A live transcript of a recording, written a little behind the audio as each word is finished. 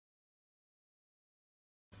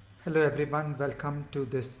Hello everyone, welcome to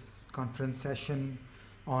this conference session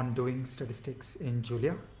on doing statistics in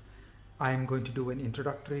Julia. I am going to do an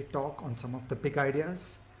introductory talk on some of the big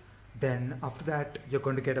ideas. Then after that, you're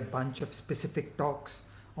going to get a bunch of specific talks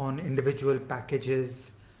on individual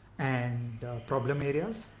packages and problem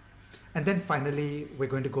areas. And then finally, we're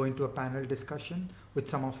going to go into a panel discussion with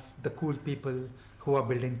some of the cool people who are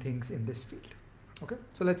building things in this field. Okay,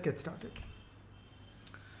 so let's get started.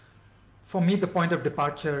 For me, the point of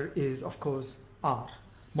departure is, of course, R.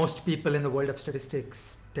 Most people in the world of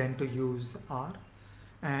statistics tend to use R,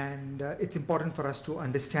 and it's important for us to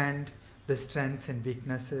understand the strengths and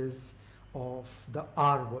weaknesses of the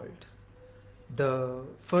R world. The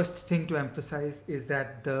first thing to emphasize is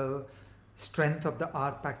that the strength of the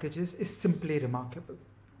R packages is simply remarkable.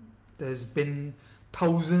 There's been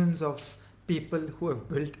thousands of people who have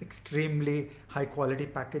built extremely high quality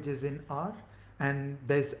packages in R, and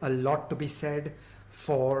there's a lot to be said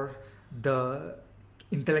for the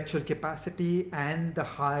intellectual capacity and the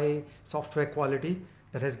high software quality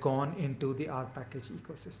that has gone into the R package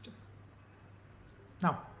ecosystem.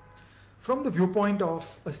 Now, from the viewpoint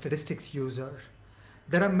of a statistics user,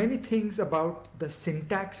 there are many things about the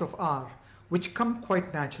syntax of R which come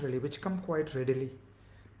quite naturally, which come quite readily,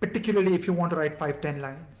 particularly if you want to write 5-10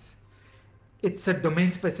 lines. It's a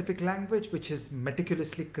domain-specific language which is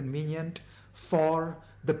meticulously convenient for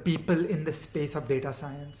the people in the space of data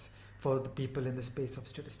science, for the people in the space of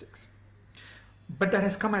statistics. But that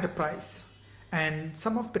has come at a price. And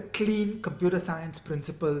some of the clean computer science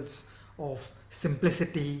principles of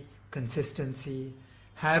simplicity, consistency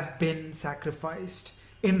have been sacrificed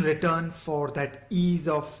in return for that ease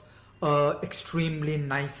of extremely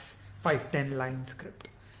nice 5-10 line script.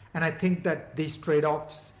 And I think that these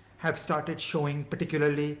trade-offs have started showing,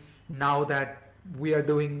 particularly now that we are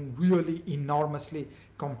doing really enormously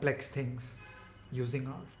complex things using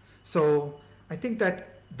R. So I think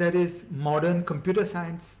that there is modern computer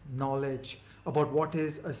science knowledge about what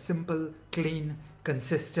is a simple, clean,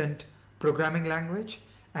 consistent programming language.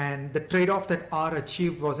 And the trade-off that R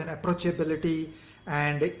achieved was an approachability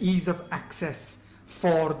and ease of access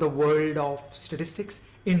for the world of statistics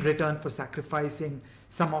in return for sacrificing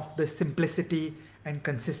some of the simplicity and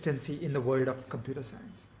consistency in the world of computer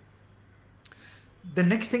science. The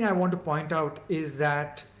next thing I want to point out is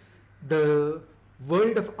that the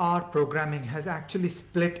world of R programming has actually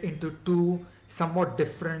split into two somewhat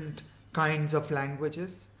different kinds of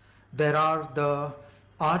languages. There are the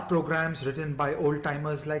R programs written by old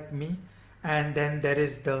timers like me, and then there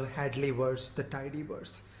is the Hadleyverse, the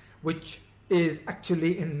tidyverse, which is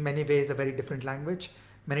actually in many ways a very different language.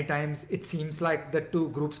 Many times it seems like the two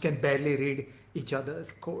groups can barely read each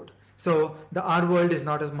other's code. So the R world is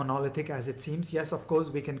not as monolithic as it seems. Yes, of course,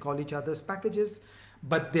 we can call each other's packages,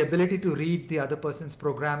 but the ability to read the other person's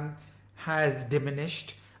program has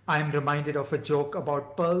diminished. I'm reminded of a joke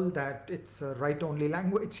about Perl that it's a write-only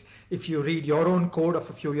language. If you read your own code of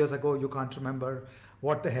a few years ago, you can't remember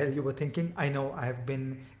what the hell you were thinking. I know I have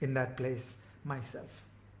been in that place myself.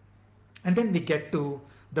 And then we get to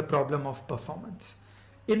the problem of performance.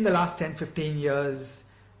 In the last 10-15 years,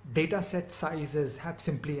 data set sizes have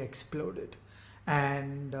simply exploded,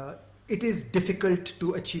 and it is difficult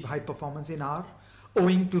to achieve high performance in R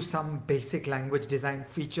owing to some basic language design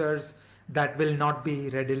features that will not be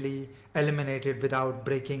readily eliminated without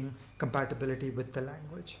breaking compatibility with the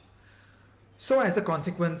language. So as a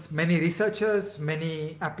consequence, many researchers,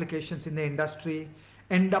 many applications in the industry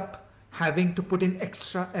end up having to put in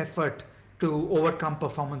extra effort to overcome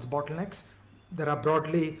performance bottlenecks. There are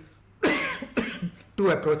broadly two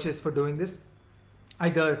approaches for doing this.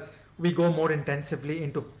 Either we go more intensively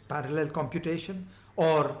into parallel computation,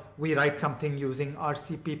 or we write something using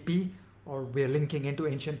RCPP, or we're linking into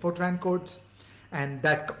ancient Fortran codes, and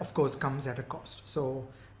that of course comes at a cost. So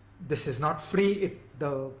this is not free.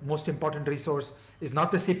 The most important resource is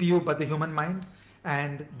not the CPU but the human mind,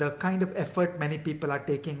 and the kind of effort many people are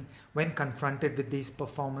taking when confronted with these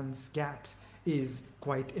performance gaps is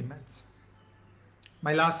quite immense.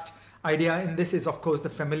 My last idea in this is, of course, the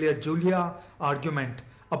familiar Julia argument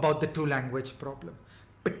about the two language problem,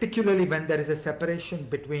 particularly when there is a separation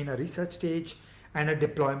between a research stage and a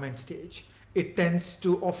deployment stage. It tends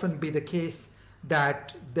to often be the case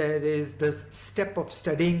that there is this step of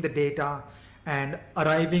studying the data and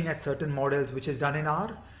arriving at certain models, which is done in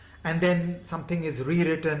R, and then something is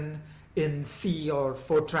rewritten in C or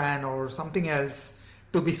Fortran or something else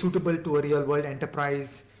to be suitable to a real world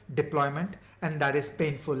enterprise deployment, and that is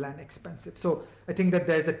painful and expensive. So I think that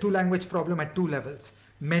there's a two language problem at two levels.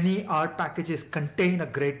 Many R packages contain a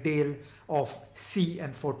great deal of C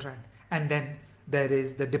and Fortran, and then There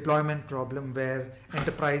is the deployment problem where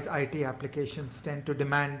enterprise IT applications tend to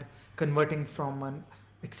demand converting from an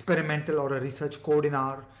experimental or a research code in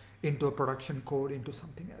R into a production code into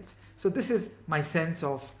something else. So this is my sense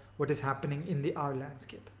of what is happening in the R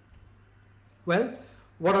landscape. Well,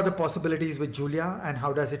 what are the possibilities with Julia and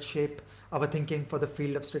how does it shape our thinking for the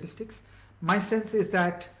field of statistics? My sense is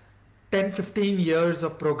that 10-15 years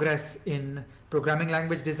of progress in programming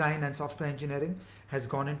language design and software engineering has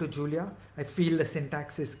gone into Julia. I feel the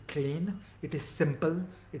syntax is clean, it is simple,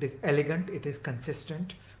 it is elegant, it is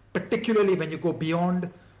consistent, particularly when you go beyond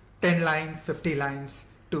 10 lines, 50 lines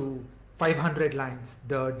to 500 lines.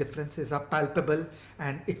 The differences are palpable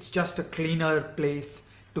and it's just a cleaner place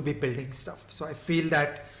to be building stuff. So I feel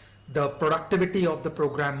that the productivity of the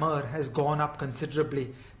programmer has gone up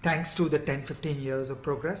considerably thanks to the 10-15 years of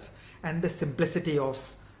progress and the simplicity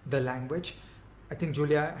of the language. I think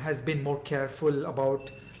Julia has been more careful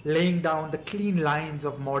about laying down the clean lines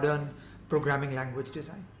of modern programming language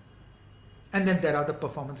design. And then there are the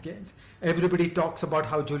performance gains. Everybody talks about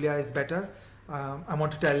how Julia is better. I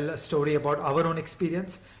want to tell a story about our own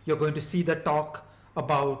experience. You're going to see the talk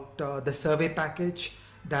about the survey package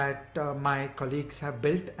that my colleagues have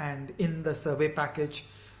built, and in the survey package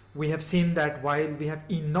we have seen that while we have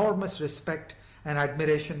enormous respect and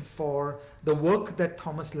admiration for the work that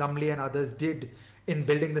Thomas Lumley and others did in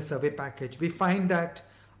building the survey package, we find that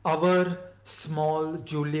our small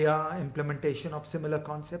Julia implementation of similar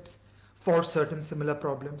concepts for certain similar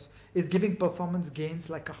problems is giving performance gains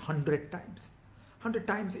like 100 times. 100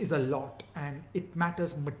 times is a lot, and it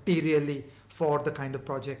matters materially for the kind of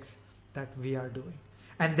projects that we are doing.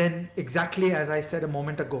 And then exactly as I said a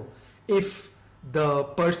moment ago, if the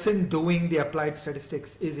person doing the applied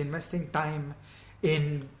statistics is investing time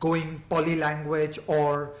in going poly-language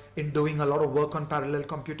or in doing a lot of work on parallel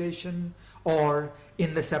computation or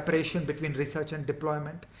in the separation between research and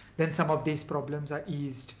deployment, then some of these problems are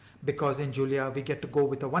eased, because in Julia we get to go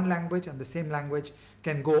with a one language and the same language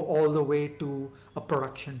can go all the way to a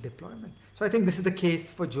production deployment. So I think this is the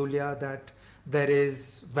case for Julia, that there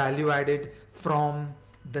is value added from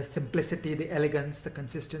the simplicity, the elegance, the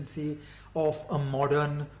consistency of a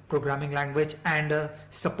modern programming language and a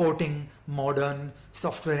supporting modern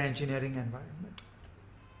software engineering environment.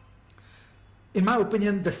 In my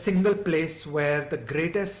opinion, the single place where the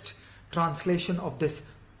greatest translation of this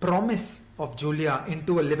promise of Julia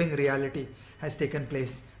into a living reality has taken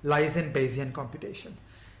place lies in Bayesian computation.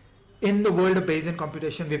 In the world of Bayesian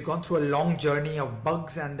computation, we've gone through a long journey of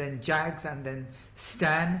bugs and then JAGs and then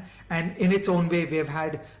STAN, and in its own way we have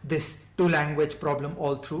had this two-language problem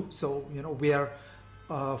all through. So we are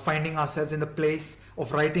finding ourselves in the place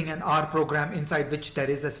of writing an R program inside which there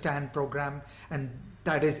is a STAN program, and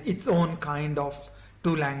that is its own kind of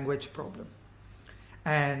two-language problem.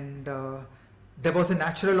 And there was a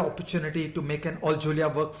natural opportunity to make an all Julia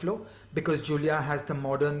workflow, because Julia has the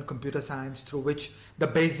modern computer science through which the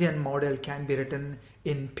Bayesian model can be written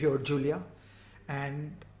in pure Julia.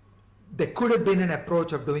 And there could have been an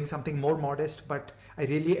approach of doing something more modest, but I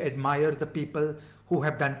really admire the people who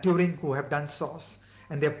have done Turing, who have done SOS,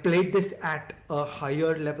 and they've played this at a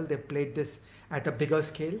higher level, they've played this at a bigger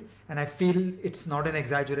scale. And I feel it's not an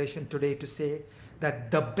exaggeration today to say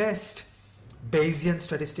that the best Bayesian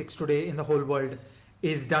statistics today in the whole world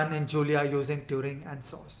is done in Julia using Turing and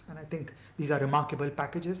SOS. And I think these are remarkable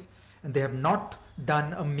packages, and they have not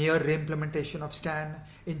done a mere reimplementation of STAN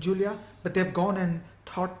in Julia, but they've gone and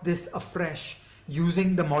thought this afresh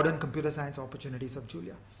using the modern computer science opportunities of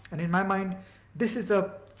Julia. And in my mind, this is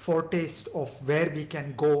a foretaste of where we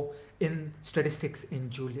can go in statistics in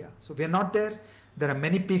Julia. So we're not there. There are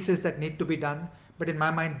many pieces that need to be done, but in my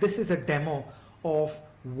mind, this is a demo of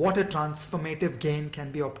what a transformative gain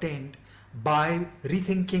can be obtained by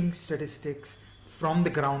rethinking statistics from the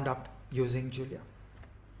ground up using Julia.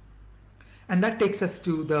 And that takes us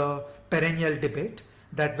to the perennial debate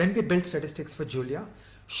that when we build statistics for Julia,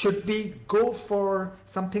 should we go for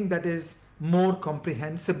something that is more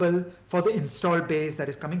comprehensible for the install base that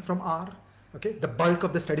is coming from R? Okay, the bulk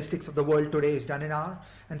of the statistics of the world today is done in R,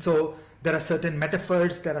 and so there are certain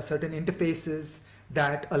metaphors, there are certain interfaces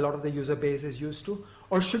that a lot of the user base is used to.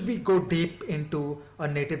 Or should we go deep into a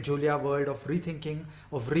native Julia world of rethinking,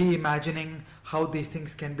 of reimagining how these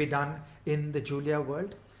things can be done in the Julia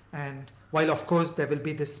world? And while of course there will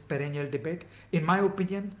be this perennial debate, in my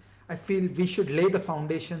opinion, I feel we should lay the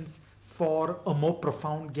foundations for a more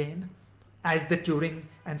profound gain, as the Turing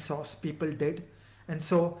and SOS people did. And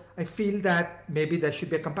so I feel that maybe there should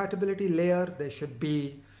be a compatibility layer, there should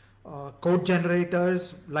be code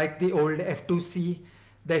generators like the old F2C.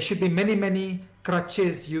 There should be many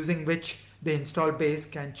crutches using which the install base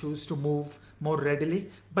can choose to move more readily.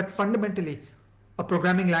 But fundamentally, a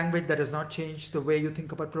programming language that does not change the way you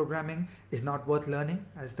think about programming is not worth learning,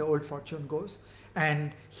 as the old fortune goes.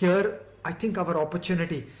 And here, I think our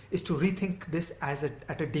opportunity is to rethink this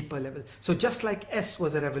at a deeper level. So just like S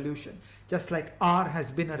was a revolution, just like R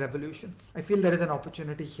has been a revolution, I feel there is an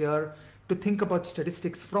opportunity here to think about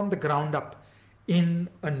statistics from the ground up in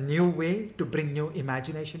a new way, to bring new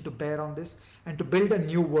imagination to bear on this, and to build a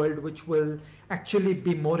new world which will actually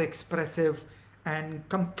be more expressive and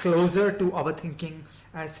come closer to our thinking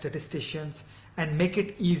as statisticians, and make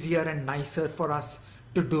it easier and nicer for us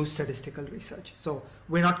to do statistical research. So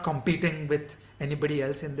we're not competing with anybody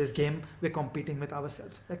else in this game, we're competing with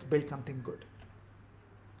ourselves. Let's build something good.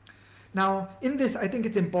 Now, in this, I think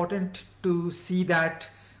it's important to see that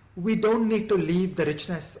we don't need to leave the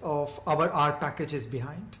richness of our R packages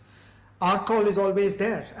behind. RCall is always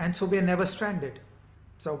there, and so we are never stranded.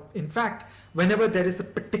 So in fact, whenever there is a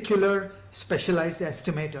particular specialized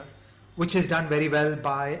estimator, which is done very well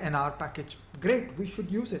by an R package, great, we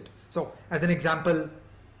should use it. So as an example,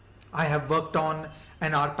 I have worked on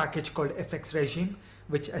an R package called FX regime,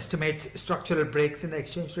 which estimates structural breaks in the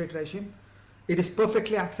exchange rate regime. It is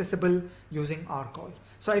perfectly accessible using RCall.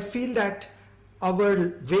 So I feel that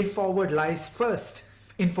our way forward lies first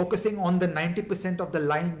in focusing on the 90% of the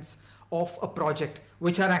lines of a project,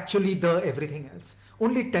 which are actually the everything else.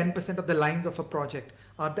 Only 10% of the lines of a project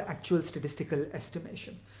are the actual statistical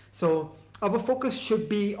estimation. So our focus should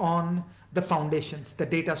be on the foundations, the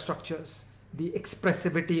data structures, the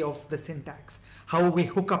expressivity of the syntax, how we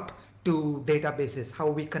hook up to databases, how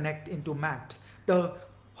we connect into maps, the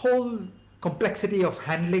whole complexity of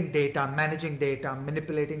handling data, managing data,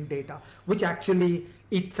 manipulating data, which actually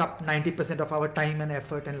eats up 90% of our time and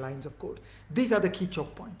effort and lines of code. These are the key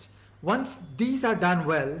choke points. Once these are done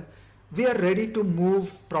well, we are ready to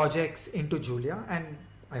move projects into Julia, and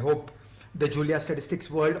I hope the Julia statistics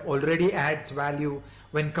world already adds value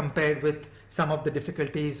when compared with some of the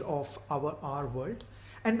difficulties of our R world.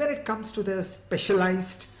 And when it comes to the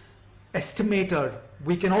specialized estimator,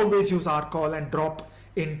 we can always use RCall and drop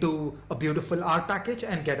into a beautiful R package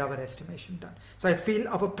and get our estimation done. So I feel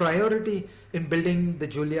our priority in building the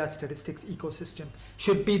Julia statistics ecosystem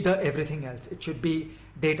should be the everything else. It should be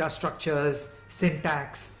data structures,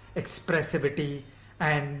 syntax, expressivity,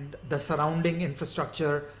 and the surrounding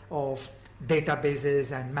infrastructure of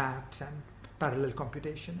databases and maps and parallel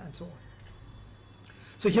computation and so on.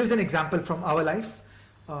 So here's an example from our life.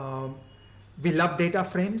 We love data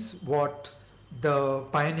frames. What the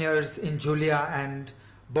pioneers in Julia and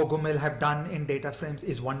Bogomil have done in data frames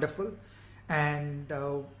is wonderful. And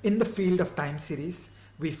in the field of time series,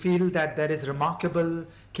 we feel that there is remarkable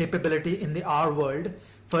capability in the R world,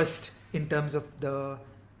 first in terms of the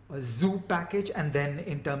Zoo package and then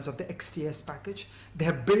in terms of the XTS package. They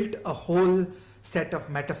have built a whole set of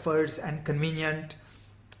metaphors and convenient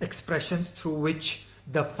expressions through which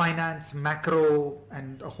the finance, macro,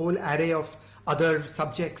 and a whole array of other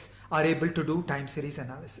subjects are able to do time series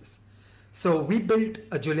analysis. So we built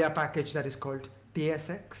a Julia package that is called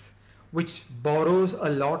TSX, which borrows a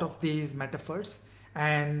lot of these metaphors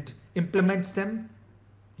and implements them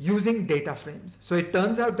using data frames. So it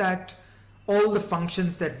turns out that all the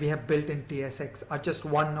functions that we have built in TSX are just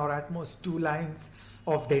one or at most two lines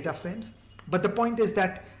of data frames. But the point is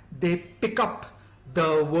that they pick up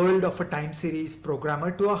the world of a time series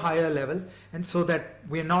programmer to a higher level, and so that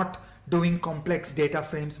we're not doing complex data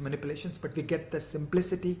frames manipulations, but we get the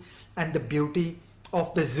simplicity and the beauty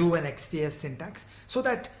of the Zoo and XTS syntax, so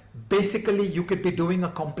that basically you could be doing a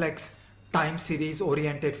complex time series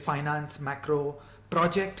oriented finance macro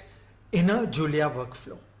project in a Julia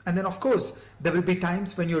workflow. And then of course there will be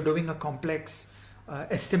times when you're doing a complex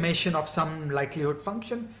estimation of some likelihood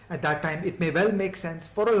function. At that time it may well make sense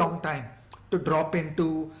for a long time to drop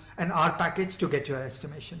into an R package to get your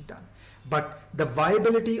estimation done. But the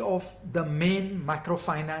viability of the main macro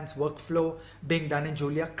finance workflow being done in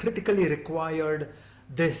Julia critically required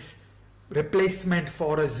this replacement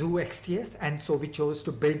for a Zoo XTS, and so we chose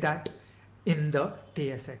to build that in the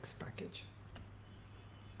TSX package.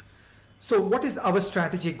 So what is our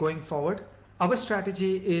strategy going forward? Our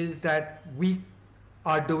strategy is that we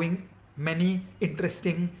are doing many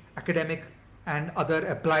interesting academic and other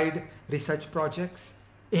applied research projects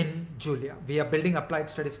in Julia. We are building applied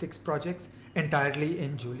statistics projects entirely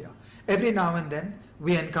in Julia. Every now and then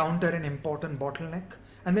we encounter an important bottleneck,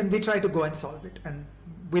 and then we try to go and solve it. And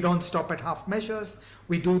we don't stop at half measures.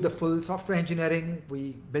 We do the full software engineering,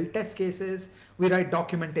 we build test cases, we write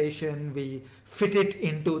documentation, we fit it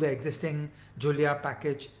into the existing Julia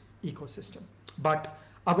package ecosystem. But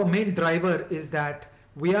our main driver is that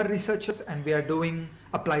We are researchers and we are doing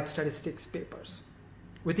applied statistics papers.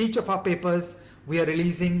 With each of our papers, we are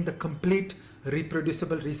releasing the complete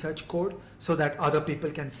reproducible research code so that other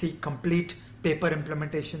people can see complete paper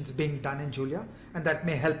implementations being done in Julia, and that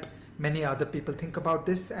may help many other people think about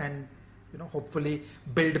this and hopefully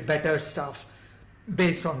build better stuff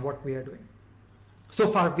based on what we are doing. So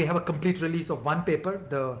far we have a complete release of one paper.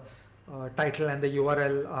 The title and the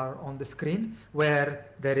URL are on the screen, where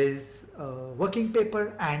there is a working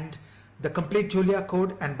paper and the complete Julia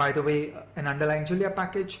code, and by the way an underlying Julia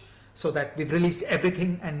package, so that we've released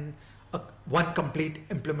everything and one complete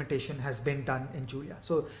implementation has been done in Julia.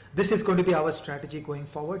 So this is going to be our strategy going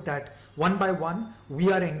forward, that one by one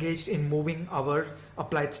we are engaged in moving our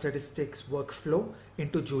applied statistics workflow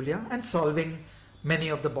into Julia and solving many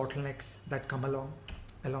of the bottlenecks that come along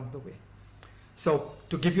the way. So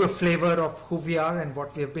to give you a flavor of who we are and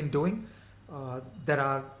what we have been doing, there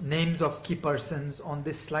are names of key persons on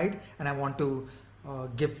this slide, and I want to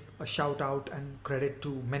give a shout out and credit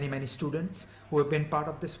to many students who have been part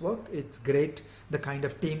of this work. It's great, the kind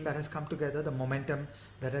of team that has come together, the momentum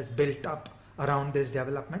that has built up around this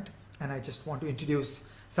development. And I just want to introduce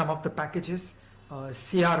some of the packages.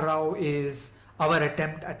 CR Rao is our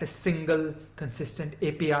attempt at a single consistent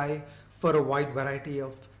API for a wide variety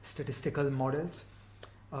of statistical models.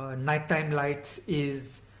 Nighttime Lights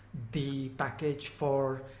is the package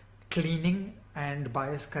for cleaning and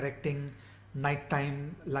bias correcting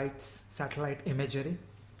nighttime lights satellite imagery.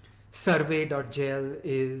 Survey.jl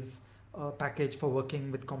is a package for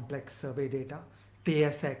working with complex survey data.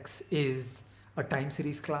 TSX is a time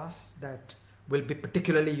series class that will be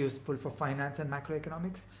particularly useful for finance and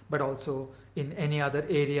macroeconomics, but also in any other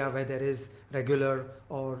area where there is regular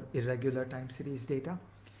or irregular time series data.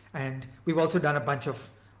 And we've also done a bunch of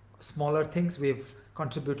smaller things. We've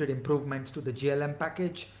contributed improvements to the GLM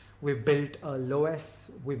package. We've built a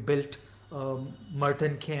LOS. We've built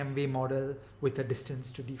Merton KMV model with a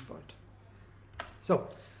distance to default. So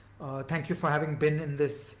thank you for having been in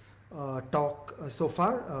this talk so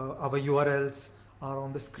far. Our URLs are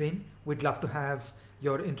on the screen. We'd love to have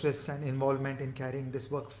your interest and involvement in carrying this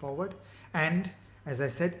work forward. And as I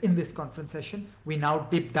said, in this conference session, we now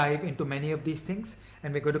deep dive into many of these things,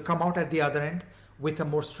 and we're going to come out at the other end with a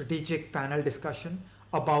more strategic panel discussion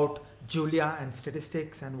about Julia and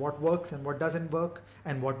statistics and what works and what doesn't work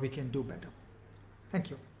and what we can do better.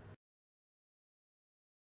 Thank you.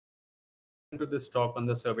 To this talk on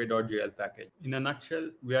the survey.jl package. In a nutshell,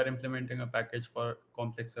 we are implementing a package for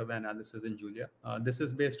complex survey analysis in Julia. This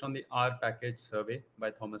is based on the R package survey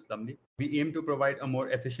by Thomas Lumley. We aim to provide a more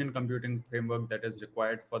efficient computing framework that is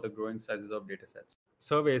required for the growing sizes of datasets.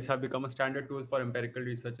 Surveys have become a standard tool for empirical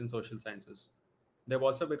research in social sciences. They've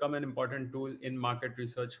also become an important tool in market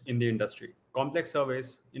research in the industry. Complex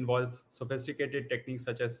surveys involve sophisticated techniques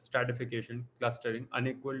such as stratification, clustering,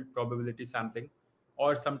 unequal probability sampling,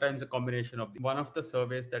 or sometimes a combination of them. One of the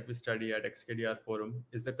surveys that we study at XKDR Forum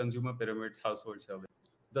is the Consumer Pyramids Household Survey.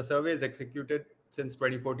 The survey is executed since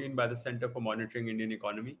 2014 by the Center for Monitoring Indian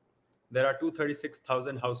Economy. There are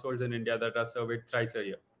 236,000 households in India that are surveyed thrice a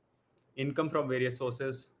year. Income from various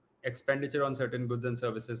sources, expenditure on certain goods and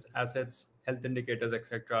services, assets, health indicators,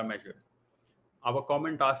 etc. are measured. Our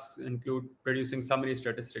common tasks include producing summary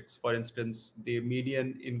statistics, for instance, the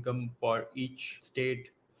median income for each state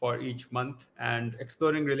for each month, and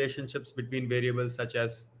exploring relationships between variables such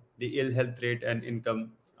as the ill health rate and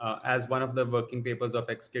income, as one of the working papers of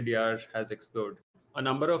XKDR has explored. A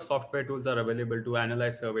number of software tools are available to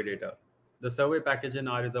analyze survey data. The survey package in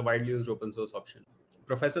R is a widely used open source option.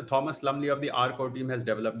 Professor Thomas Lumley of the R core team has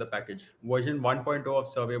developed the package. Version 1.0 of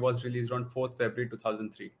Survey was released on 4th February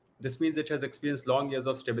 2003. This means it has experienced long years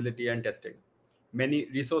of stability and testing. Many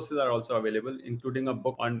resources are also available, including a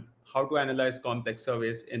book on how to analyze complex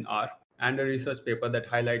surveys in R and a research paper that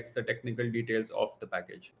highlights the technical details of the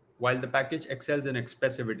package. While the package excels in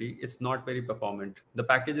expressivity, it's not very performant. The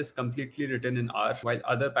package is completely written in R, while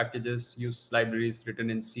other packages use libraries written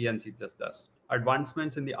in C and C++.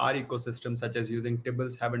 Advancements in the R ecosystem, such as using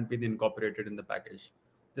tables, haven't been incorporated in the package.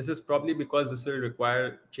 This is probably because this will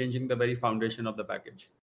require changing the very foundation of the package.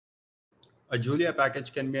 A Julia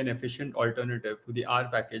package can be an efficient alternative to the R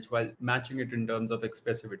package while matching it in terms of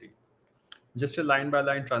expressivity. Just a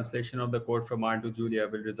line-by-line translation of the code from R to Julia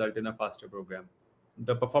will result in a faster program.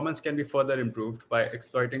 The performance can be further improved by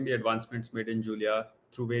exploiting the advancements made in Julia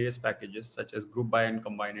through various packages such as group by and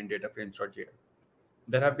combine and dataframes.jl.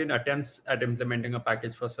 There have been attempts at implementing a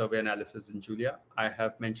package for survey analysis in Julia. I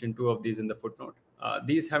have mentioned 2 of these in the footnote.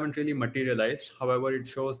 These haven't really materialized. However, it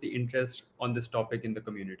shows the interest on this topic in the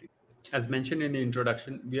community. As mentioned in the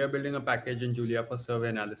introduction, we are building a package in Julia for survey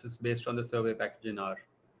analysis based on the survey package in R.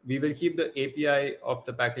 We will keep the API of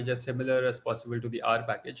the package as similar as possible to the R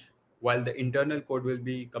package, while the internal code will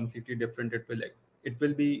be completely different. It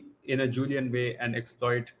will be in a Julian way and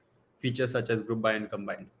exploit features such as group by and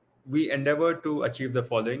combined. We endeavor to achieve the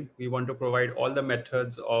following. We want to provide all the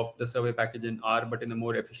methods of the survey package in R, but in a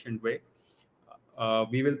more efficient way.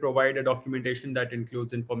 We will provide a documentation that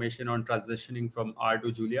includes information on transitioning from R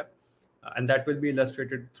to Julia, and that will be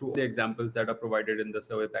illustrated through the examples that are provided in the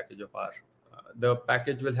survey package of R. The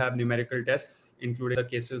package will have numerical tests, including the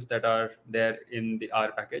cases that are there in the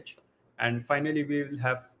R package. And finally, we will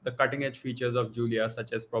have the cutting edge features of Julia,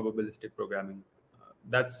 such as probabilistic programming.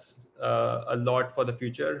 That's a lot for the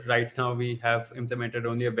future. Right now, we have implemented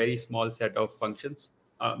only a very small set of functions,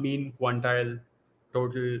 mean, quantile,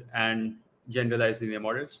 total, and generalized linear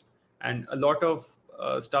models. And a lot of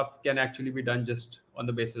stuff can actually be done just on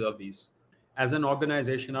the basis of these. As an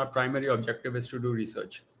organization, our primary objective is to do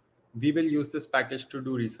research. We will use this package to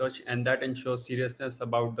do research, and that ensures seriousness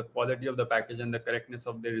about the quality of the package and the correctness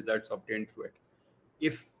of the results obtained through it.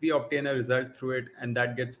 If we obtain a result through it and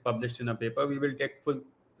that gets published in a paper, we will take full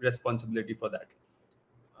responsibility for that.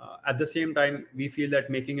 At the same time, we feel that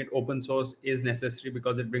making it open source is necessary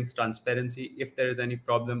because it brings transparency. If there is any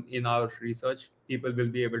problem in our research, people will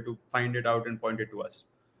be able to find it out and point it to us.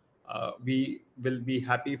 We will be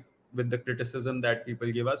happy with the criticism that people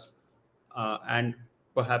give us, and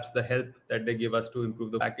perhaps the help that they give us to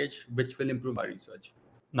improve the package, which will improve our research.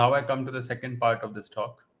 Now I come to the second part of this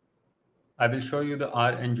talk. I will show you the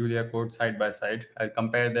R and Julia code side by side. I'll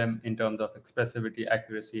compare them in terms of expressivity,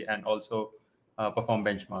 accuracy, and also perform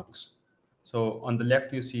benchmarks. So on the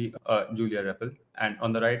left, you see a Julia REPL, and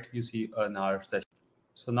on the right, you see an R session.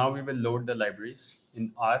 So now we will load the libraries.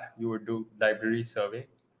 In R, you would do library survey,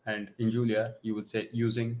 and in Julia, you would say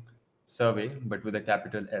using survey, but with a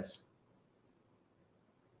capital S.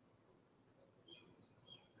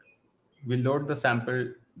 We load the sample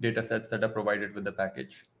datasets that are provided with the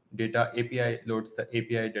package. Data API loads the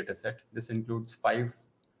API dataset. This includes 5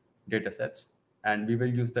 datasets, and we will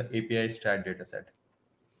use the API stat dataset.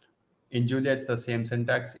 In Julia, it's the same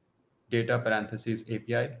syntax, data parentheses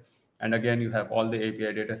API. And again, you have all the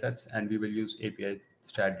API datasets, and we will use API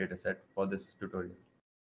stat dataset for this tutorial.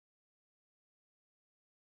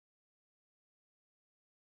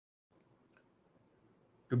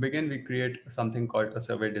 To begin, we create something called a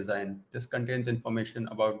survey design. This contains information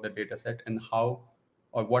about the dataset and how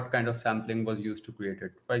or what kind of sampling was used to create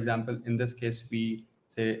it. For example, in this case, we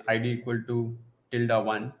say ID equal to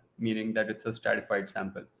tilde1, meaning that it's a stratified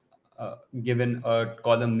sample. Given a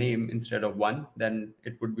column name instead of 1, then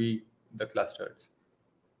it would be the clusters.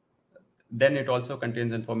 Then it also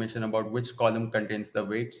contains information about which column contains the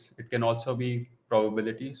weights. It can also be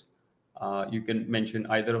probabilities. You can mention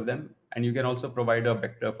either of them, and you can also provide a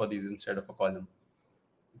vector for these instead of a column.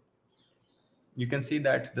 You can see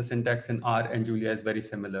that the syntax in R and Julia is very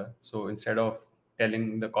similar. So instead of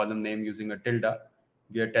telling the column name using a tilde,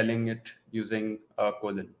 we are telling it using a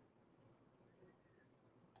colon.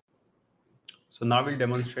 So now we'll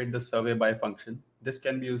demonstrate the survey by function. This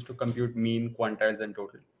can be used to compute mean, quantiles, and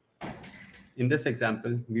total. In this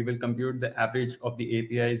example, we will compute the average of the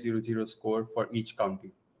API 00 score for each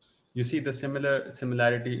county. You see the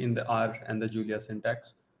similarity in the R and the Julia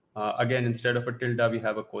syntax. Again, instead of a tilde, we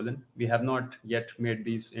have a colon. We have not yet made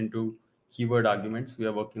these into keyword arguments. We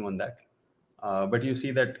are working on that. But you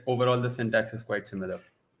see that overall the syntax is quite similar.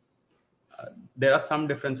 There are some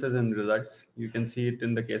differences in results. You can see it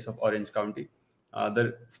in the case of Orange County.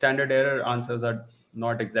 The standard error answers are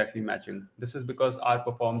not exactly matching. This is because R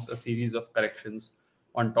performs a series of corrections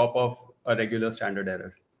on top of a regular standard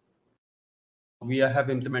error. We have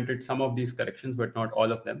implemented some of these corrections, but not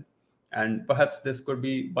all of them. And perhaps this could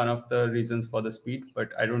be one of the reasons for the speed, but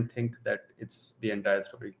I don't think that it's the entire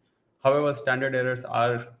story. However, standard errors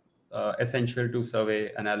are essential to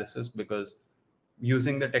survey analysis because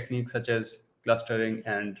using the techniques such as clustering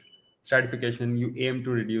and stratification, you aim to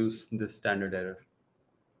reduce this standard error.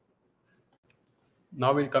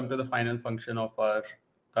 Now we'll come to the final function of our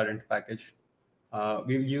current package.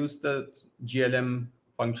 We'll use the GLM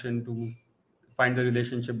function to find the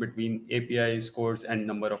relationship between API scores and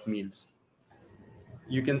number of meals.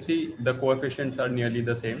 You can see the coefficients are nearly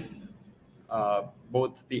the same,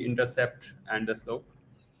 both the intercept and the slope.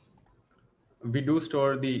 We do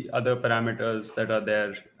store the other parameters that are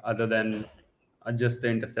there other than just the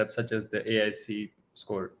intercept, such as the AIC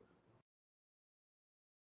score.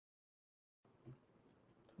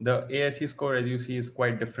 The AIC score, as you see, is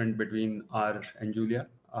quite different between R and Julia.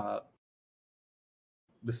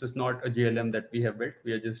 This is not a GLM that we have built.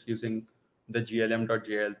 We are just using the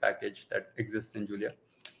glm.jl package that exists in Julia.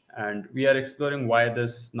 And we are exploring why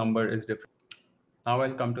this number is different. Now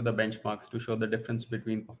I'll come to the benchmarks to show the difference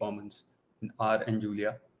between performance in R and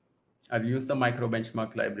Julia. I'll use the micro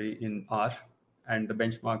benchmark library in R and the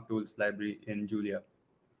benchmark tools library in Julia.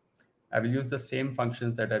 I will use the same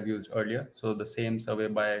functions that I've used earlier. So the same survey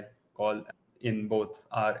by call in both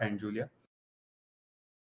R and Julia.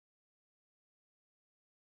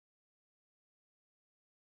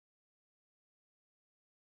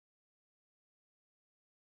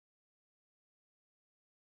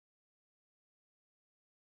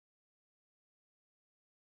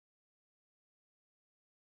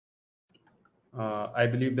 I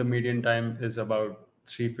believe the median time is about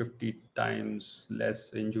 350 times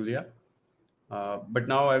less in Julia. But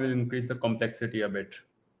now I will increase the complexity a bit.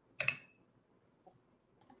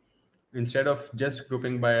 Instead of just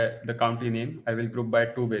grouping by the county name, I will group by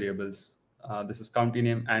two variables. This is county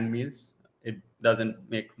name and meals. It doesn't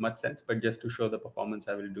make much sense, but just to show the performance,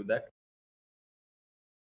 I will do that.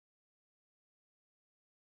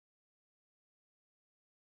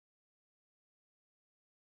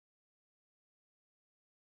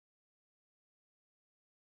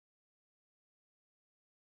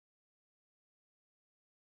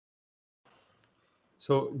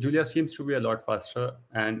 So Julia seems to be a lot faster,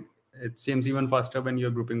 and it seems even faster when you're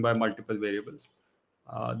grouping by multiple variables.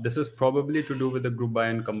 This is probably to do with the group by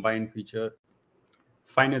and combine feature.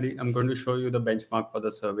 Finally, I'm going to show you the benchmark for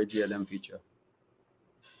the survey GLM feature.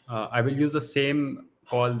 I will use the same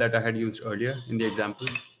call that I had used earlier in the example.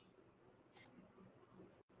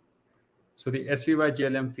 So the SVY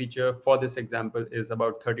GLM feature for this example is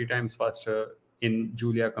about 30 times faster in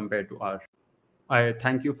Julia compared to R. I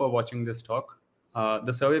thank you for watching this talk.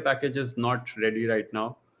 The survey package is not ready right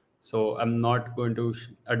now, so I'm not going to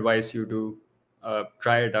advise you to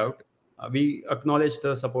try it out. We acknowledge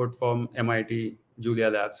the support from MIT Julia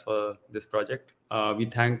Labs for this project. We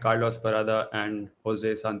thank Carlos Parada and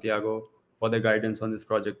Jose Santiago for their guidance on this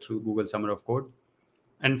project through Google Summer of Code.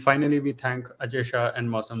 And finally, we thank Ajay Shah and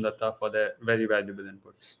Mausam Datta for their very valuable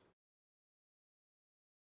inputs.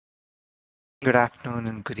 Good afternoon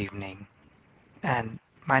and good evening. And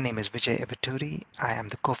my name is Vijay Evaturi. I am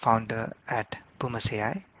the co-founder at Pumas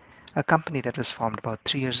AI, a company that was formed about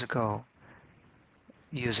 3 years ago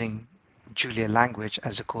using Julia language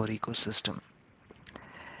as a core ecosystem.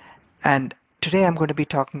 And today I'm going to be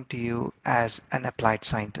talking to you as an applied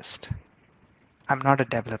scientist. I'm not a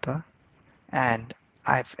developer, and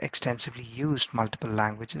I've extensively used multiple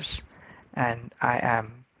languages, and I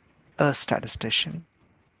am a statistician.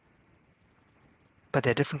 But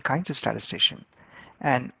there are different kinds of statistician,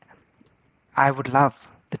 and I would love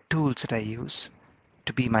the tools that I use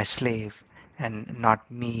to be my slave and not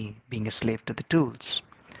me being a slave to the tools.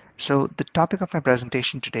 So the topic of my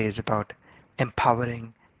presentation today is about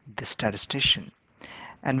empowering the statistician.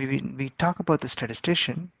 And when we talk about the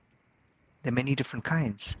statistician, there are many different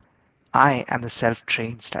kinds. I am the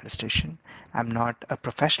self-trained statistician. I'm not a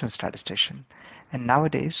professional statistician. And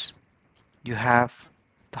nowadays, you have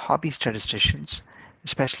the hobby statisticians,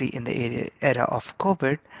 especially in the era of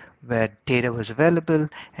COVID, where data was available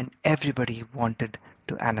and everybody wanted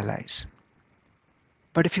to analyze.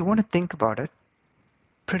 But if you want to think about it,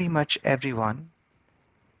 pretty much everyone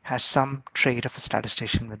has some trait of a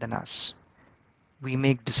statistician within us. We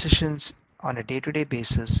make decisions on a day-to-day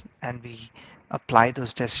basis, and we apply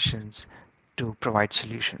those decisions to provide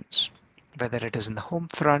solutions, whether it is in the home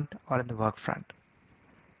front or in the work front.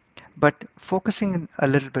 But focusing a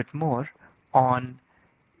little bit more on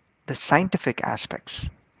the scientific aspects,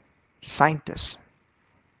 scientists,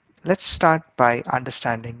 let's start by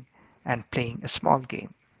understanding and playing a small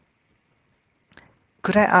game.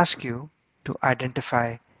 Could I ask you to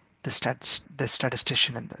identify the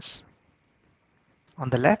statistician in this? On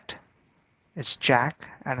the left is Jack,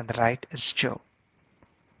 and on the right is Joe.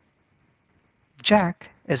 Jack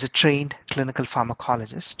is a trained clinical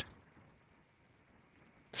pharmacologist,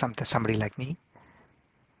 somebody like me,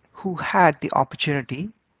 who had the opportunity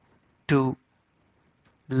to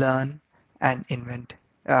learn and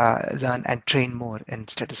learn and train more in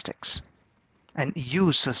statistics and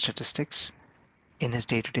use those statistics in his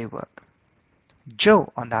day-to-day work.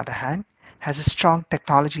 Joe, on the other hand, has a strong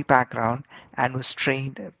technology background and was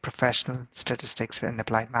trained in professional statistics and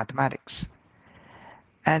applied mathematics.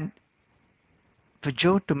 And for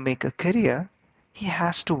Joe to make a career, he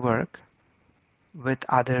has to work with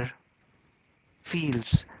other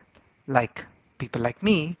fields like people like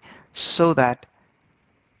me, so that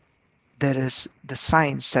there is the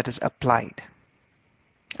science that is applied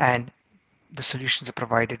and the solutions are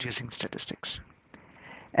provided using statistics.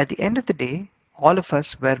 At the end of the day, all of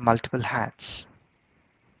us wear multiple hats.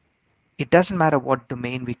 It doesn't matter what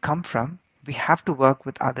domain we come from, we have to work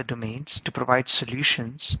with other domains to provide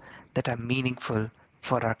solutions that are meaningful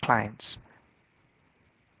for our clients.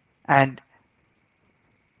 And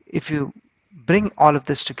if you bring all of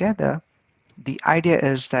this together, the idea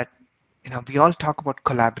is that we all talk about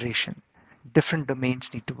collaboration. Different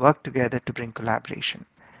domains need to work together to bring collaboration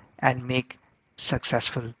and make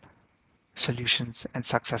successful solutions and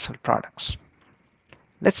successful products.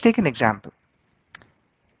 Let's take an example.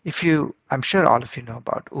 I'm sure all of you know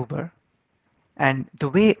about Uber, and the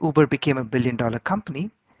way Uber became a billion-dollar company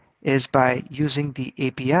is by using the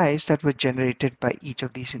APIs that were generated by each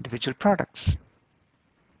of these individual products.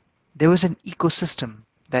 There was an ecosystem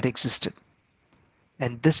that existed,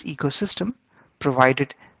 and this ecosystem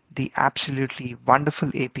provided the absolutely wonderful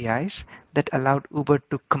APIs that allowed Uber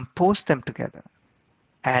to compose them together,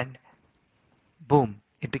 and boom,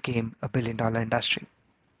 it became a billion-dollar industry,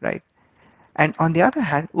 right? And on the other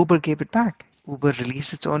hand, Uber gave it back. Uber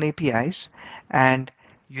released its own APIs, and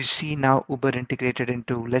you see now Uber integrated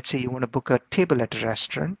into, let's say you want to book a table at a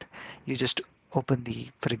restaurant, you just open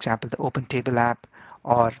for example, the Open Table app,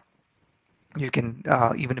 or you can,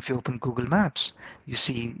 even if you open Google Maps, you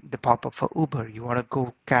see the pop-up for Uber. You want to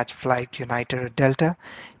go catch flight United or Delta,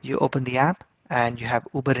 you open the app and you have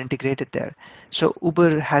Uber integrated there. So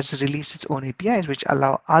Uber has released its own APIs which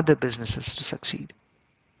allow other businesses to succeed.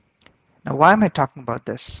 Now, why am I talking about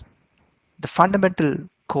this? The fundamental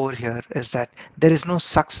core here is that there is no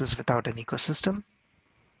success without an ecosystem,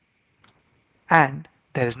 and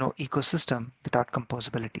there is no ecosystem without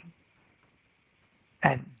composability.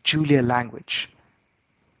 And Julia language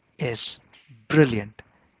is brilliant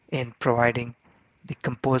in providing the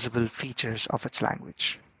composable features of its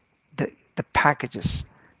language. The packages,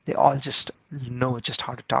 they all just know just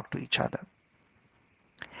how to talk to each other.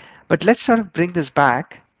 But let's sort of bring this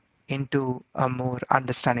back into a more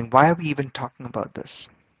understanding. Why are we even talking about this?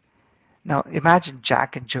 Now imagine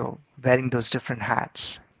Jack and Joe wearing those different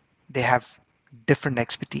hats. They have different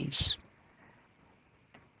expertise.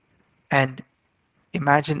 And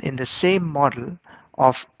imagine in the same model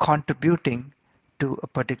of contributing to a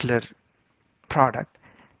particular product,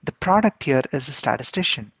 the product here is a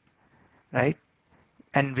statistician, right?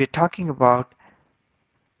 And we're talking about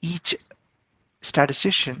each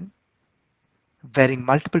statistician wearing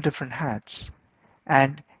multiple different hats.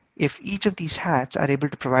 And if each of these hats are able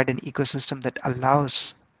to provide an ecosystem that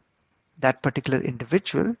allows that particular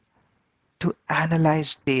individual to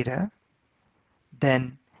analyze data,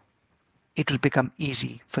 then it will become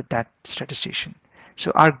easy for that statistician.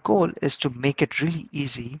 So our goal is to make it really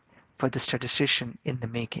easy for the statistician in the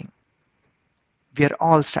making. We are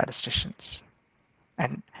all statisticians.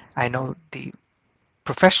 And I know the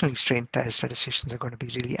professionally trained statisticians are going to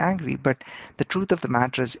be really angry, but the truth of the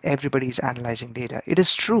matter is everybody is analyzing data. It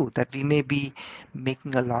is true that we may be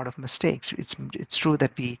making a lot of mistakes. It's true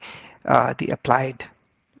that the applied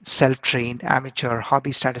self-trained amateur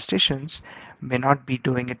hobby statisticians may not be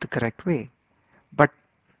doing it the correct way. But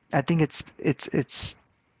I think it's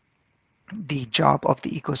the job of the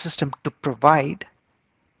ecosystem to provide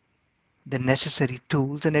the necessary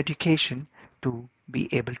tools and education to be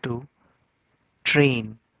able to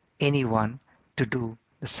train anyone to do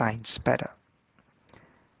the science better.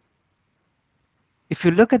 If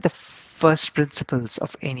you look at the first principles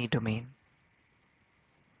of any domain,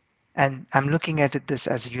 and I'm looking at this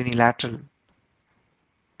as a unilateral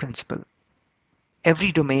principle,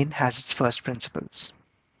 every domain has its first principles.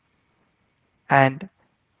 And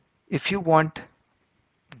if you want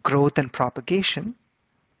growth and propagation,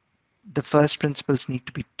 the first principles need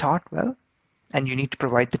to be taught well, and you need to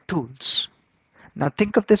provide the tools. Now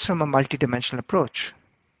think of this from a multidimensional approach.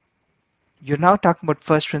 You're now talking about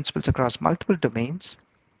first principles across multiple domains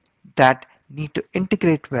that need to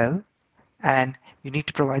integrate well, and you need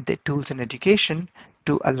to provide the tools and education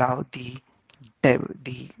to allow the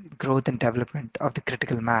growth and development of the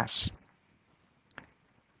critical mass.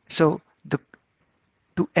 So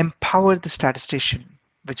to empower the statistician,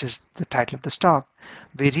 which is the title of the talk,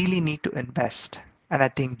 we really need to invest. And I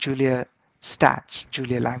think Julia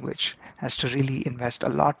language has to really invest a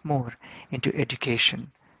lot more into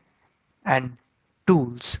education and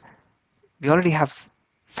tools. We already have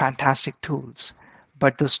fantastic tools,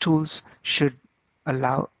 but those tools should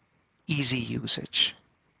allow easy usage.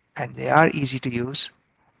 And they are easy to use,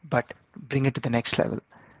 but bring it to the next level,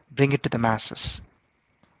 bring it to the masses.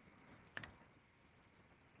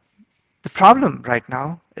 The problem right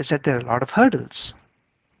now is that there are a lot of hurdles.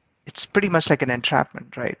 It's pretty much like an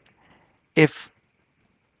entrapment, right? If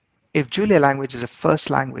Julia language is a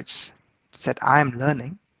first language that I'm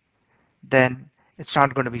learning, then it's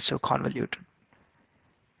not going to be so convoluted.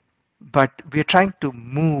 But we're trying to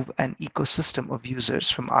move an ecosystem of users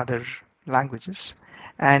from other languages.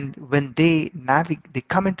 And when they they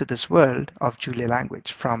come into this world of Julia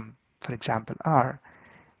language from, for example, R,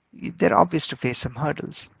 they're obvious to face some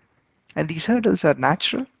hurdles. And these hurdles are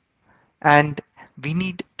natural, and we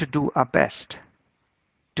need to do our best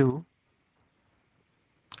to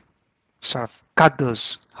sort of cut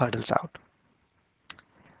those hurdles out.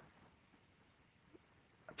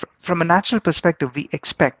 From a natural perspective, we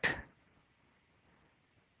expect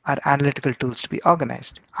our analytical tools to be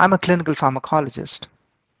organized. I'm a clinical pharmacologist.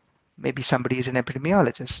 Maybe somebody is an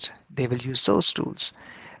epidemiologist. They will use those tools.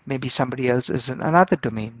 Maybe somebody else is in another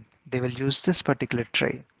domain. They will use this particular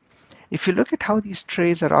tray. If you look at how these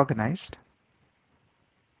trays are organized,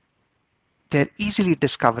 they're easily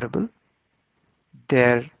discoverable.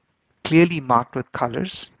 They're clearly marked with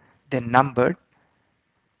colors. They're numbered,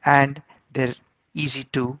 and they're easy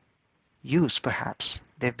to use, perhaps.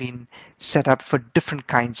 They've been set up for different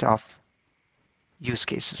kinds of use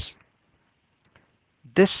cases.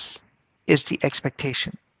 This is the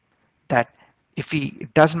expectation that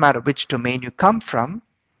it doesn't matter which domain you come from,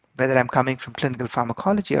 whether I'm coming from clinical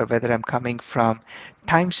pharmacology or whether I'm coming from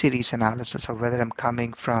time series analysis or whether I'm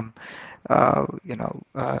coming from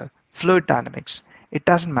fluid dynamics, it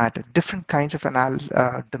doesn't matter. Different kinds of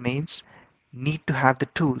domains need to have the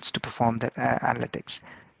tools to perform that analytics.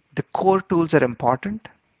 The core tools are important,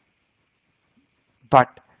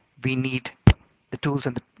 but we need the tools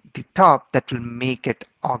on the top that will make it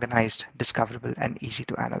organized, discoverable, and easy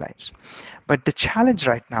to analyze. But the challenge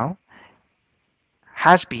right now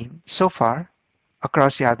has been, so far,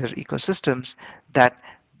 across the other ecosystems, that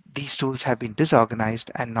these tools have been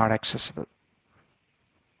disorganized and not accessible.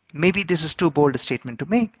 Maybe this is too bold a statement to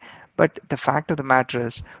make, but the fact of the matter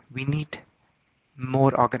is we need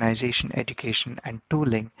more organization, education, and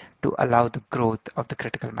tooling to allow the growth of the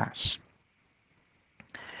critical mass.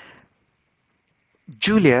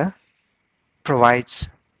 Julia provides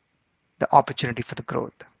the opportunity for the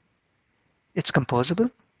growth. It's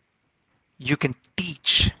composable. You can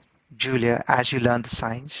teach Julia as you learn the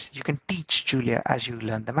science. You can teach Julia as you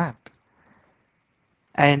learn the math.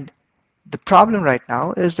 And the problem right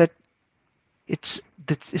now is that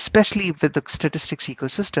especially with the statistics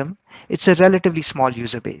ecosystem, it's a relatively small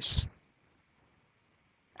user base.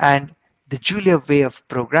 And the Julia way of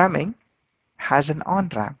programming has an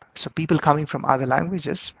on-ramp. So people coming from other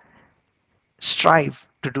languages strive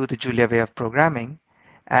to do the Julia way of programming.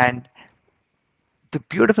 And the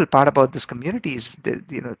beautiful part about this community is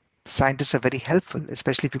that, scientists are very helpful,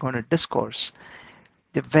 especially if you go on a discourse.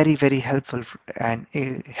 They're very, very helpful and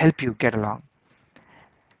help you get along.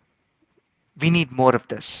 We need more of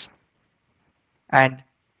this. And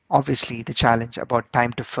obviously the challenge about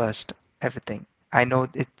time to first everything. I know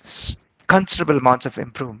it's considerable amounts of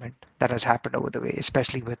improvement that has happened over the way,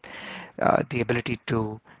 especially with the ability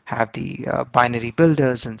to have the binary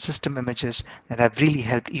builders and system images that have really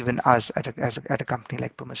helped even us at a company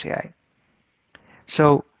like Pumas AI.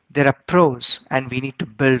 So there are pros, and we need to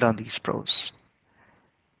build on these pros.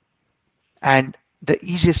 And the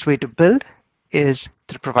easiest way to build is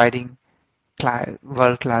through providing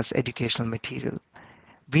world-class educational material.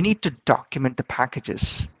 We need to document the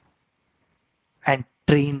packages and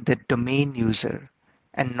train the domain user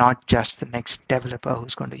and not just the next developer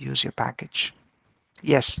who's going to use your package.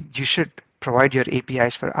 Yes, you should provide your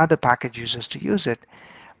APIs for other package users to use it,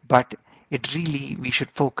 but we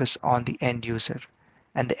should focus on the end user.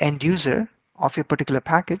 And the end user of your particular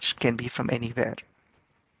package can be from anywhere.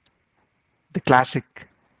 The classic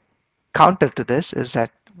counter to this is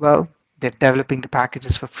that, well, they're developing the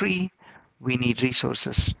packages for free. We need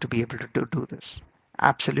resources to be able to do this.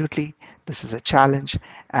 Absolutely, this is a challenge,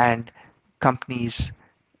 and companies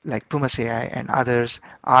like Pumas AI and others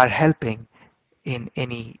are helping and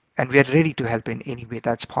we are ready to help in any way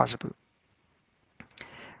that's possible.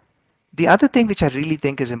 The other thing which I really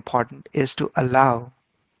think is important is to allow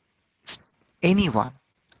anyone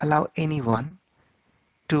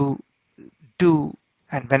to do,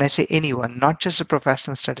 and when I say anyone, not just a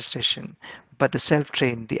professional statistician, but the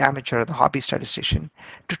self-trained, the amateur, the hobby statistician,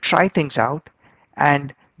 to try things out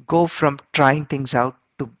and go from trying things out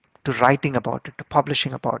to writing about it, to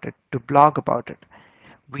publishing about it, to blog about it.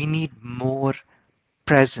 We need more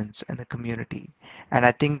presence in the community. And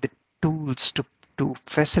I think the tools to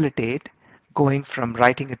facilitate going from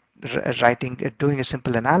doing a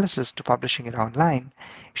simple analysis to publishing it online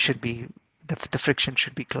should be, the friction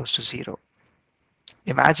should be close to zero.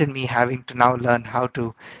 Imagine me having to now learn how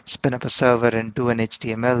to spin up a server and do an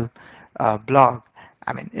HTML blog.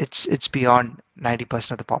 I mean, it's beyond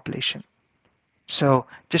 90% of the population. So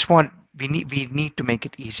we need to make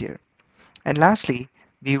it easier. And lastly,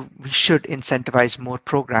 we should incentivize more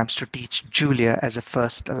programs to teach Julia as a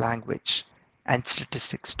first language and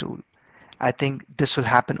statistics tool. I think this will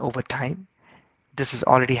happen over time. This is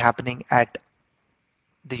already happening at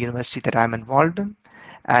the university that I'm involved in,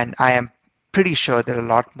 and I am pretty sure there are a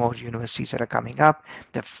lot more universities that are coming up.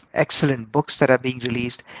 There are excellent books that are being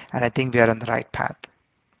released, and I think we are on the right path.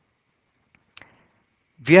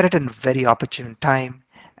 We are at a very opportune time,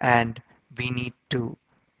 and we need to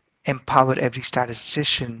empower every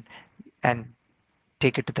statistician and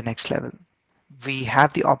take it to the next level. We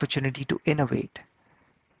have the opportunity to innovate,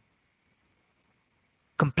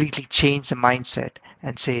 completely change the mindset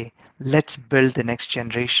and say, let's build the next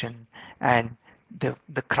generation, and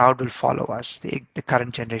the crowd will follow us. The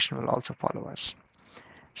current generation will also follow us.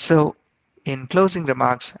 So in closing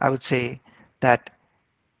remarks, I would say that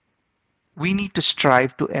we need to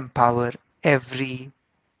strive to empower every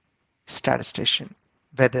statistician,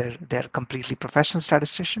 whether they're a completely professional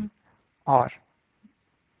statistician or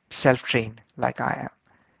self-trained like I am.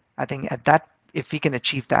 I think at that, if we can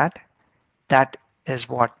achieve that, that is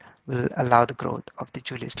what will allow the growth of the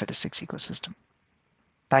Julia statistics ecosystem.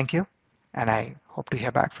 Thank you, and I hope to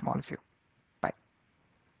hear back from all of you. Bye.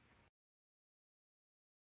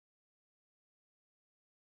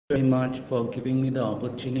 Very much for giving me the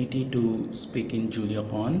opportunity to speak in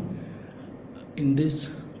JuliaCon. In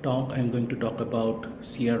this talk, I'm going to talk about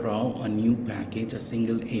CRAW, a new package, a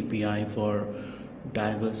single API for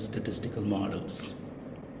diverse statistical models.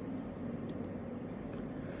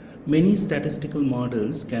 Many statistical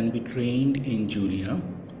models can be trained in Julia,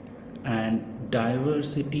 and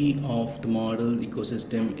diversity of the model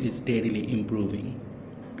ecosystem is steadily improving.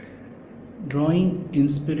 Drawing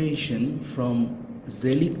inspiration from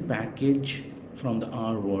Zelic package from the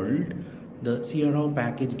R world, the CRAW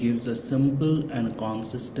package gives a simple and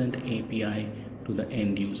consistent API to the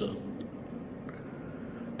end user.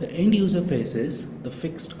 The end user faces the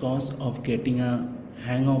fixed cost of getting a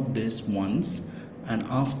hang of this once, and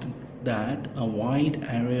after that a wide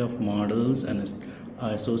array of models and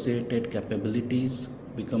associated capabilities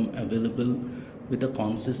become available with a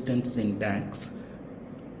consistent syntax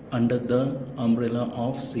under the umbrella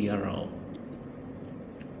of CRAW.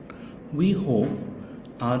 We hope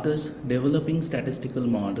others developing statistical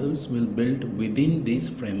models will build within this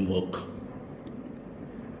framework.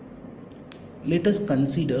 Let us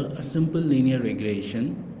consider a simple linear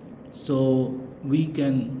regression. So we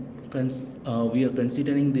are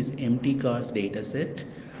considering this empty cars dataset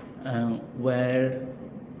where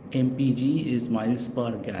MPG is miles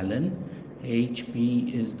per gallon,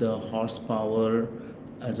 HP is the horsepower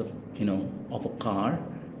of a car,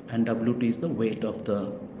 and WT is the weight of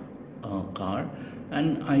the car,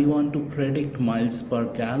 and I want to predict miles per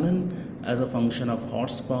gallon as a function of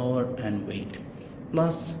horsepower and weight,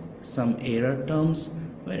 plus some error terms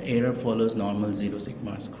where error follows normal 0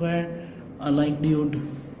 sigma square. A likelihood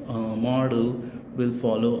model will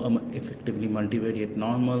follow an effectively multivariate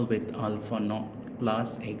normal with alpha naught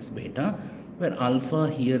plus x beta, where alpha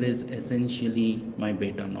here is essentially my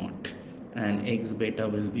beta naught, and x beta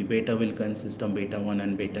will consist of beta 1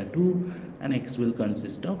 and beta 2, and x will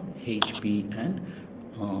consist of HP and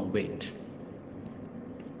weight.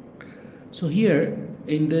 So here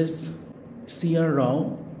in this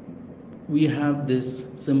CRAW we have this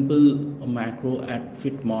simple macro at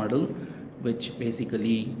fit model, which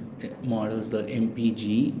basically models the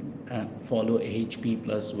MPG follow HP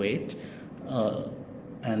plus weight,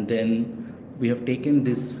 and then we have taken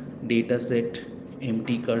this data set,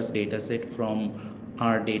 empty cars data set, from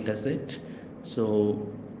our data set. So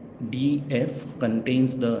DF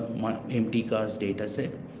contains the empty cars data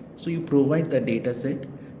set. So you provide the data set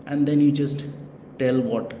and then you just tell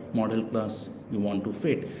what model class you want to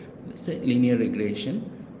fit. Let's say linear regression.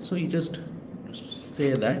 So you just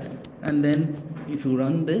say that, and then if you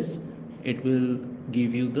run this, it will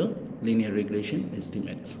give you the linear regression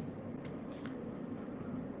estimates.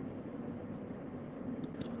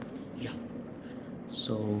 Yeah.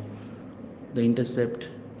 So the intercept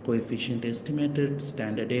coefficient estimated,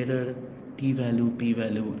 standard error, t-value,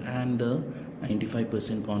 p-value, and the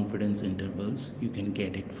 95% confidence intervals, you can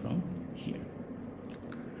get it from here.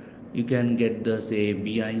 You can get the, say,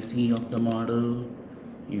 BIC of the model.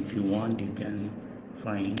 If you want, you can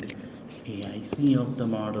find AIC of the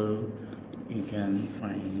model. You can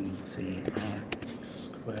find, say, R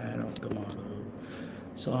square of the model.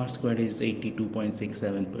 So R square is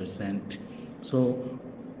 82.67%. So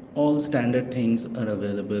all standard things are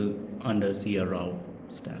available under CRAW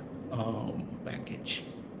package.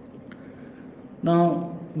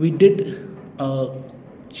 Now we did a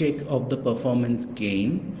check of the performance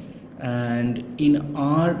gain. And in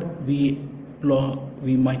R, we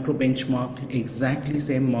micro benchmark exactly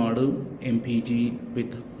same model, MPG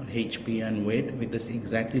with HP and weight with this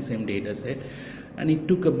exactly same data set, and it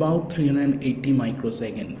took about 380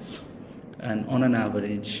 microseconds and on an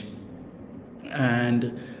average.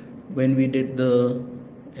 And when we did the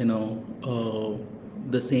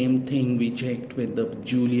the same thing we checked with the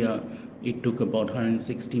Julia, it took about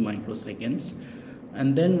 160 microseconds.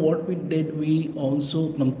 And then what we did, we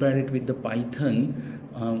also compared it with the Python.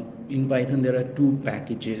 In Python there are two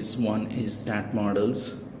packages. One is stat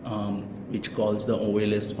models, which calls the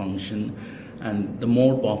OLS function, and the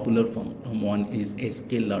more popular one is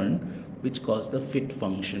sklearn, which calls the fit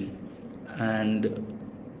function. And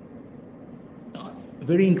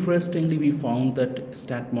very interestingly, we found that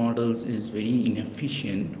stat models is very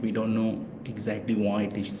inefficient. We don't know exactly why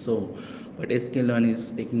it is so, but sklearn is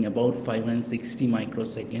taking about 560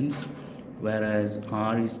 microseconds, whereas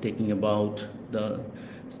R is taking about the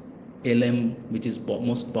LM, which is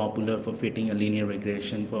most popular for fitting a linear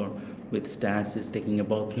regression with stats, is taking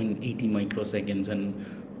about 80 microseconds, and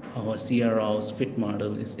our CRO's fit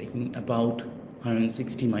model is taking about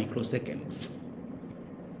 160 microseconds.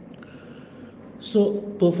 So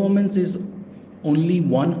performance is only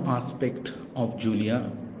one aspect of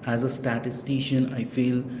Julia. As a statistician, I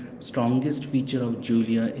feel strongest feature of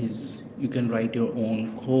Julia is you can write your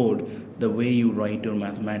own code the way you write your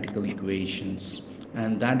mathematical equations,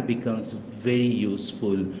 and that becomes very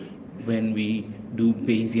useful when we do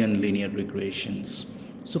Bayesian linear regressions.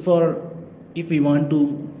 So if we want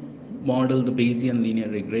to model the Bayesian linear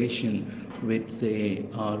regression with, say,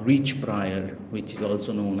 Rich prior, which is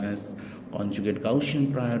also known as conjugate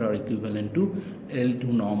Gaussian prior or equivalent to L2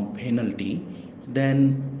 norm penalty,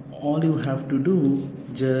 then all you have to do,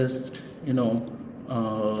 just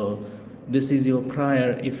this is your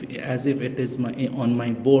prior. As if it is on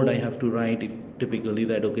my board, I have to write typically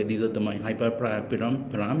that, okay, these are my hyper prior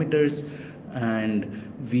parameters, and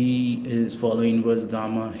V is follow inverse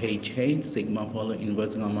gamma H, sigma follow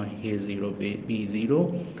inverse gamma H0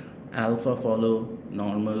 P0, alpha follow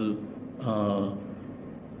normal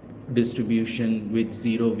distribution with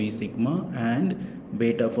 0V sigma, and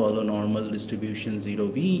beta follow normal distribution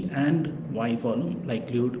 0V, and Y follow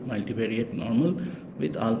likelihood multivariate normal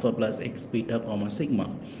with alpha plus x beta comma sigma.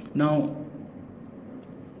 Now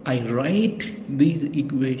I write these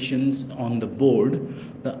equations on the board.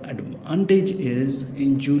 The advantage is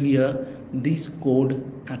in Julia this code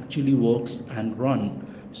actually works and run.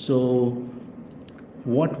 So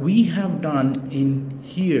what we have done in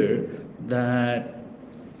here, that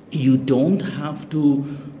you don't have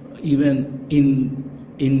to even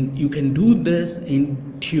you can do this in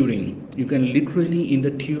Turing. You can literally in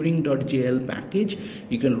the Turing.jl package,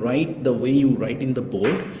 you can write the way you write in the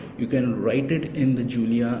board, you can write it in the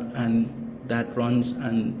Julia, and that runs,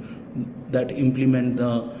 and that implement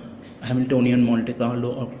the Hamiltonian Monte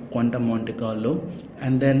Carlo or quantum Monte Carlo,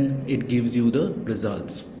 and then it gives you the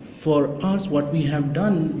results. For us, what we have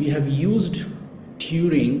done, we have used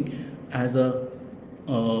Turing as under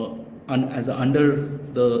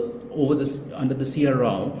the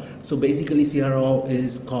CRO. So basically CRO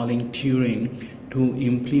is calling Turing to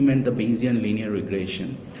implement the Bayesian linear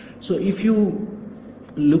regression. So if you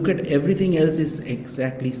look at everything else is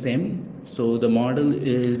exactly same. So the model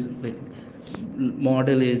is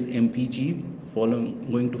MPG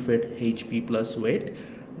going to fit HP plus weight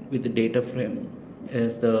with the data frame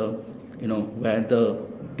as the where the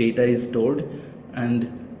data is stored, and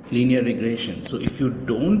linear regression. So if you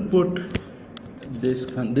don't put this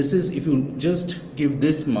is, if you just give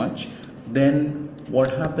this much, then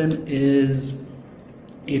what happens is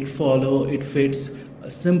it fits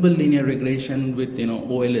a simple linear regression with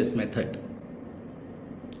OLS method.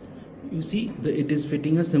 You see it is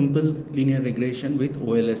fitting a simple linear regression with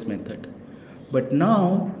OLS method. But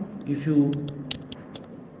now if you,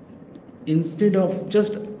 instead of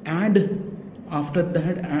just after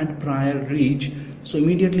that add prior reach, so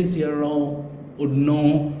immediately CRO would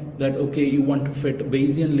know that, okay, you want to fit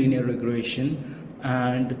Bayesian linear regression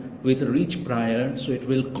and with reach prior, so it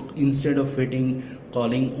will, instead of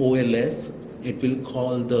calling OLS, it will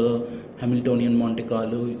call the Hamiltonian Monte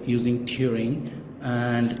Carlo using Turing,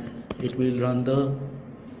 and it will run the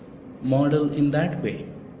model in that way.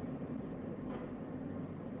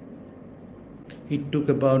 It took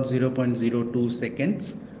about 0.02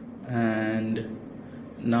 seconds, and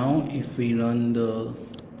now if we run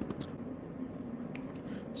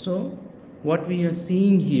so what we are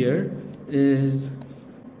seeing here is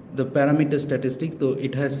the parameter statistics. Though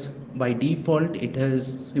it has, by default, it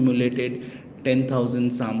has simulated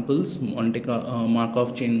 10,000 samples,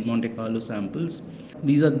 Markov chain Monte Carlo samples.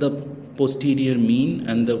 These are the posterior mean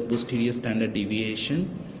and the posterior standard deviation,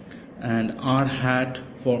 and R hat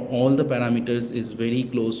for all the parameters is very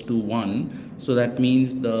close to 1. So that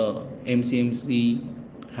means the MCMC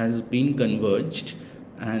has been converged,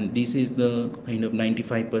 and this is the kind of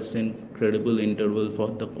 95% credible interval for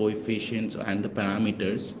the coefficients and the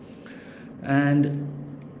parameters. And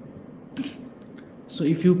so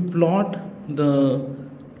if you plot the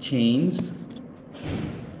chains,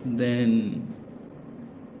 then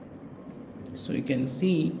so you can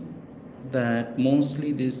see that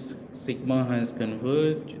mostly this sigma has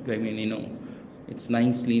converged. I mean, it's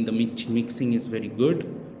nicely, the mixing is very good,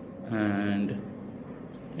 and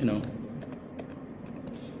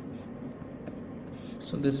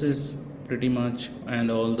so this is pretty much,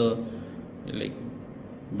 and all the like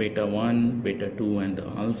beta 1, beta 2 and the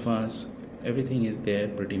alphas, everything is there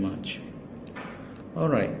pretty much. All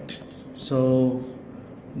right, so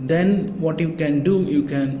then what you can do, you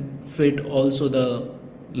can fit also the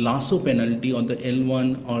lasso penalty on the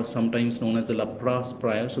L1, or sometimes known as the Laplace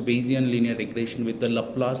prior. So Bayesian linear regression with the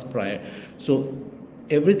Laplace prior. So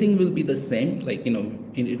everything will be the same, like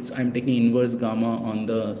I'm taking inverse gamma on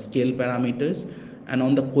the scale parameters, and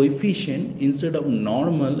on the coefficient, instead of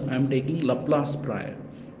normal, I'm taking Laplace prior,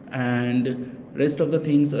 and rest of the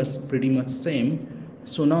things are pretty much same.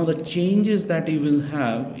 So now the changes that you will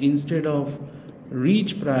have, instead of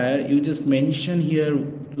reach prior, you just mention here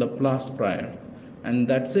Laplace prior, and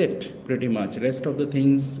that's it pretty much. Rest of the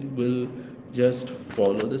things will just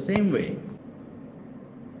follow the same way.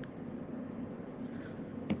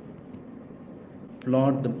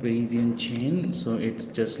 Plot the Bayesian chain. So it's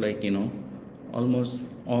just like almost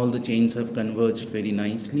all the chains have converged very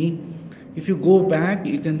nicely. If you go back,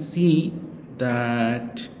 you can see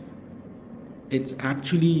that it's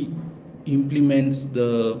actually implements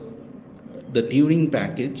the Turing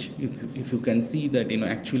package. If you can see that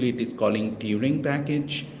actually it is calling Turing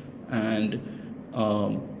package, and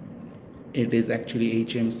it is actually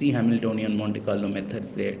HMC, Hamiltonian Monte Carlo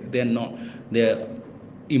methods there. They're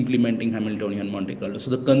implementing Hamiltonian Monte Carlo.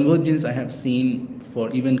 So the convergence I have seen for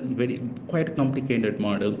even quite complicated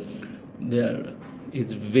model,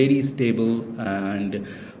 it's very stable, and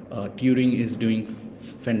Turing is doing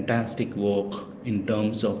fantastic work in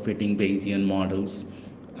terms of fitting Bayesian models,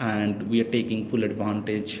 and we are taking full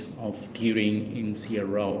advantage of Turing in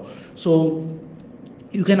CRO. So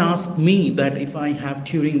you can ask me that if I have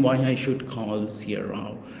Turing, why I should call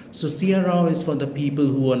CRO. So CRO is for the people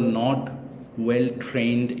who are not well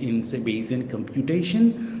trained in, say, Bayesian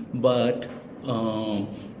computation, but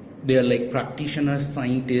they are like practitioners,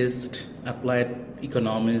 scientists, applied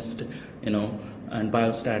economists, and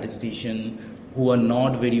biostatistician, who are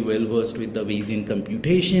not very well versed with the Bayesian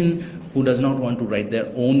computation, who does not want to write their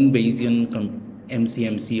own Bayesian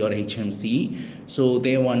MCMC or HMC. So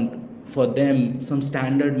they want, for them, some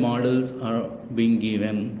standard models are being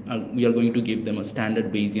given. We are going to give them a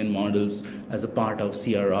standard Bayesian models as a part of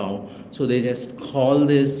CRO. So they just call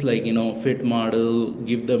this fit model,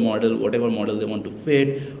 give the model whatever model they want to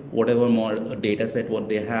fit, whatever data set what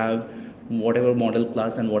they have, whatever model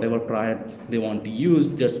class and whatever prior they want to use,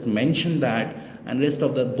 just mention that, and rest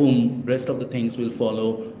of the things will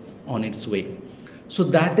follow on its way. So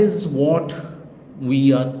that is what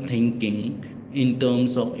we are thinking in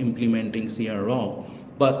terms of implementing CRO.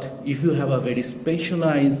 But if you have a very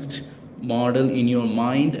specialized model in your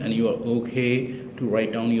mind and you are okay to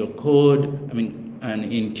write down your code, and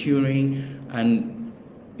in Turing, and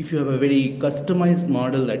if you have a very customized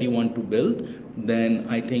model that you want to build, then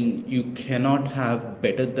I think you cannot have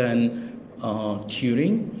better than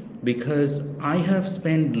Turing, because I have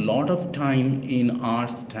spent a lot of time in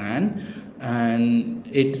RStan, and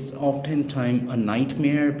it's oftentimes a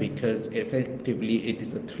nightmare, because effectively it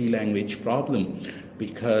is a 3-language problem,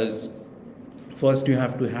 because first you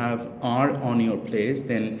have to have R on your place,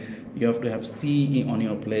 then you have to have C on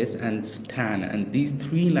your place, and Stan, and these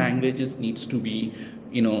 3 languages needs to be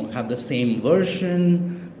have the same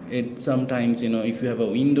version. It sometimes if you have a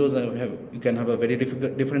Windows, you can have a very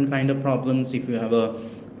different kind of problems. If you have a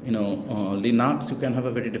Linux, you can have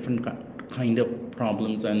a very different kind of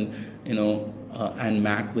problems, and and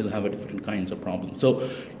Mac will have a different kinds of problems. So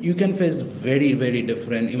you can face very, very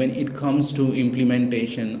different. When it comes to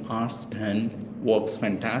implementation, RStan works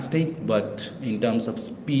fantastic, but in terms of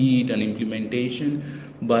speed and implementation,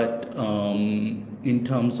 but in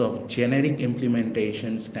terms of generic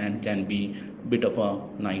implementation, Stan can be a bit of a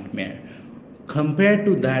nightmare. Compared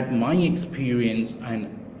to that, my experience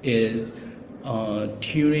is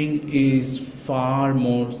Turing is far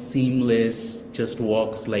more seamless, just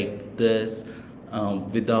works like this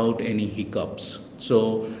without any hiccups.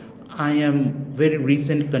 So I am very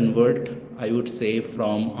recent convert, I would say,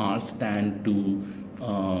 from R stand to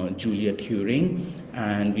Julia Turing,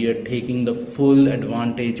 and we are taking the full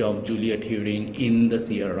advantage of Julia Turing in the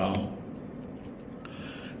CRO.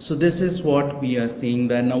 So this is what we are seeing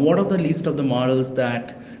there. Now, what are the list of the models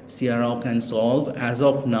that CRO can solve? As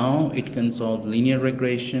of now, it can solve linear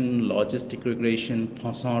regression, logistic regression,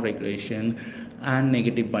 Poisson regression, and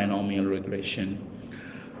negative binomial regression.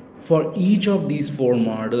 For each of these four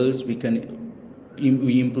models, we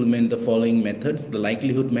implement the following methods: the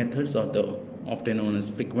likelihood methods, or the often known as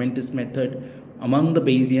frequentist method. Among the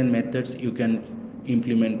Bayesian methods, you can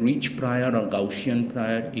implement Rich prior or Gaussian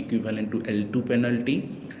prior equivalent to L2 penalty,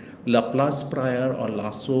 Laplace prior or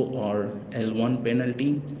Lasso or L1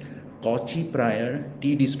 penalty, Cauchy prior,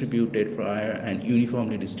 T-distributed prior, and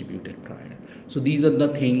uniformly distributed prior. So these are the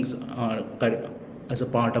things as a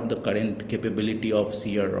part of the current capability of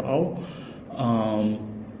CRO.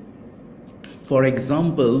 For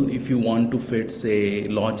example, if you want to fit, say,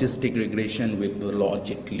 logistic regression with the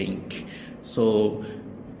logic link. So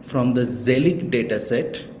from the Zelig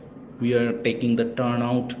dataset, we are taking the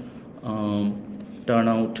turnout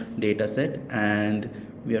dataset, and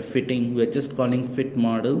we are just calling fit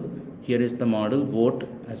model. Here is the model, vote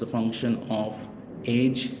as a function of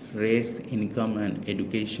age, race, income, and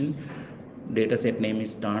education. Dataset name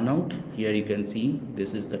is turnout. Here you can see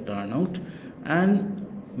this is the turnout, and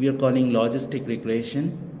we are calling logistic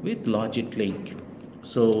regression with logic link.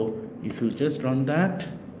 So if you just run that,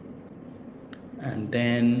 and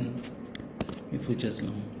then if you just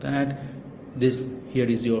run that, here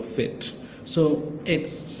is your fit. So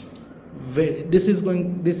this is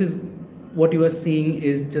what you are seeing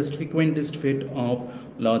is just frequentist fit of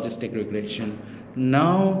logistic regression.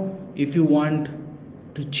 Now if you want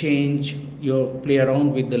to play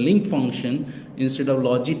around with the link function, instead of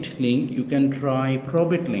logit link, you can try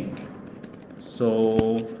probit link.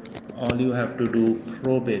 So all you have to do,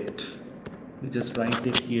 probit, you just write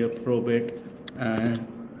it here, probit, and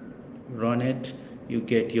run it, you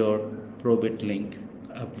get your probit link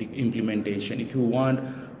implementation. If you want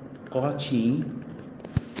Cauchy,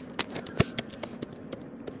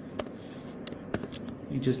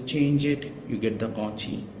 you just change it, you get the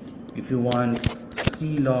Cauchy. If you want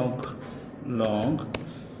C log,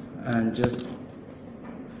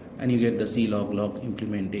 and you get the C log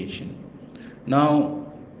implementation. Now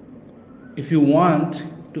if you want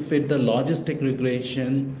to fit the logistic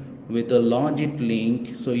regression with a logit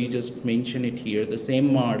link, so you just mention it here, the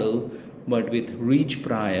same model but with Rich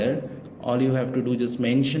prior. All you have to do, just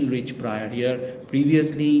mention Rich prior here.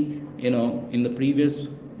 Previously, in the previous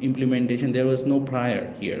implementation, there was no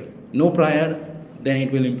prior here. No prior, then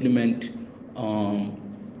it will implement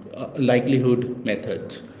likelihood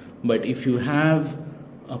method. But if you have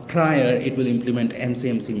a prior, it will implement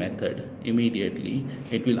MCMC method immediately.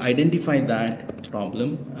 It will identify that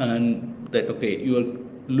problem, and that, okay, you are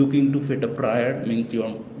looking to fit a prior, means you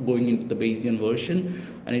are going into the Bayesian version,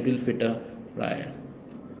 and it will fit a prior.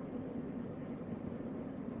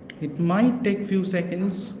 It might take few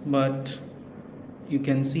seconds, but you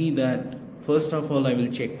can see that first of all I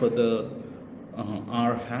will check for the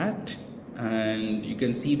R hat, and you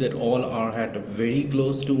can see that all R hat are very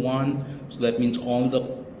close to 1, so that means all the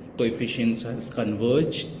coefficients has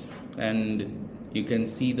converged, and you can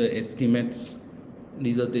see the estimates.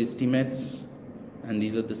 These are the estimates, and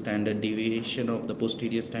these are the standard deviation of the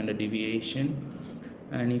posterior standard deviation.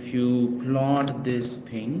 And if you plot this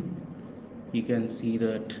thing, you can see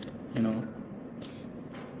that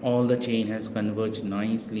all the chain has converged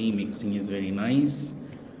nicely, mixing is very nice.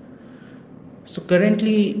 So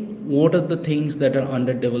currently, what are the things that are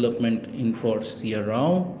under development for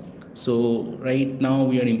CRO? So right now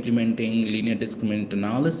we are implementing linear discriminant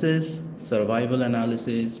analysis, survival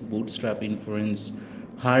analysis, bootstrap inference,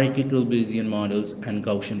 hierarchical Bayesian models, and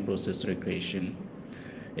Gaussian process regression.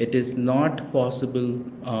 It is not possible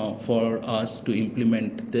for us to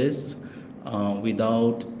implement this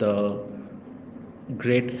without the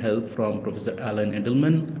great help from Professor Alan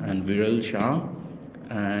Edelman and Viral Shah,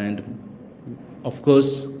 and of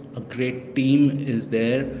course a great team is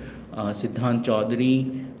there, Siddhant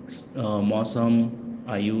Chaudhary, Mausam,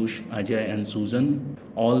 Ayush, Ajay, and Susan.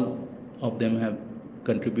 All of them have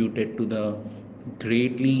contributed to the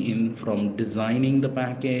greatly from designing the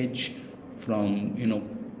package, from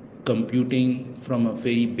computing from a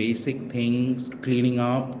very basic things, cleaning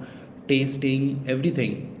up, tasting,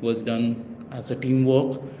 everything was done as a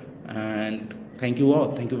teamwork. And thank you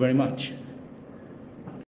all. Thank you very much.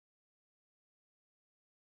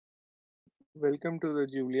 Welcome to the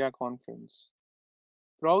Julia conference.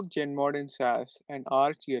 Proc GenMod in SAS and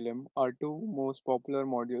RGLM are two most popular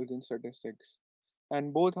modules in statistics,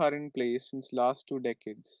 and both are in place since last 2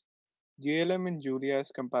 decades. GLM in Julia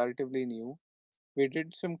is comparatively new. We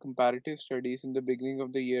did some comparative studies in the beginning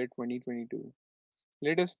of the year 2022.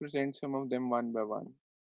 Let us present some of them one by one.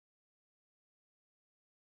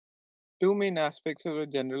 Two main aspects of a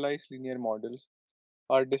generalized linear model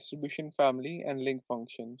are distribution family and link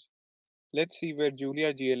functions. Let's see where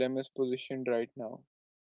Julia GLM is positioned right now.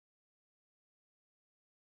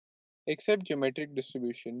 Except geometric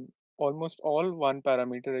distribution, almost all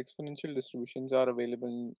one-parameter exponential distributions are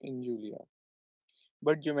available in Julia.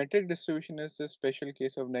 But geometric distribution is the special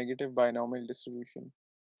case of negative binomial distribution.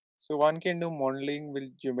 So one can do modeling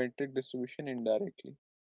with geometric distribution indirectly.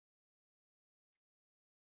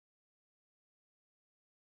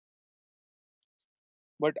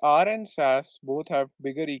 But R and SAS both have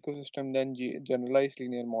bigger ecosystem than generalized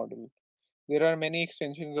linear model. There are many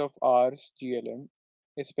extensions of R's GLM,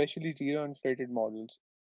 especially zero inflated models,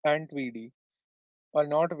 and 3D are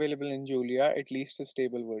not available in Julia, at least a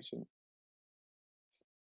stable version.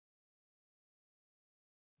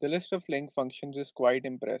 The list of link functions is quite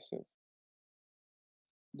impressive.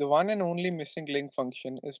 The one and only missing link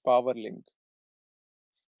function is power link.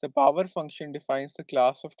 The power function defines the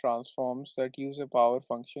class of transforms that use a power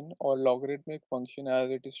function or logarithmic function as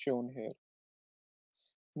it is shown here.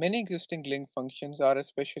 Many existing link functions are a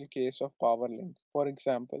special case of power link. For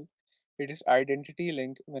example, it is identity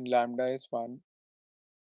link when lambda is 1.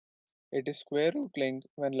 It is square root link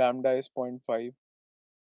when lambda is zero point 0.5.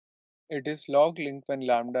 It is log link when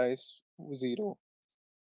lambda is 0.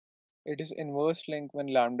 It is inverse link when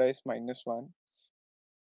lambda is -1.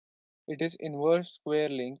 It is inverse square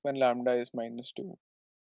link when lambda is -2.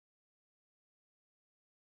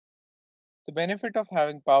 The benefit of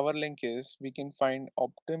having power link is we can find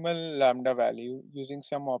optimal lambda value using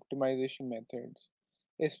some optimization methods,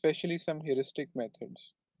 especially some heuristic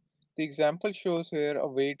methods. The example shows here a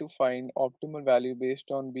way to find optimal value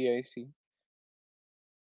based on BIC.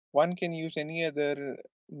 One can use any other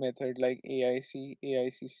method like AIC,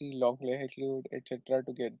 AICC, log likelihood, etc.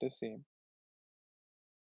 to get the same.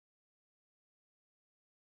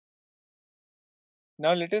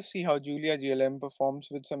 Now let us see how Julia GLM performs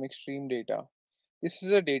with some extreme data. This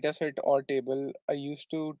is a dataset or table I used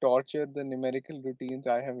to torture the numerical routines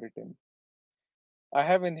I have written. I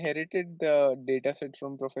have inherited the dataset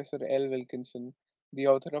from Professor L. Wilkinson, the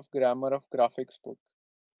author of Grammar of Graphics book.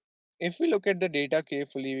 If we look at the data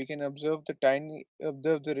carefully, we can observe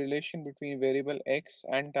the relation between variable x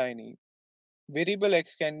and tiny. Variable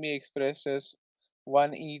x can be expressed as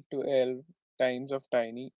 1e to l times of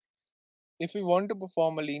tiny. If we want to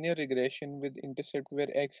perform a linear regression with intercept where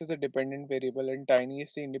x is a dependent variable and tiny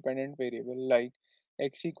is the independent variable, like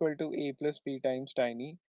x equal to a plus b times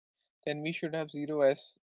tiny, then we should have 0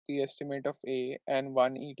 as the estimate of a and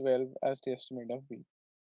 1e12 as the estimate of b.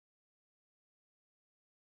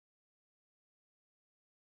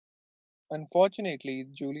 Unfortunately,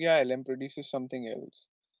 Julia LM produces something else,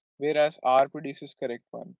 whereas R produces correct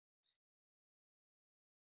one.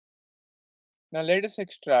 Now let us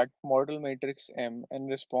extract model matrix M and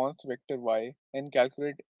response vector Y and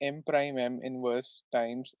calculate M prime M inverse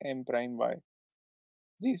times M prime Y.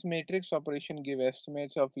 These matrix operations give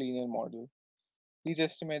estimates of linear model. These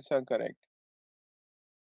estimates are correct.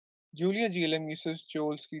 Julia GLM uses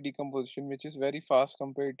Cholesky decomposition, which is very fast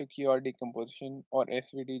compared to QR decomposition or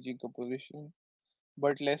SVD decomposition,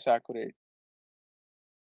 but less accurate,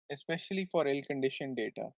 especially for ill-conditioned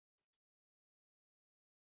data.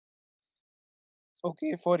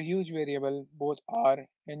 Okay, for huge variable, both R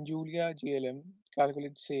and Julia GLM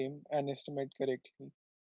calculate same and estimate correctly.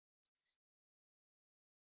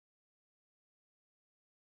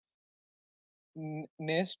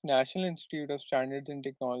 NIST, National Institute of Standards and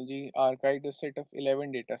Technology, archived a set of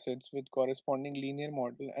 11 datasets with corresponding linear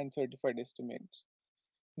model and certified estimates.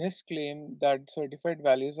 NIST claimed that certified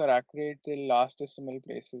values are accurate till last decimal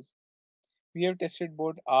places. We have tested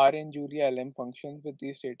both R and Julia LM functions with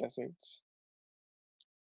these datasets.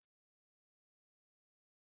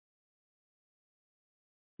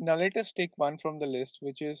 Now let us take one from the list,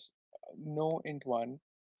 which is no int 1,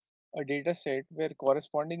 a dataset where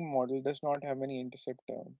corresponding model does not have any intercept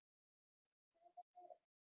term.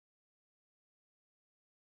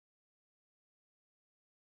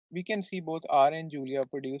 We can see both R and Julia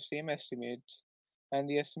produce same estimates, and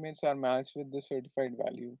the estimates are matched with the certified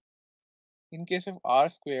value. In case of R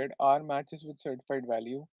squared, R matches with certified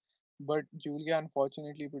value, but Julia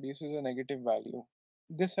unfortunately produces a negative value.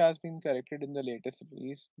 This has been corrected in the latest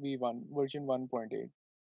release, V1, version 1.8.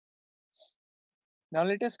 Now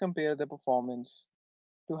let us compare the performance.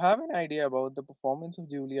 To have an idea about the performance of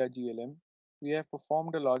Julia GLM, we have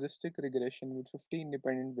performed a logistic regression with 50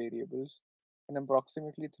 independent variables and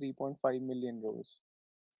approximately 3.5 million rows.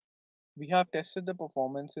 We have tested the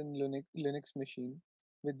performance in Linux machine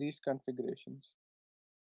with these configurations.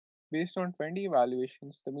 Based on 20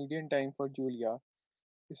 evaluations, the median time for Julia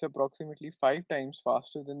is approximately 5 times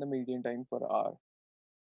faster than the median time for R.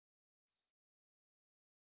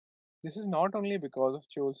 This is not only because of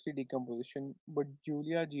Cholesky decomposition, but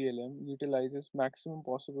Julia GLM utilizes maximum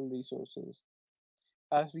possible resources.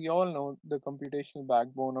 As we all know, the computational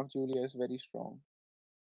backbone of Julia is very strong.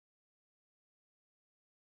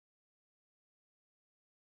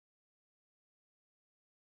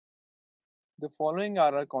 The following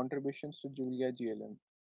are our contributions to Julia GLM.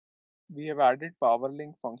 We have added power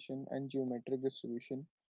link function and geometric distribution.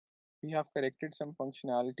 We have corrected some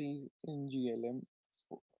functionality in GLM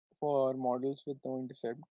for models with no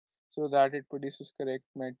intercept so that it produces correct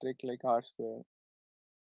metric like R square.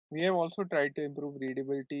 We have also tried to improve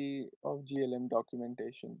readability of GLM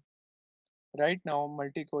documentation. Right now,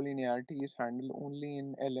 multi-collinearity is handled only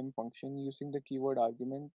in LM function using the keyword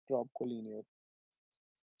argument drop collinear.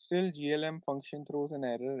 Still, GLM function throws an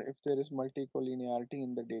error if there is multi-collinearity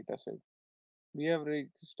in the dataset. We have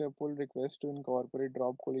raised a pull request to incorporate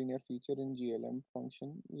drop collinear feature in GLM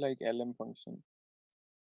function like LM function.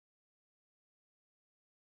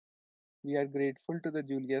 We are grateful to the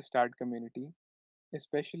Julia Stat community,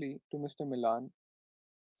 especially to Mr. Milan,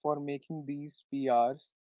 for making these PRs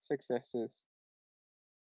successes.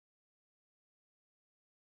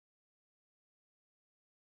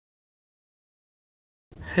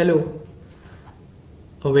 Hello,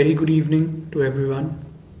 a very good evening to everyone.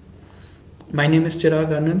 My name is Chirag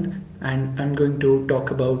Anand and I'm going to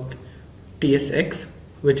talk about TSX,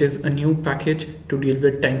 which is a new package to deal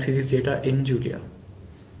with time series data in Julia.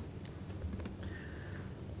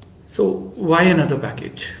 So why another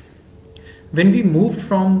package? When we moved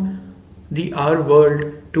from the R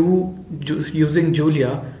world to using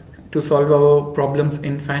Julia to solve our problems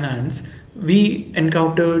in finance, we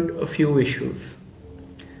encountered a few issues.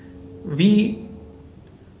 We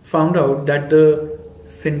found out that the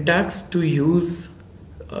syntax to use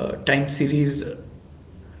time series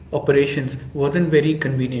operations wasn't very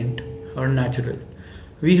convenient or natural.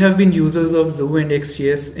 We have been users of Zoo and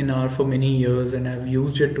XGS in R for many years and have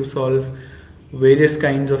used it to solve various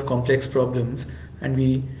kinds of complex problems, and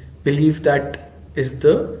we believe that is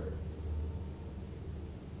the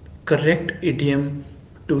correct idiom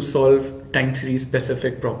to solve time series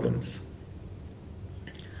specific problems.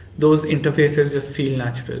 Those interfaces just feel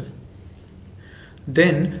natural.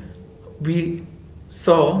 Then we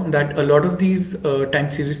saw that a lot of these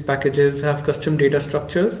time series packages have custom data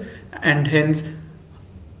structures, and hence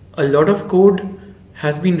a lot of code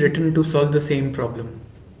has been written to solve the same problem,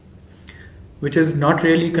 which is not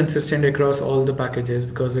really consistent across all the packages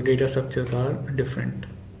because the data structures are different,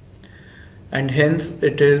 and hence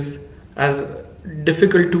it is as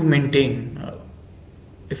difficult to maintain.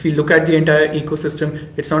 If we look at the entire ecosystem,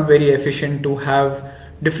 it's not very efficient to have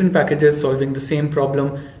different packages solving the same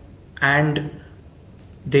problem, and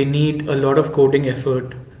they need a lot of coding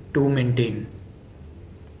effort to maintain.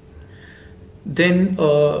 Then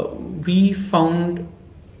we found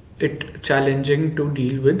it challenging to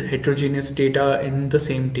deal with heterogeneous data in the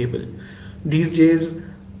same table. These days,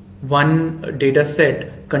 one data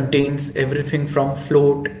set contains everything from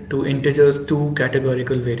float to integers to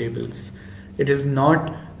categorical variables. It is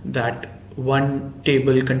not that one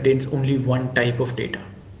table contains only one type of data.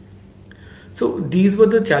 So these were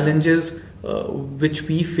the challenges which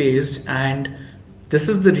we faced, and this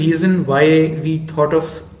is the reason why we thought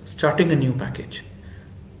of starting a new package.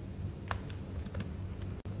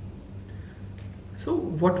 So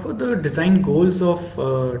what were the design goals of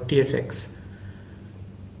TSX?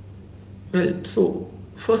 Well, so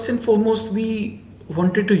first and foremost, we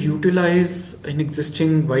wanted to utilize an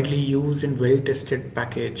existing widely used and well-tested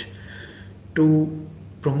package to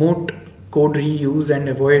promote code reuse and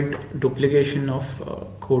avoid duplication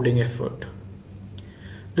of coding effort.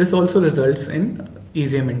 This also results in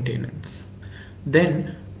easier maintenance.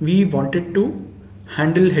 Then we wanted to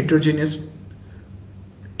handle heterogeneous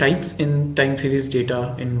types in time series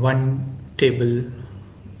data in one table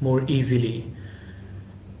more easily.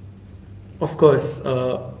 Of course,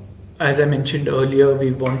 as I mentioned earlier,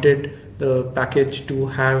 we wanted the package to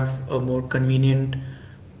have a more convenient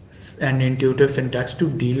and intuitive syntax to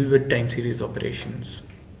deal with time series operations.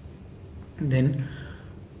 Then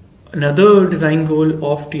another design goal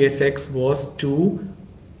of TSX was to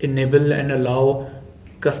enable and allow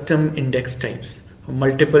custom index types.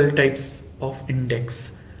 multiple types of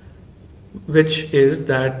index, which is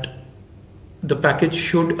that the package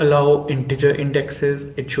should allow integer indexes,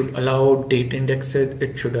 it should allow date indexes,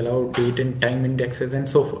 it should allow date and time indexes, and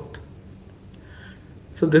so forth.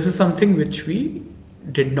 So this is something which we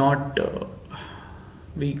did not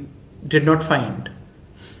find.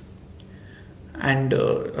 And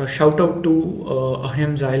a shout out to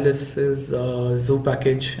Ahim Zylis's Zoo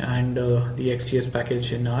package and the XGS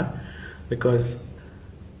package in R, because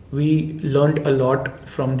we learned a lot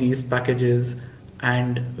from these packages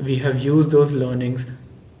and we have used those learnings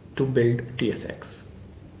to build TSX.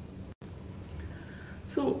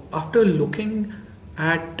 So after looking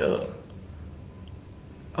at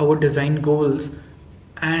our design goals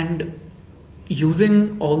and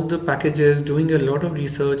using all the packages, doing a lot of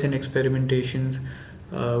research and experimentations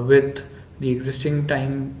with the existing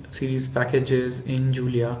time series packages in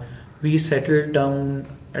Julia, we settled down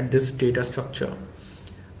at this data structure.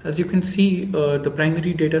 As you can see, the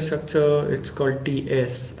primary data structure, it's called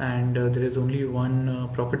TS, and there is only one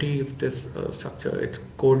property of this structure, it's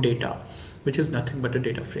core data, which is nothing but a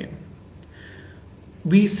data frame.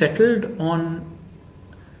 We settled on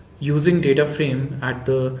using data frame at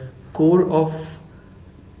the core of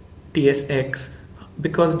TSX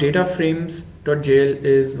because data frames.jl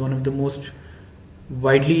is one of the most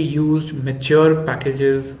widely used mature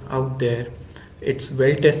packages out there. It's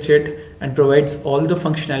well tested and provides all the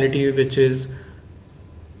functionality which is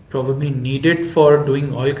probably needed for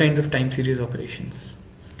doing all kinds of time series operations.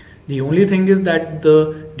 The only thing is that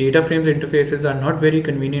the data frames interfaces are not very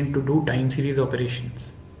convenient to do time series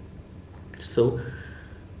operations. So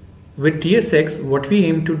with TSX, what we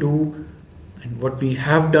aim to do and what we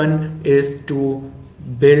have done is to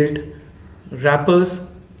build wrappers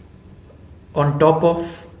on top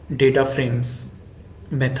of data frames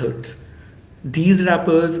methods. These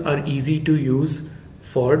wrappers are easy to use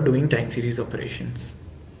for doing time series operations.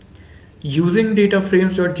 Using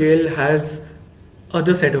dataframes.jl has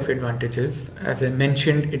other set of advantages. As I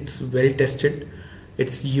mentioned, it's well tested.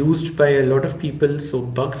 It's used by a lot of people, so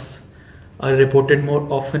bugs are reported more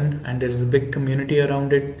often and there is a big community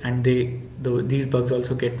around it, and these bugs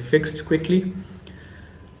also get fixed quickly.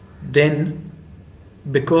 Then,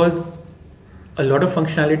 because a lot of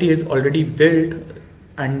functionality is already built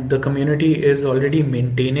and the community is already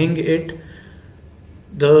maintaining it,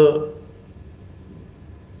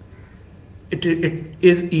 it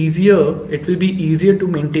is easier, it will be easier to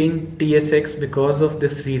maintain TSX because of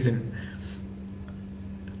this reason.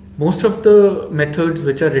 Most of the methods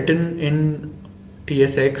which are written in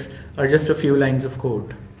TSX are just a few lines of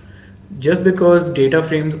code, just because data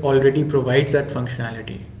frames already provides that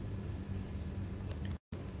functionality.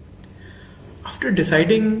 After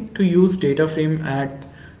deciding to use data frame at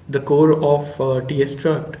the core of TS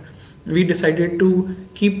struct, we decided to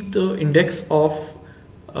keep the index of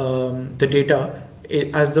the data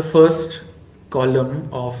as the first column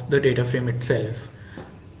of the data frame itself.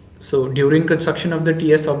 So during construction of the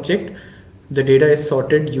TS object, the data is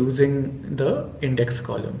sorted using the index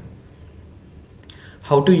column.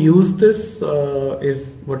 How to use this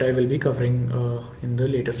is what I will be covering in the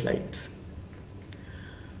later slides.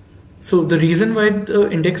 So the reason why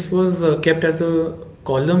the index was kept as a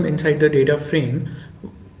column inside the data frame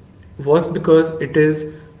was because it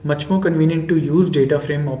is much more convenient to use data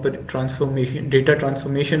frame data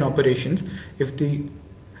transformation operations if the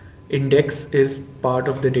index is part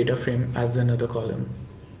of the data frame as another column.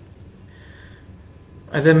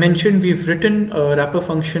 As I mentioned, we've written wrapper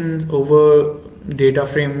functions over data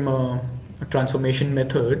frame transformation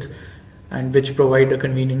methods, and which provide a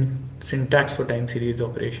convenient syntax for time series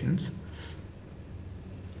operations.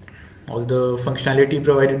 All the functionality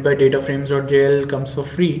provided by dataframes.jl comes for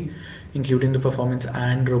free, including the performance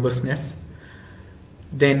and robustness.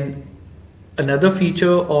 Then another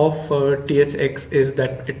feature of TSX is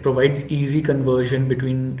that it provides easy conversion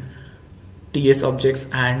between TS objects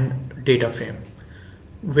and data frame,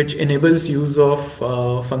 which enables use of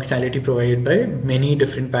functionality provided by many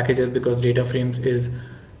different packages, because data frames is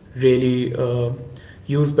really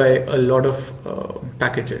used by a lot of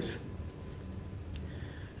packages.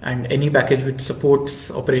 And any package which supports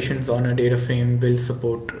operations on a data frame will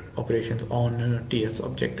support operations on a TS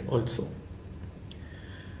object also.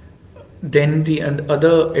 Then the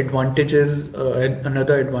other advantages,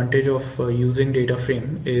 another advantage of using data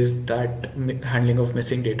frame is that handling of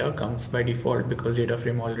missing data comes by default because data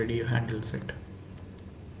frame already handles it.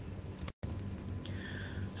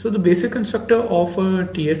 So the basic constructor of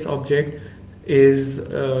a TS object is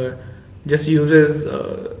just uses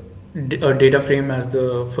a data frame as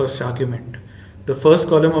the first argument. The first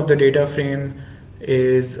column of the data frame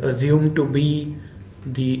is assumed to be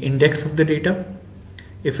the index of the data.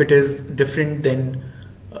 If it is different, then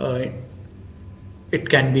it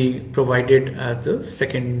can be provided as the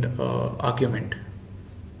second argument.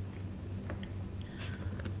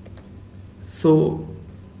 So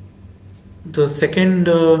the second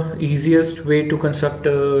easiest way to construct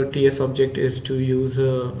a TS object is to use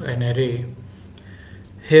an array.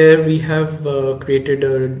 Here we have created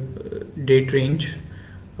a date range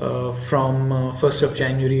from 1st of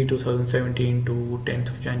January 2017 to 10th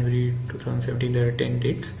of January 2017. There are 10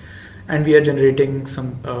 dates, and we are generating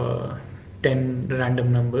some 10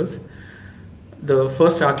 random numbers. The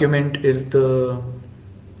first argument is the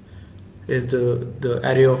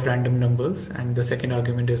array of random numbers, and the second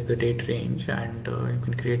argument is the date range, and you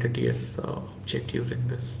can create a TS object using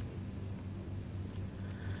this.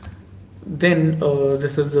 Then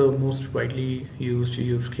this is the most widely used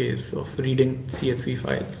use case of reading CSV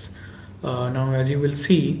files. Now, as you will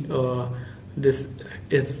see, this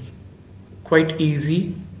is quite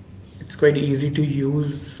easy. It's quite easy to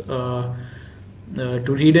use to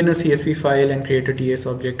read in a CSV file and create a TS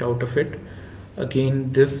object out of it.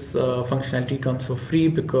 Again, this functionality comes for free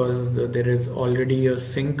because there is already a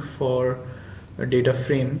sink for a data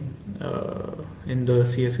frame in the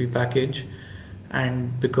CSV package,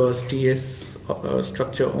 and because TS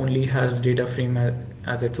structure only has data frame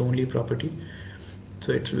as its only property,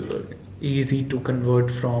 so it's easy to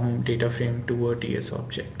convert from data frame to a TS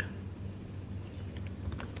object.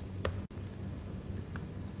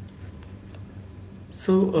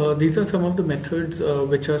 So these are some of the methods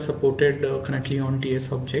which are supported currently on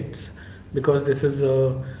TS objects. Because this is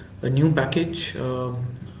a new package, there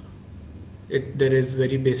is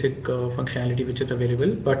very basic functionality which is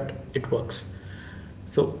available, but it works.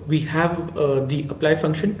 So we have the apply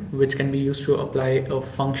function, which can be used to apply a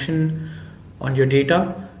function on your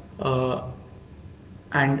data,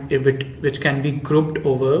 and which can be grouped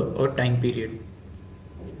over a time period.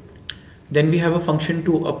 Then we have a function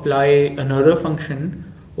to apply another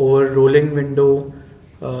function over rolling window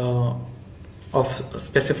of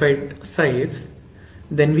specified size.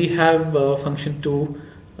 Then we have a function to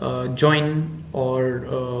join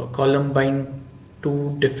or column bind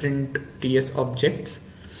two different TS objects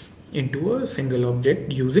into a single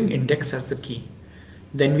object using index as the key.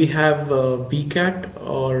 Then we have vcat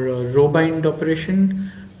or row bind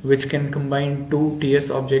operation, which can combine two TS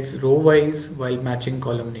objects row wise while matching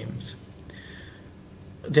column names.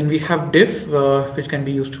 Then we have diff, which can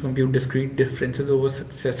be used to compute discrete differences over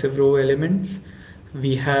successive row elements.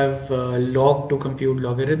 We have log to compute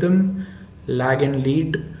logarithm, lag and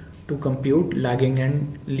lead to compute lagging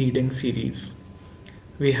and leading series.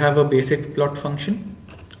 We have a basic plot function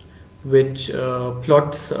which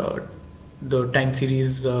plots the time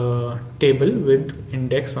series table with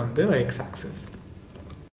index on the x-axis.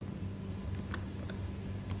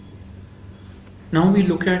 Now we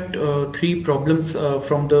look at three problems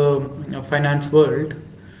from the finance world.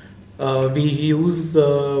 We use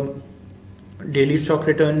daily stock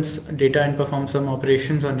returns data and perform some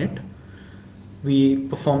operations on it. We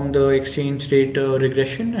perform the exchange rate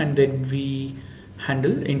regression, and then we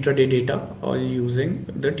handle intraday data all using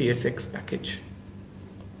the TSX package.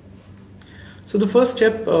 So the first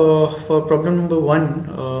step for problem number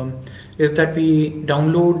 1 is that we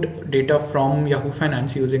download data from Yahoo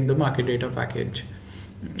Finance using the market data package.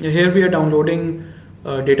 Here we are downloading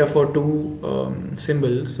data for two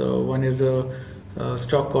symbols. One is a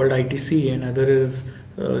stock called ITC, and other is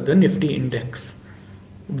the Nifty index.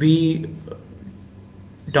 We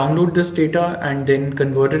download this data and then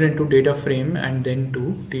convert it into data frame and then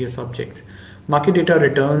to TS objects. Market data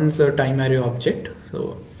returns a time array object,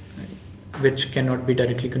 so which cannot be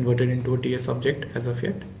directly converted into a TS object as of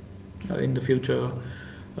yet. In the future,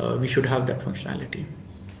 we should have that functionality.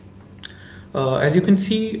 As you can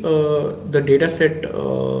see, the data set,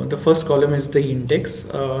 the first column is the index,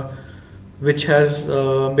 which has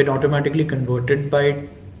been automatically converted by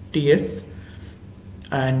TS,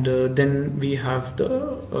 and then we have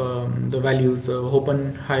the values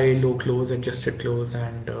open, high, low, close, adjusted close,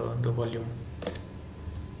 and the volume.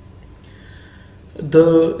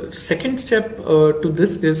 The second step to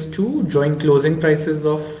this is to join closing prices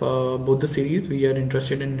of both the series. We are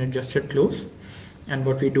interested in adjusted close, and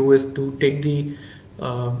what we do is to take the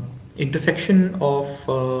intersection of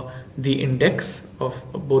the index of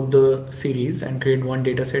both the series and create one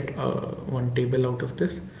data set, one table out of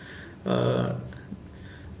this.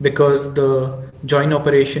 Because the join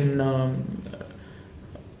operation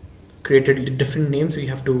created different names, we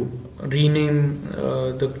have to rename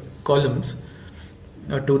the columns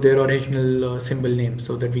to their original symbol names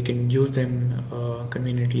so that we can use them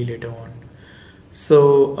conveniently later on.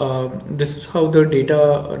 So this is how the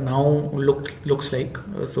data now looks like.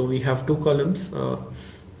 So we have two columns,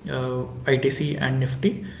 ITC and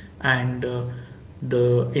Nifty, and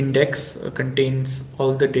the index contains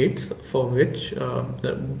all the dates for which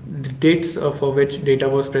the dates for which data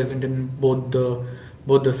was present in both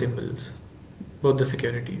the symbols, both the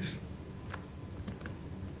securities.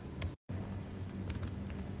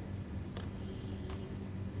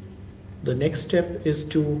 The next step is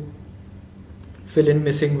to fill in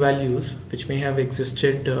missing values which may have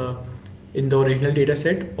existed in the original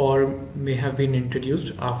dataset or may have been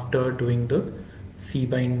introduced after doing the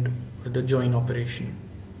cbind or the join operation.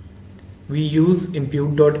 We use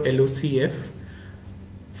impute.locf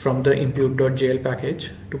from the impute.jl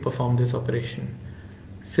package to perform this operation.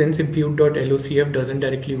 Since impute.locf doesn't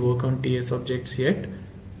directly work on TS objects yet,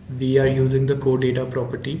 we are using the core data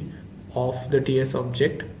property of the TS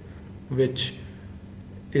object, which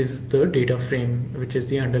is the data frame, which is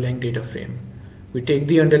the underlying data frame. We take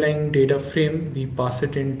the underlying data frame, we pass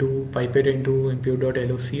it into, pipe it into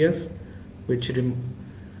impute.locf, which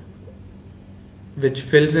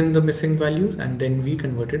fills in the missing values, and then we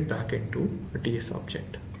convert it back into a TS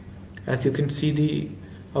object. As you can see the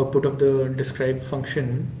output of the described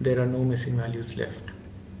function, there are no missing values left.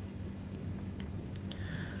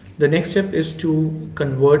 The next step is to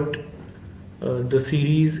convert the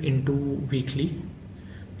series into weekly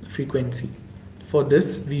frequency. For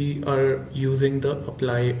this, we are using the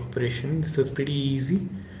apply operation. This is pretty easy.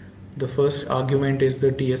 The first argument is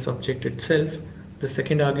the TS object itself. The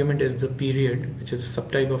second argument is the period, which is a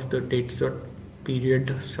subtype of the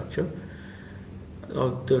dates.period structure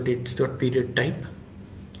or the dates.period type.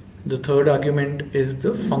 The third argument is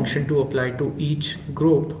the function to apply to each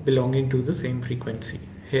group belonging to the same frequency.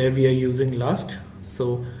 Here we are using last,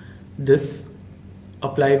 so this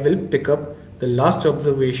apply will pick up the last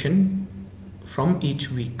observation from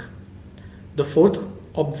each week. The fourth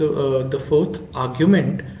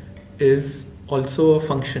argument is also a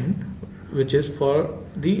function which is for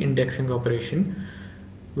the indexing operation,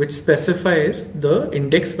 which specifies the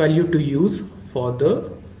index value to use for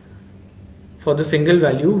the single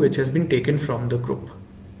value which has been taken from the group.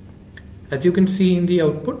 As you can see in the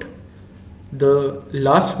output, the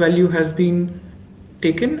last value has been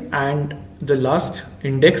taken and the last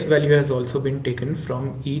index value has also been taken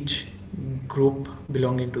from each group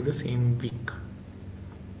belonging to the same week.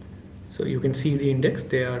 So you can see the index,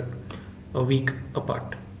 they are a week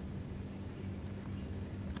apart.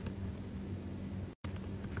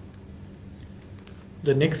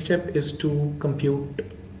 The next step is to compute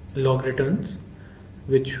log returns,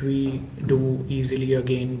 which we do easily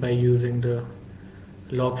again by using the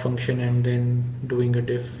log function and then doing a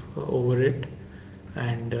diff over it.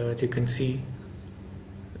 And as you can see,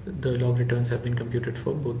 the log returns have been computed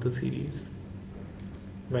for both the series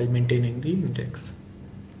while maintaining the index.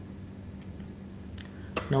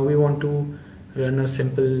 Now we want to run a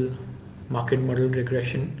simple market model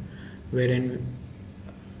regression, wherein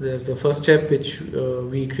there's the first step, which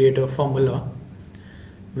we create a formula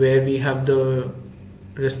where we have the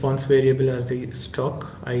response variable as the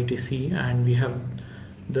stock ITC and we have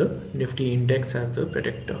the Nifty index as the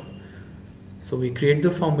predictor. So we create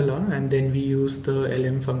the formula and then we use the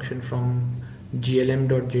lm function from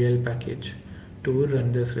glm.jl package to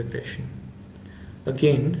run this regression.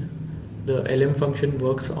 Again, the lm function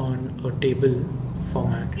works on a table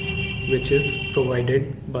format which is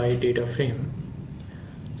provided by data frame.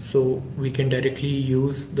 So we can directly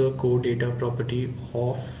use the core data property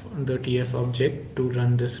of the TS object to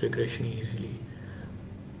run this regression easily.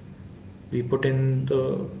 We put in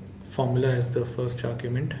the formula as the first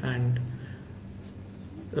argument and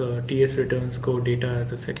TS returns core data as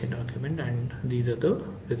the second argument, and these are the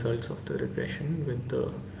results of the regression with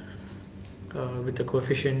the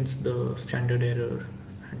coefficients, the standard error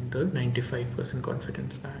and the 95%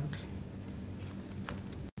 confidence bands.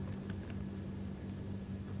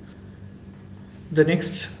 The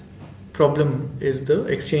next problem is the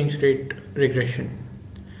exchange rate regression.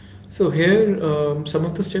 So here some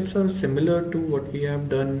of the steps are similar to what we have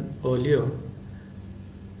done earlier.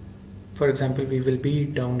 For example, we will be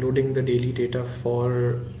downloading the daily data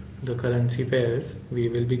for the currency pairs. We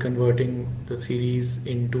will be converting the series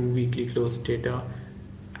into weekly closed data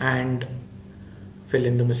and fill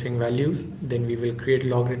in the missing values. Then we will create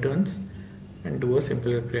log returns and do a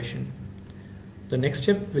simple regression. The next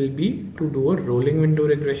step will be to do a rolling window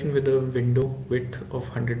regression with a window width of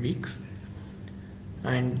 100 weeks.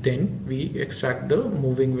 And then we extract the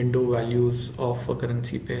moving window values of a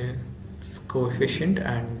currency pair, coefficient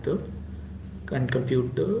and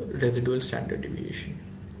compute the residual standard deviation.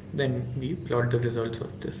 Then we plot the results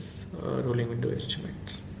of this rolling window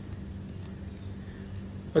estimates.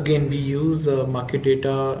 Again, we use a market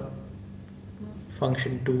data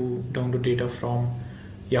function to download data from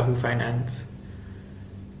Yahoo Finance.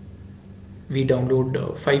 We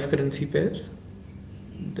download 5 currency pairs.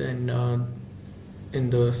 Then in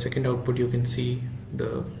the second output you can see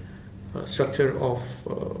the structure of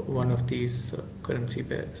one of these currency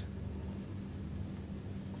pairs.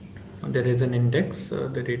 There is an index.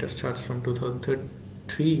 The data starts from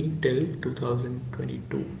 2003 till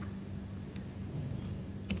 2022.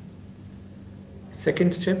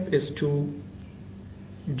 Second step is to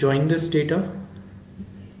join this data,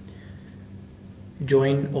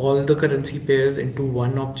 join all the currency pairs into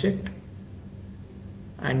one object,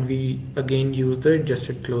 and we again use the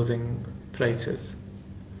adjusted closing prices.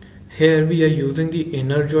 Here we are using the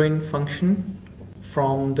inner join function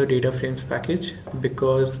from the data frames package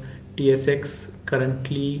because TSX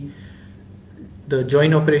currently, the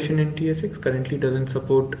join operation in TSX currently doesn't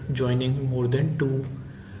support joining more than 2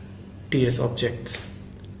 TS objects,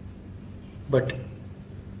 but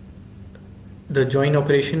the join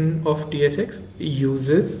operation of TSX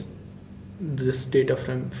uses this data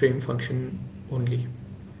frame function only.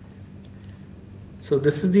 So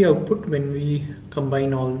this is the output when we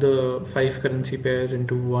combine all the 5 currency pairs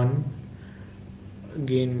into one.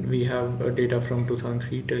 Again, we have data from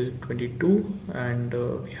 2003 till 22, and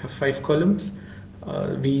we have 5 columns.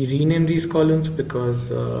 We rename these columns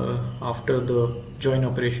because after the join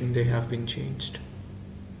operation they have been changed.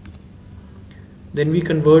 Then we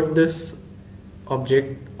convert this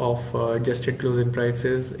object of adjusted closing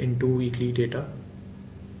prices into weekly data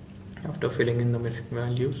after filling in the missing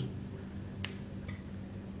values.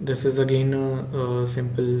 This is again a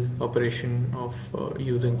simple operation of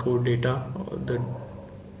using code data,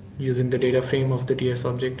 using the data frame of the TS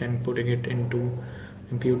object and putting it into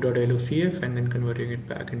impute.locf and then converting it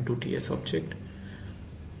back into TS object.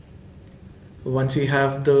 Once we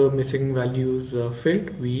have the missing values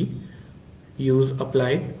filled, we use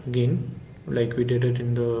apply again, like we did it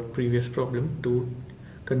in the previous problem, to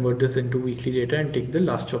convert this into weekly data and take the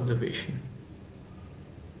last observation.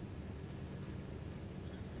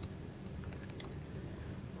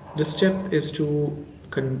 This step is to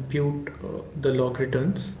compute the log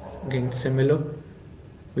returns. Again, similar.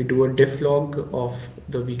 We do a diff log of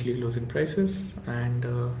the weekly closing prices and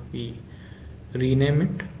we rename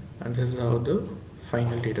it, and this is how the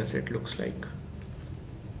final data set looks like.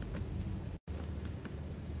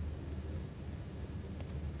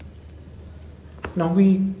 Now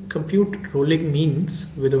we compute rolling means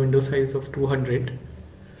with a window size of 200.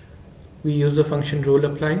 We use the function roll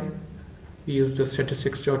apply. We use the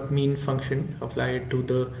statistics.mean function, apply it to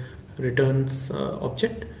the returns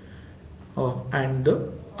object and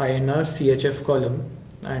the INR CHF column,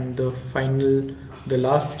 and the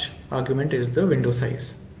last argument is the window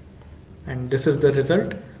size, and this is the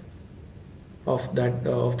result of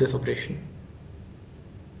this operation.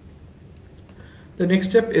 The next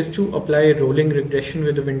step is to apply rolling regression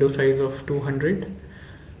with a window size of 200,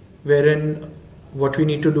 wherein what we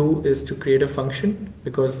need to do is to create a function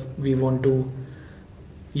because we want to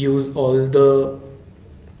use all the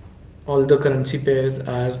currency pairs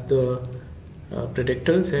as the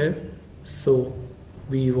predictors here. So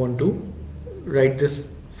we want to write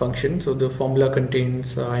this function. So the formula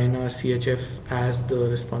contains INR CHF as the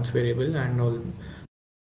response variable and all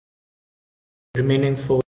remaining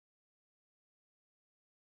 4.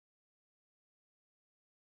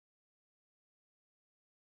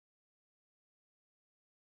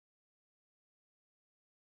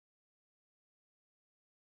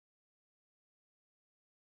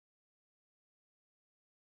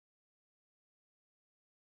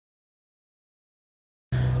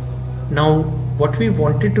 Now what we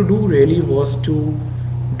wanted to do really was to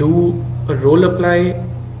do a roll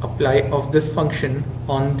apply of this function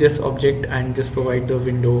on this object and just provide the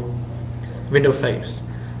window size,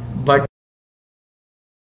 but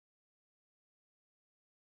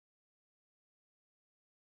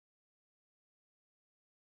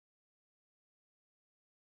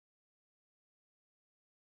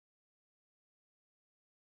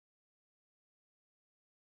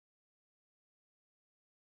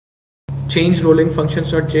change rolling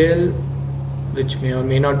functions.jl, which may or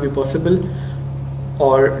may not be possible,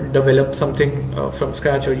 or develop something from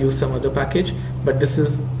scratch or use some other package. But this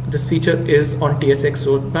feature is on TSX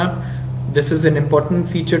roadmap. This is an important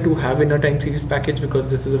feature to have in a time series package because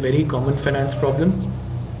this is a very common finance problem.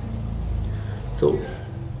 So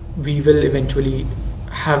we will eventually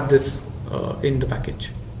have this in the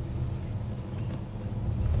package.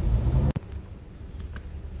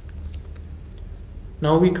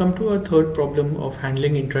 Now we come to our third problem of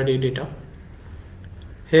handling intraday data.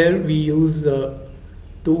 Here we use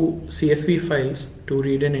two CSV files to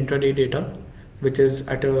read an intraday data, which is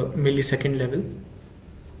at a millisecond level.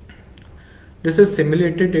 This is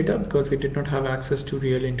simulated data because we did not have access to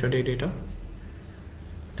real intraday data.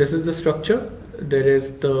 This is the structure. There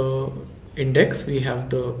is the index, we have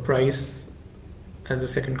the price as the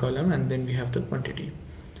second column, and then we have the quantity.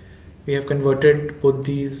 We have converted both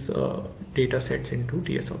these data sets into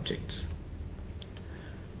TS objects.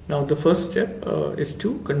 Now the first step is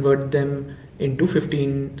to convert them into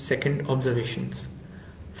 15-second observations.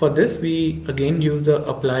 For this we again use the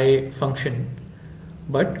apply function,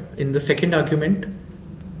 but in the second argument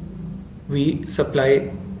we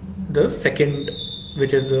supply the second,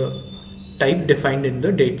 which is a type defined in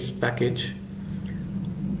the dates package,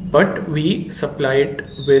 but we supply it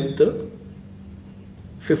with the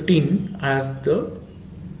 15 as the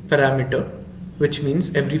parameter, which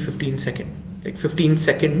means every 15 seconds. Like 15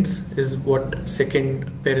 seconds is what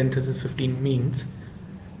second parenthesis 15 means.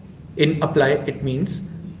 In apply, it means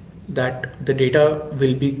that the data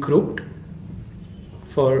will be grouped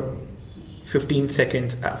for 15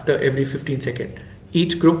 seconds after every 15 seconds.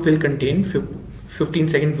 Each group will contain 15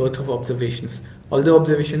 seconds worth of observations, all the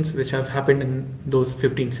observations which have happened in those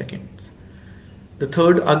 15 seconds. The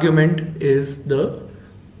third argument is the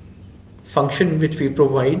function which we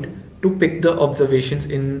provide to pick the observations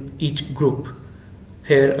in each group.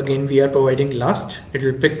 Here again we are providing last. It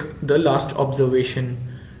will pick the last observation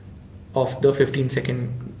of the 15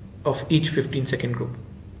 second of each 15-second group.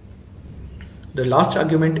 The last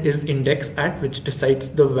argument is index at, which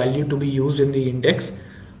decides the value to be used in the index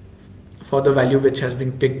for the value which has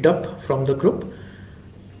been picked up from the group.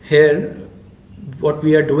 Here what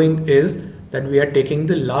we are doing is that we are taking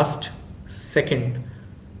the last second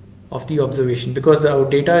of the observation, because our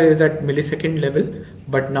data is at millisecond level,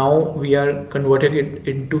 but now we are converting it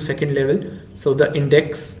into second level, so the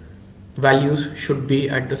index values should be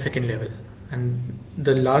at the second level. And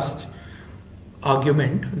the last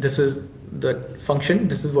argument, this is the function,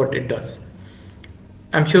 this is what it does.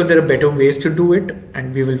 I'm sure there are better ways to do it,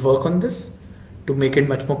 and we will work on this to make it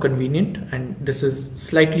much more convenient, and this is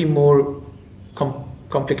slightly more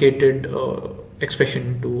complicated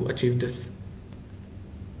expression to achieve this.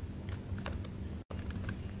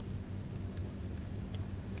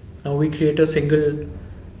 Now we create a single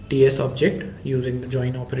TS object using the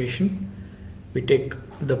join operation. We take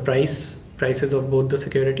the prices of both the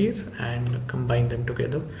securities and combine them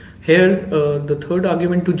together. Here the third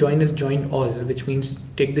argument to join is join all, which means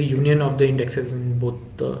take the union of the indexes in both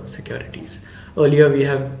the securities. Earlier we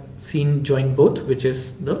have seen join both, which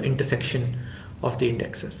is the intersection of the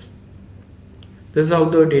indexes. This is how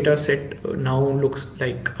the data set now looks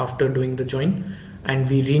like after doing the join, and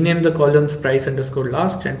we rename the columns price underscore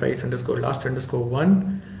last and price underscore last underscore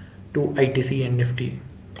 1 to ITC and Nifty,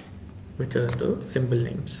 which are the symbol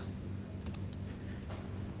names.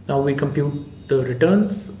 Now we compute the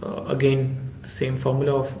returns. Again, the same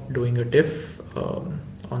formula of doing a diff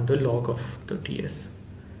on the log of the TS.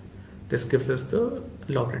 This gives us the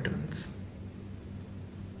log returns.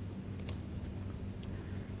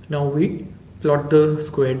 Now we plot the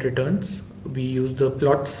squared returns. We use the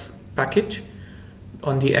plots package.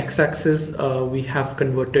 On the x-axis, we have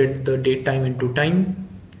converted the date time into time,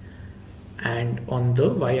 and on the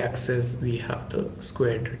y-axis, we have the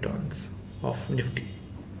squared returns of Nifty.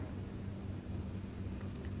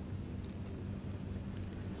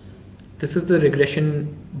 This is the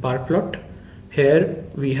regression bar plot. Here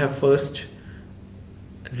we have first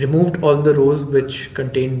removed all the rows which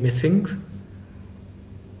contain missings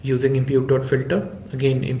using impute.filter.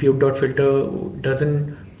 Again, impute.filter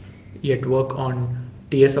doesn't yet work on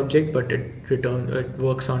TS object, but it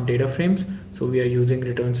works on data frames. So we are using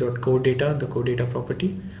returns.coData, the coData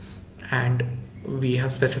property, and we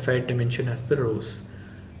have specified dimension as the rows.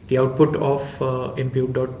 The output of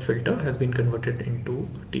impute.filter has been converted into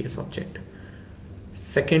a TS object.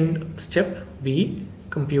 Second step, we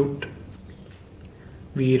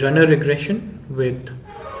run a regression with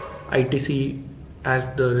ITC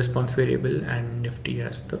as the response variable and Nifty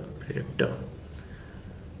as the predictor.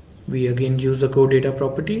 We again use the coData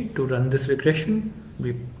property to run this regression.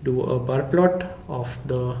 We do a bar plot of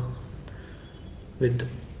with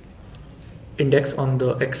index on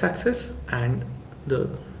the x-axis and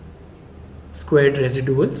the squared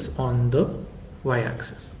residuals on the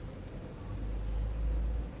y-axis.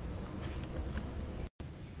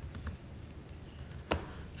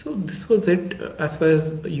 So this was it as far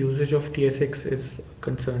as usage of TSX is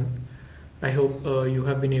concerned. I hope you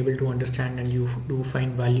have been able to understand and you do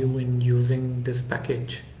find value in using this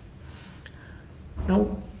package.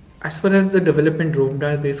 Now, as far as the development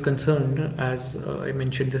roadmap is concerned, as I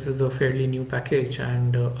mentioned, this is a fairly new package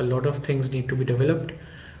and a lot of things need to be developed.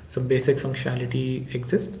 Some basic functionality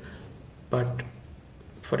exists, but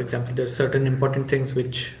for example, there are certain important things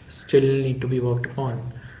which still need to be worked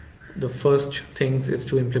upon. The first things is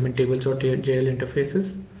to implement tables.jl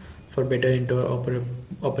interfaces for better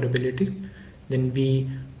interoperability. Then we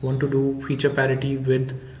want to do feature parity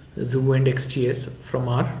with Zoo and XGS from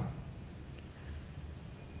R.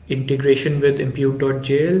 Integration with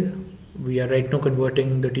impute.jl. We are right now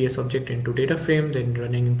converting the TS object into data frame, then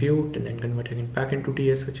running impute, and then converting it back into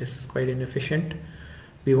TS, which is quite inefficient.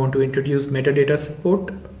 We want to introduce metadata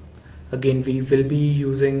support. Again, we will be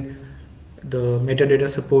using the metadata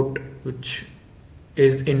support, which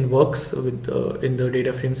is in works with in the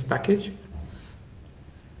data frames package.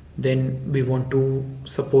 Then we want to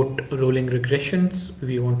support rolling regressions.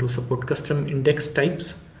 We want to support custom index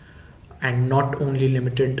types, and not only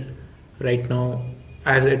limited right now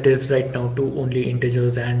as it is right now to only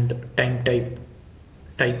integers and time type.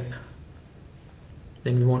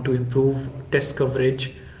 Then we want to improve test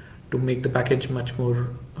coverage to make the package much more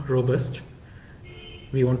robust.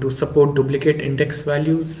 We want to support duplicate index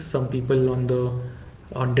values. Some people on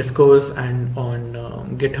Discourse and on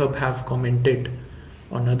GitHub have commented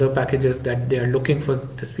on other packages that they are looking for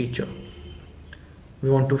this feature. We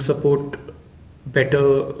want to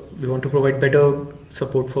provide better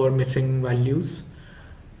support for missing values.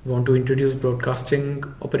 We want to introduce broadcasting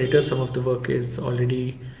operators. Some of the work is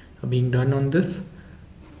already being done on this.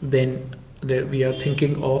 Then we are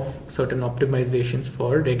thinking of certain optimizations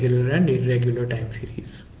for regular and irregular time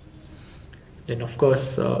series. Then of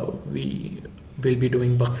course we will be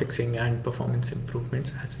doing bug fixing and performance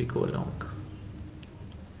improvements as we go along.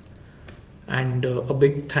 And a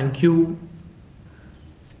big thank you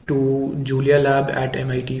to Julia Lab at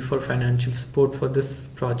MIT for financial support for this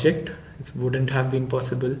project. It wouldn't have been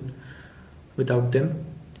possible without them.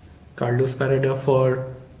 Carlos Parada for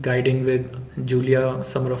guiding with Julia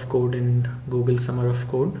Summer of Code and Google Summer of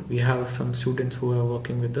Code. We have some students who are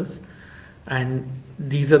working with us, and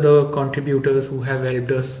these are the contributors who have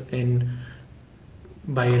helped us in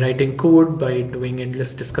by writing code, by doing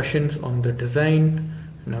endless discussions on the design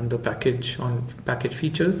and on the package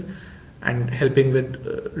features, and helping with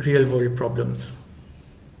real world problems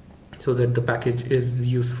so that the package is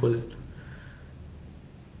useful.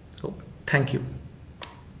 So thank you.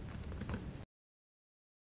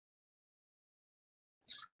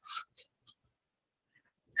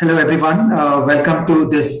 Hello, everyone. Welcome to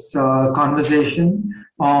this conversation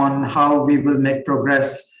on how we will make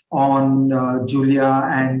progress on Julia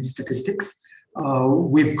and statistics.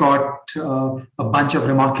 We've got a bunch of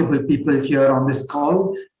remarkable people here on this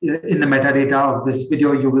call. In the metadata of this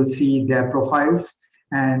video, you will see their profiles.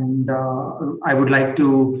 And I would like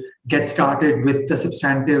to get started with the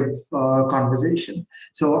substantive conversation.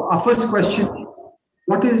 So our first question,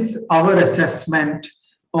 what is our assessment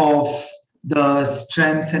of the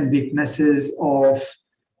strengths and weaknesses of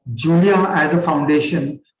Julia as a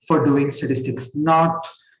foundation for doing statistics? Not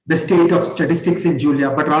the state of statistics in Julia,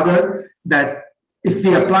 but rather that if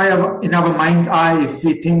we apply in our mind's eye, if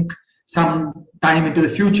we think some time into the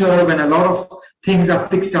future when a lot of things are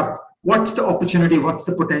fixed up, what's the opportunity, what's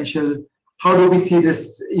the potential, how do we see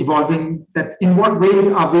this evolving, that in what ways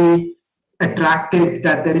are we attracted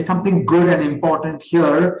that there is something good and important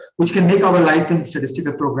here which can make our life in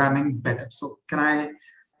statistical programming better? So can I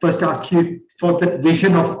first ask you for that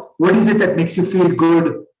vision of what is it that makes you feel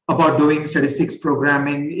good about doing statistics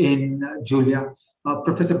programming in Julia?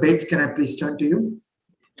 Professor Bates, can I please turn to you?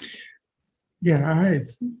 Yeah, I,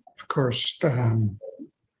 of course,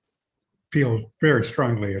 feel very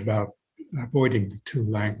strongly about avoiding the two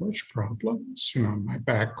language problems. You know, my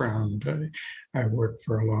background, I worked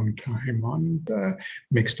for a long time on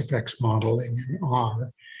mixed effects modeling in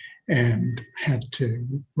R, and had to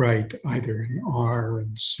write either in R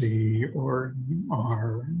and C or in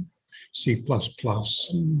R and C++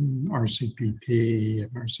 and RCPP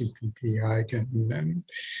and RCPP eigen, and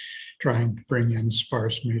trying to bring in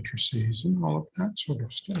sparse matrices and all of that sort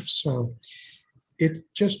of stuff. So it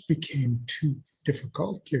just became too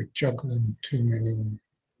difficult. You're juggling too many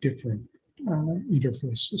different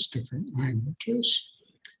interfaces, different languages.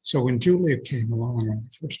 So when Julia came along and I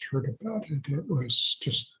first heard about it, it was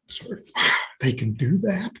just sort of, wow, they can do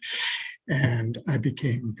that. And I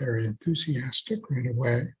became very enthusiastic right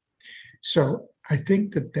away. So I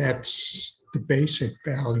think that that's the basic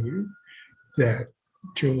value that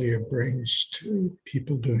Julia brings to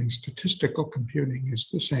people doing statistical computing is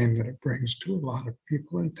the same that it brings to a lot of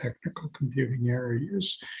people in technical computing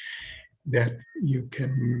areas, that you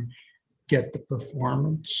can get the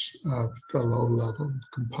performance of the low-level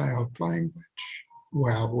compiled language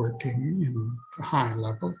while working in the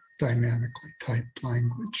high-level dynamically typed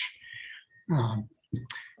language.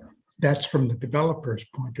 That's from the developer's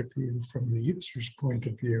point of view. From the user's point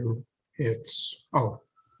of view, it's, oh,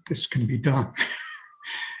 this can be done.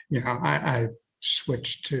 I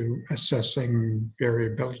switched to assessing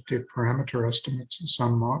variability of parameter estimates in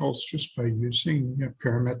some models just by using a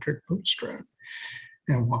parametric bootstrap.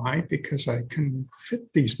 And why? Because I can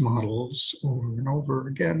fit these models over and over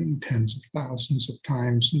again, tens of thousands of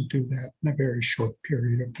times, and do that in a very short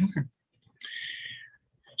period of time.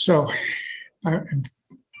 So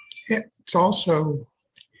it's also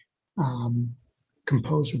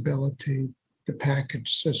composability, the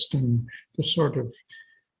package system, the sort of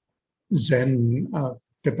zen of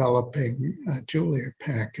developing a Julia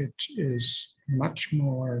package is much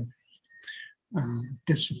more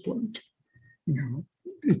disciplined.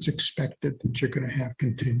 It's expected that you're going to have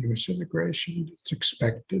continuous integration. It's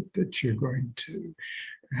expected that you're going to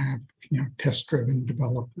have, test-driven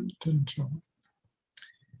development and so on.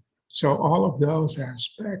 So all of those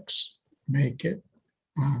aspects make it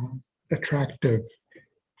attractive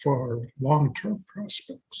for long-term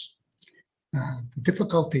prospects. The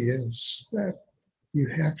difficulty is that you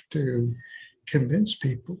have to convince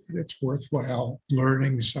people that it's worthwhile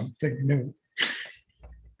learning something new.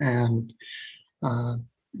 And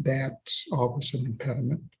that's always an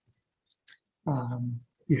impediment.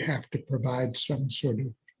 You have to provide some sort of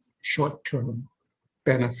short-term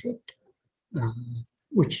benefit,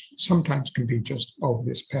 which sometimes can be just, oh,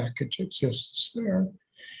 this package exists there,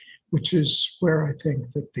 which is where I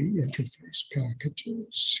think that the interface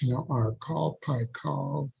packages, rcall,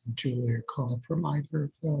 pycall, JuliaCon from either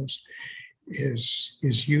of those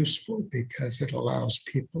is useful because it allows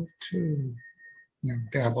people to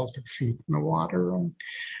dabble their feet in the water and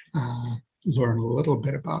learn a little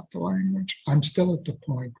bit about the language. I'm still at the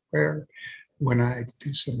point where when I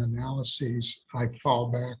do some analyses, I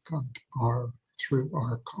fall back on R through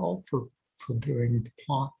rcall for doing the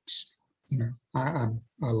plots. I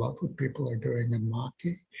love what people are doing in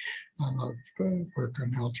Mach-E. I love the work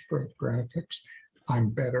on algebra of graphics.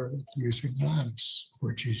 I'm better at using lattice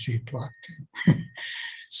or ggplotting.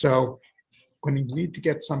 So when you need to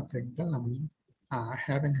get something done,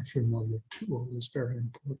 having a familiar tool is very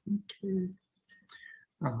important too.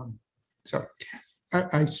 So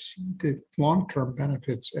I see the long-term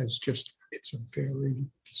benefits as just, it's a very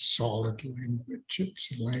solid language.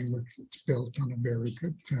 It's a language that's built on a very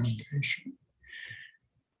good foundation,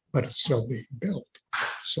 but it's still being built.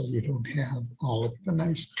 So you don't have all of the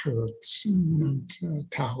nice turrets and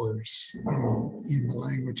towers in the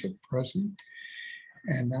language at present.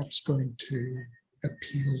 And that's going to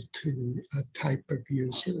appeal to a type of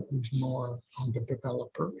user who's more on the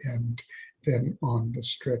developer end than on the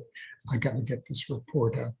strict, I got to get this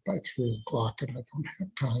report out by 3 o'clock and I don't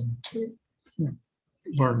have time to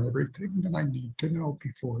learn everything that I need to know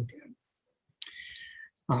before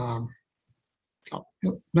then.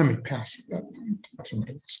 Let me pass at that point.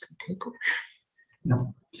 Somebody else can take over.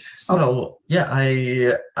 No. So yeah,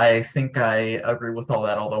 I think I agree with all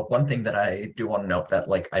that. Although one thing that I do want to note that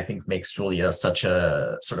I think makes Julia such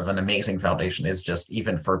a sort of an amazing foundation is just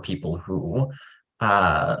even for people who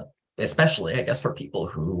especially I guess for people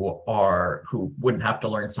who wouldn't have to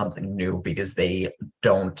learn something new because they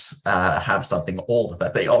don't have something old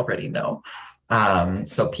that they already know.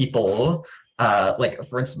 So people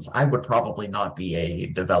for instance, I would probably not be a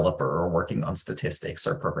developer or working on statistics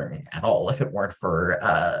or programming at all if it weren't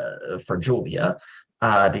for Julia,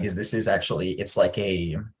 because this is actually, it's like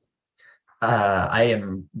I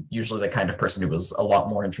am usually the kind of person who was a lot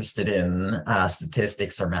more interested in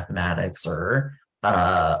statistics or mathematics or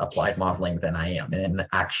applied modeling than I am in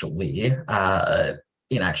actually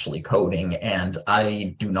coding, and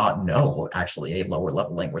I do not know actually a lower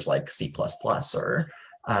level language like C++ or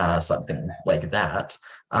something like that,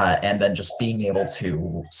 and then just being able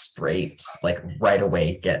to right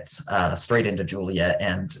away get straight into Julia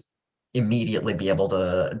and immediately be able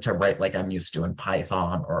to write like I'm used to in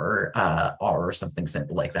Python or R or something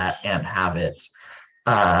simple like that, and have it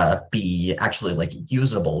be actually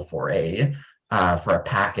usable for a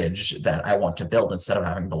package that I want to build instead of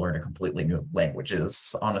having to learn a completely new language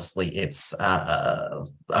is honestly, it's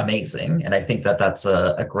amazing. And I think that that's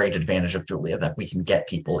a great advantage of Julia, that we can get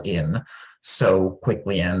people in so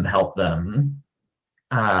quickly and help them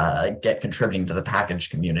get contributing to the package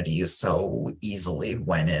community so easily,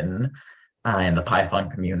 when in the Python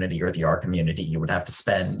community or the R community, you would have to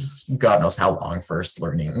spend God knows how long first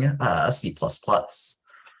learning C++.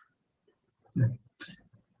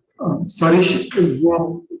 Sorry,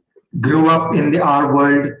 grew up in the R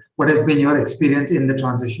world. What has been your experience in the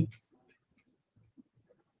transition?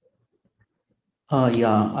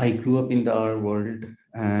 Yeah, I grew up in the R world,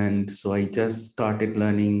 and so I just started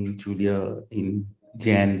learning Julia in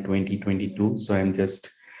Jan 2022. So I'm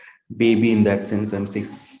just baby in that sense. I'm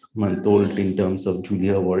 6 months old in terms of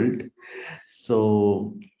Julia world.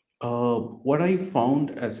 So what I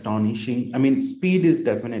found astonishing, I mean, speed is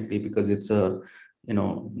definitely because it's a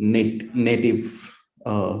native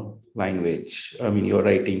language. I mean, you're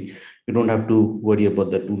writing, you don't have to worry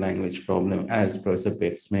about the two language problem as Professor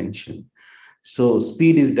Bates mentioned. So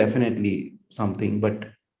speed is definitely something, but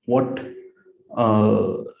what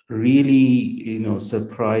really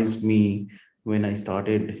surprised me when I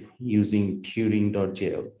started using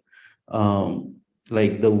Turing.jl,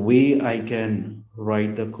 like the way I can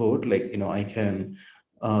write the code, like I can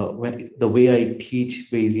when the way I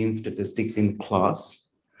teach Bayesian statistics in class,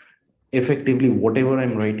 effectively whatever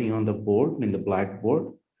I'm writing on the board in the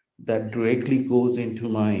blackboard, that directly goes into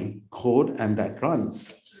my code and that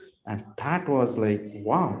runs. And that was like,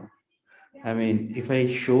 wow. I mean, if I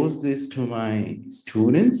shows this to my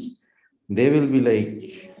students, they will be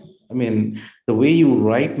like, I mean, the way you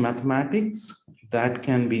write mathematics, that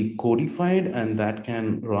can be codified and that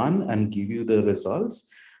can run and give you the results.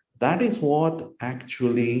 That is what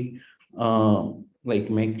actually like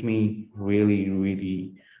make me really,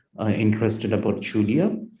 really interested about Julia.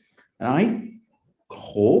 And I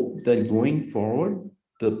hope that going forward,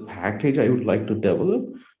 the package I would like to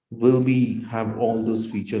develop will be have all those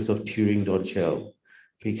features of Turing.jl,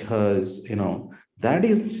 because that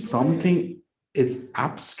is something, it's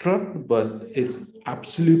abstract, but it's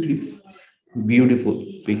absolutely beautiful,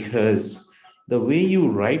 because the way you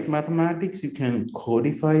write mathematics, you can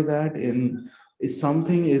codify that in is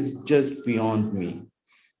something is just beyond me.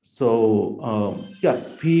 So yeah,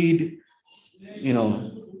 speed,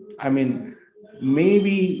 I mean,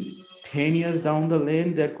 maybe 10 years down the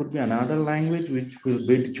lane, there could be another language which will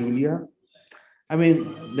beat Julia. I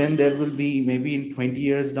mean, then there will be maybe in 20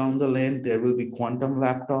 years down the lane, there will be quantum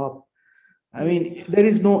laptop. I mean, there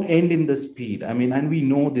is no end in the speed. I mean, and we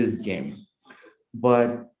know this game.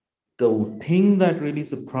 But the thing that really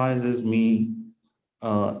surprises me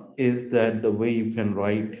is that the way you can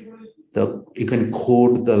write you can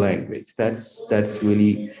code the language. That's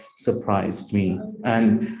really surprised me.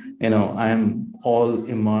 And I'm all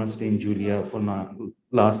immersed in Julia for now,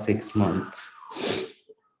 last 6 months.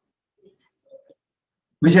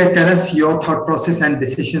 Vijay, tell us your thought process and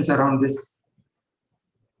decisions around this.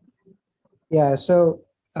 Yeah, so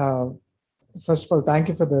first of all, thank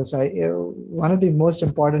you for this. One of the most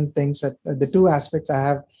important things that the two aspects I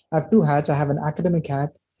have two hats. I have an academic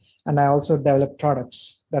hat, and I also develop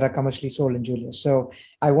products that are commercially sold in Julia. So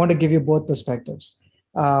I want to give you both perspectives.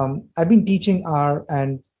 I've been teaching R,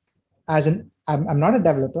 and I'm not a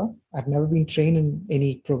developer. I've never been trained in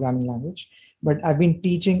any programming language, but I've been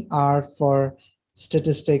teaching R for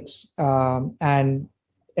statistics and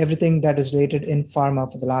everything that is related in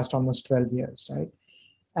pharma for the last almost 12 years, right?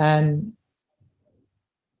 And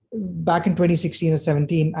back in 2016 or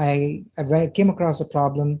 17, I came across a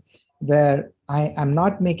problem where I am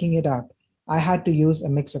not making it up. I had to use a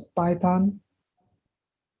mix of Python,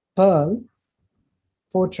 Perl,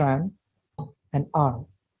 Fortran, and R,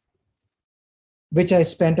 which I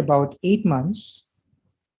spent about 8 months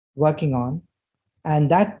working on. And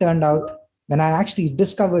that turned out, when I actually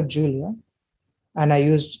discovered Julia, and I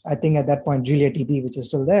used, I think at that point, JuliaDB, which is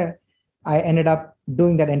still there, I ended up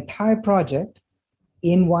doing that entire project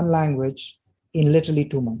in one language in literally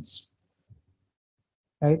 2 months,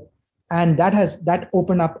 right? And that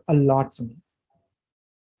opened up a lot for me,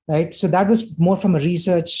 right? So that was more from a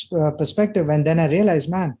research perspective. And then I realized,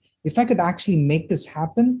 man, if I could actually make this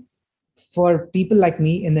happen for people like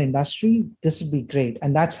me in the industry, this would be great.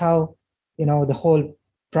 And that's how, the whole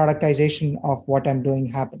productization of what I'm doing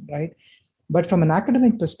happened, right? But from an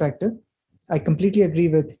academic perspective, I completely agree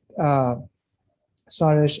with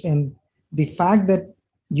Saresh in the fact that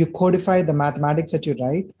you codify the mathematics that you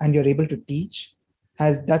write and you're able to teach.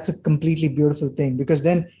 That's a completely beautiful thing, because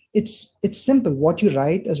then it's simple. What you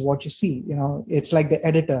write is what you see. It's like the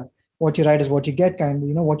editor. What you write is what you get, kind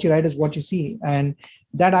of. What you write is what you see, and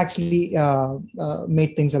that actually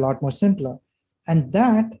made things a lot more simpler. And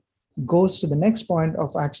that goes to the next point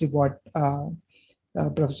of actually what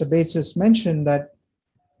Professor Bates has mentioned, that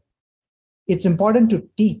it's important to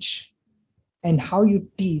teach, and how you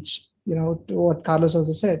teach, to what Carlos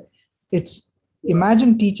also said,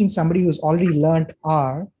 imagine teaching somebody who's already learned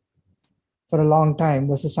R for a long time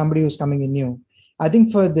versus somebody who's coming in new. I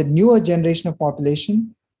think for the newer generation of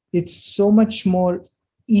population, it's so much more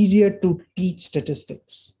easier to teach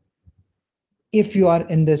statistics, if you are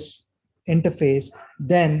in this interface,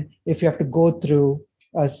 then if you have to go through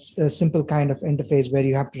a simple kind of interface where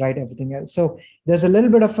you have to write everything else. So there's a little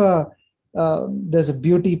bit of there's a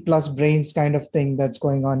beauty plus brains kind of thing that's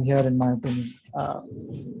going on here, in my opinion.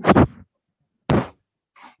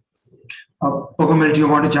 Bogomil, do you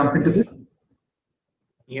want to jump into this?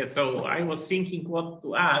 Yeah, so I was thinking what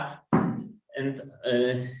to add, and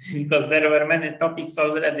because there were many topics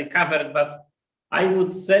already covered, but I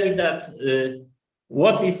would say that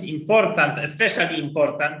what is important, especially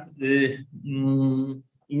important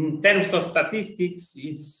in terms of statistics,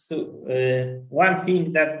 is one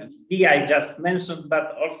thing that I just mentioned,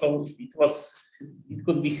 but also it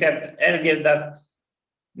could be heard earlier that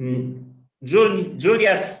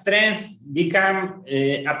Julia's strengths become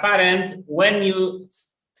apparent when you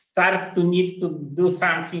start to need to do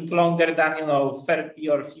something longer than 30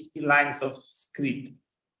 or 50 lines of script.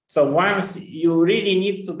 So once you really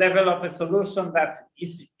need to develop a solution that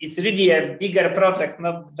is really a bigger project,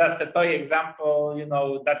 not just a toy example,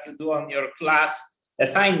 that you do on your class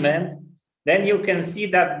assignment, then you can see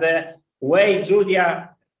that the way Julia,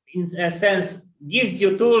 in a sense, gives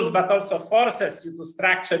you tools, but also forces you to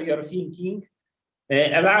structure your thinking,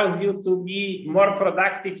 allows you to be more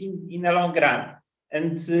productive in the long run.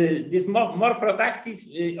 And this more productive,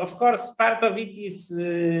 of course, part of it is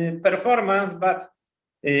performance, but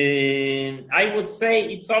I would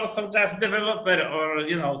say it's also just developer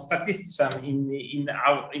or statistician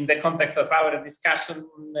in the context of our discussion,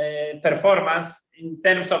 performance in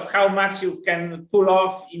terms of how much you can pull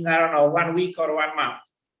off in 1 week or 1 month.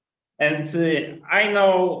 And I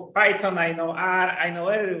know Python, I know R, I know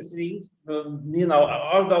everything,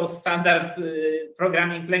 all those standard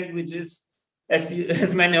programming languages.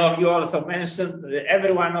 As many of you also mentioned,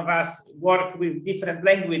 every one of us work with different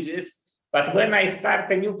languages. But when I start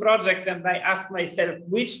a new project and I ask myself,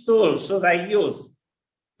 which tool should I use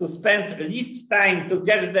to spend least time to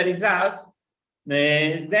get the result,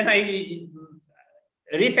 then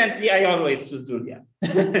recently I always choose Julia.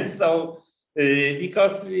 So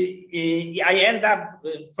because I end up,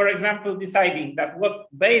 for example, deciding that what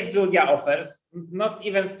base Julia offers, not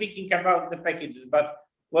even speaking about the packages, but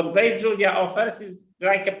what base Julia offers is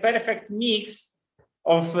like a perfect mix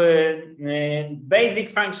of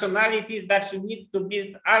basic functionalities that you need to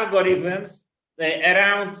build algorithms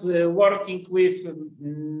around working with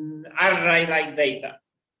array-like data.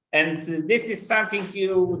 And this is something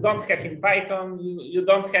you don't have in Python, you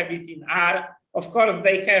don't have it in R. Of course,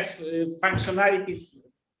 they have functionalities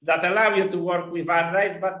that allow you to work with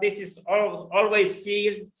arrays, but this is always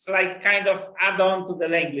feels like kind of add-on to the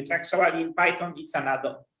language. Actually, in Python, it's an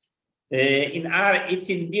add-on. In R, it's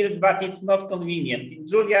inbuilt, but it's not convenient. In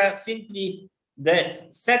Julia, simply the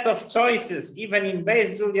set of choices, even in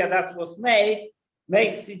base Julia that was made,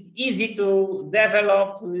 makes it easy to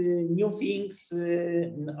develop new things,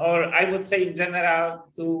 or I would say in general,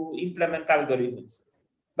 to implement algorithms.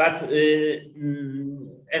 But, and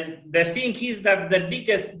the thing is that the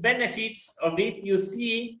biggest benefits of it you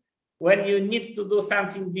see when you need to do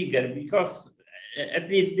something bigger, because at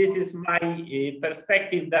least this is my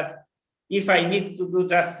perspective, that if I need to do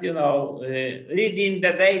just, read in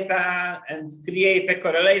the data and create a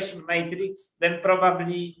correlation matrix, then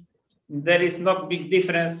probably there is not big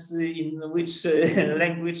difference in which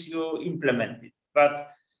language you implement it. But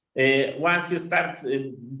once you start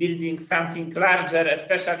building something larger,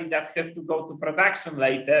 especially that has to go to production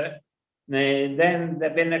later, then the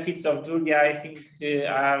benefits of Julia, I think,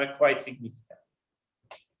 are quite significant.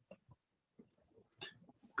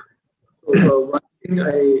 One thing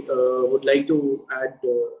I would like to add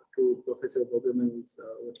to Professor Bogomil's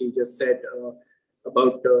what he just said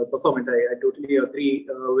about performance. I totally agree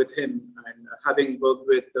with him. And having worked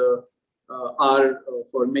with R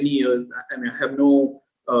for many years, I mean, I have no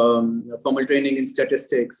formal training in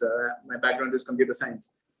statistics. My background is computer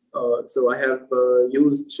science. So I have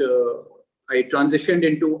I transitioned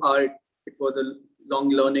into R. It was a long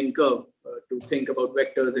learning curve to think about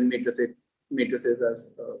vectors and matrices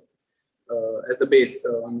as the base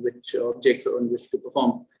on which objects on which to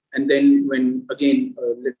perform. And then when again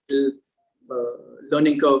a little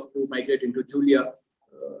learning curve to migrate into Julia,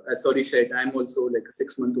 as Sorry said, I'm also like a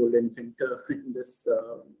 6-month-old infant in this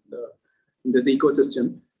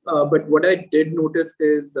ecosystem. But what I did notice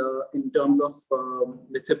is in terms of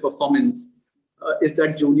let's say performance, is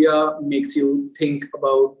that Julia makes you think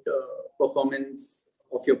about performance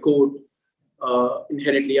of your code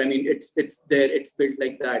inherently. I mean, it's there, it's built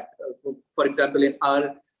like that. So for example, in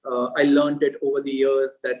R, I learned it over the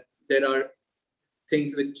years that there are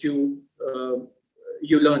things which you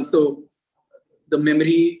learn. So the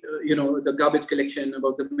memory, the garbage collection,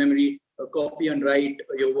 about the memory, copy and write.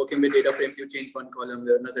 You're working with data frames, you change one column,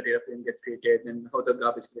 another data frame gets created, and how the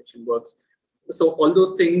garbage collection works. So all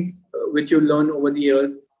those things which you learn over the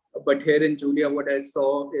years. But here in Julia, what I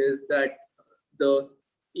saw is that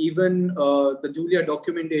even the Julia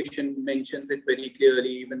documentation mentions it very clearly.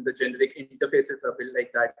 Even the generic interfaces are built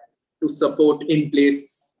like that to support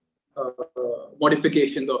in-place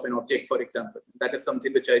modifications of an object, for example. That is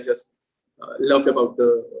something which I just loved about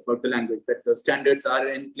the language, that the standards are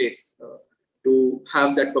in place to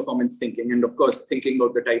have that performance thinking, and of course thinking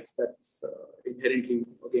about the types that's inherently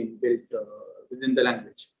again built within the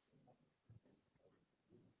language.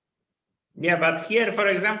 Yeah, but here, for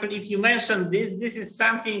example, if you mention this is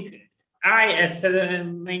something I, as a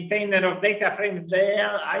maintainer of data frames,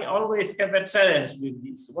 I always have a challenge with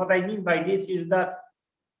this. What I mean by this is that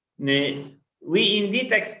we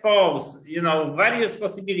indeed expose, various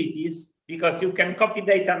possibilities, because you can copy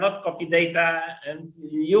data, not copy data, and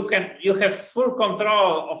you have full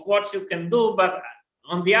control of what you can do. But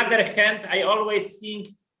on the other hand, I always think,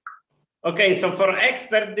 okay, so for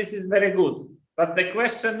expert, this is very good. But the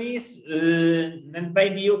question is, and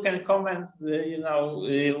maybe you can comment,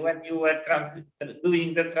 when you were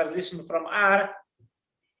doing the transition from R,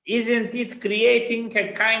 isn't it creating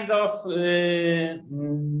a kind of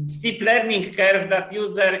steep learning curve that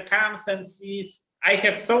user comes and sees, I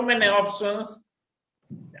have so many options,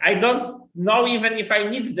 I don't know even if I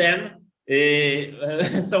need them,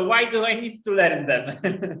 so why do I need to learn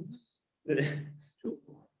them?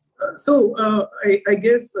 I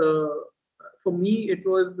guess for me, it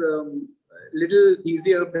was a little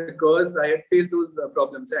easier because I had faced those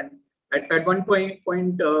problems. And at one point,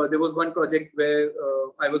 there was one project where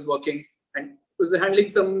I was working and was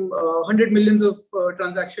handling some 100 millions of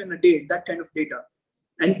transactions a day, that kind of data.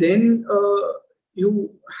 And then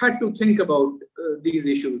you had to think about these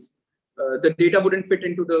issues. The data wouldn't fit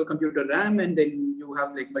into the computer RAM, and then you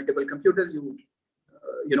have like multiple computers. You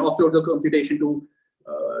offload the computation to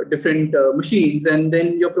different machines, and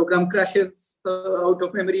then your program crashes out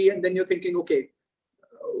of memory, and then you're thinking, okay,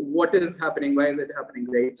 what is happening? Why is it happening,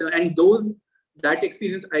 right? So, and that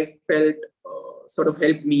experience I felt sort of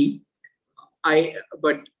helped me.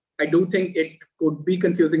 But I do think it could be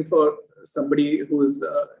confusing for somebody who's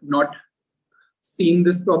not seen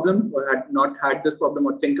this problem or had not had this problem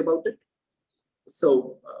or think about it.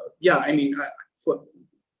 So yeah, I mean,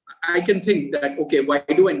 I can think that, okay, why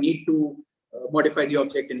do I need to modify the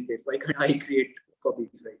object in place? Why can't I create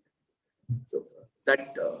copies, right? So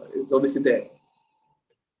that is obviously there.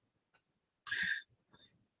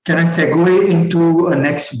 Can I segue into a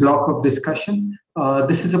next block of discussion?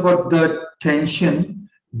 This is about the tension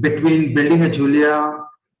between building a Julia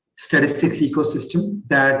statistics ecosystem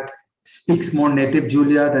that speaks more native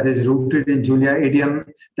Julia, that is rooted in Julia idiom,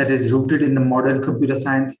 that is rooted in the modern computer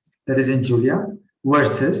science that is in Julia,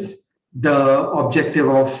 versus the objective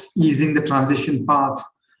of easing the transition path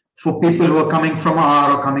for people who are coming from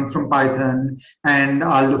R or coming from Python and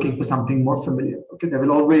are looking for something more familiar. Okay, there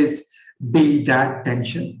will always be that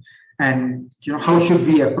tension. And how should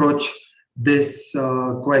we approach this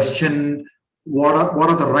question? What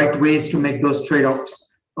are the right ways to make those trade-offs?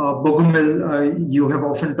 Bogumil, you have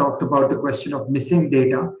often talked about the question of missing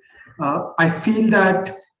data. I feel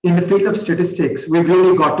that in the field of statistics, we've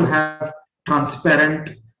really got to have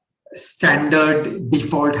transparent, standard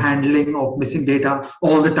default handling of missing data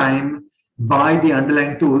all the time by the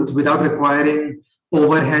underlying tools without requiring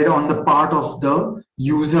overhead on the part of the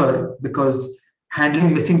user, because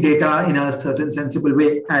handling missing data in a certain sensible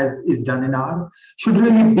way, as is done in R, should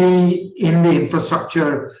really be in the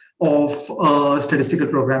infrastructure of a statistical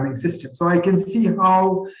programming system. So I can see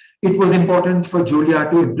how it was important for Julia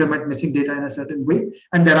to implement missing data in a certain way.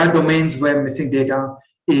 And there are domains where missing data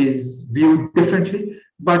is viewed differently.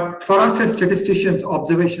 But for us as statisticians,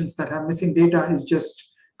 observations that have missing data is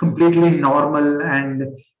just completely normal and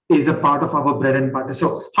is a part of our bread and butter.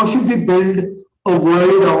 So how should we build a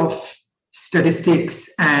world of statistics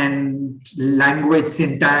and language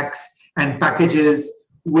syntax and packages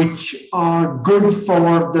which are good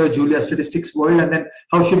for the Julia statistics world? And then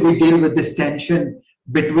how should we deal with this tension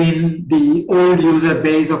between the old user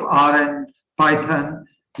base of R and Python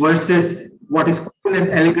versus what is cool and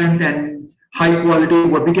elegant and high quality,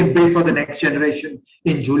 what we can build for the next generation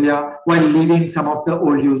in Julia, while leaving some of the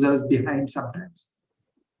old users behind sometimes?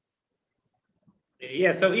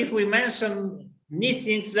 Yeah, so if we mention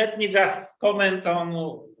missings, let me just comment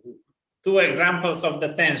on two examples of the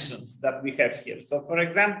tensions that we have here. So for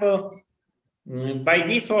example, by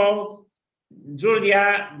default,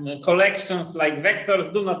 Julia collections like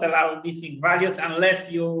vectors do not allow missing values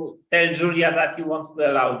unless you tell Julia that you want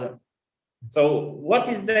to allow them. So what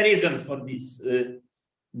is the reason for this?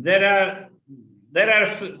 There are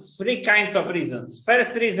three kinds of reasons.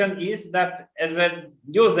 First reason is that as a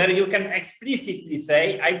user, you can explicitly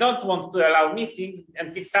say, I don't want to allow missings.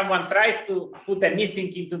 And if someone tries to put a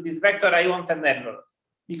missing into this vector, I want an error.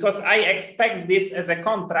 Because I expect this as a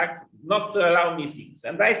contract not to allow missings.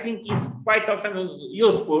 And I think it's quite often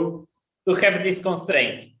useful to have this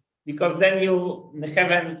constraint, because then you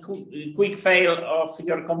have a quick fail of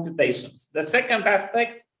your computations. The second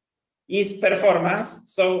aspect is performance.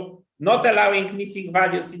 So not allowing missing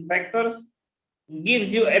values in vectors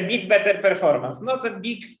gives you a bit better performance. Not a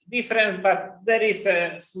big difference, but there is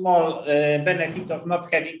a small benefit of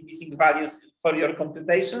not having missing values for your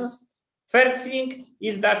computations. Third thing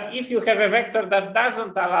is that if you have a vector that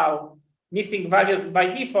doesn't allow missing values by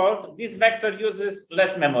default, this vector uses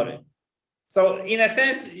less memory. So in a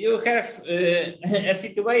sense, you have a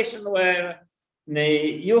situation where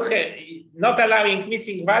not allowing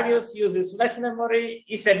missing values uses less memory,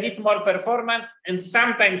 is a bit more performant, and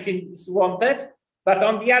sometimes it's wanted. But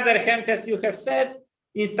on the other hand, as you have said,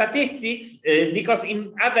 in statistics, because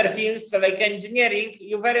in other fields like engineering,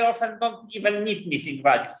 you very often don't even need missing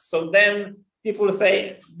values. So then people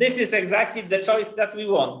say, this is exactly the choice that we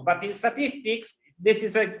want. But in statistics, this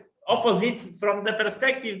is a opposite from the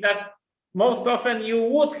perspective that most often you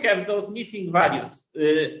would have those missing values.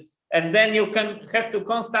 And then you can have to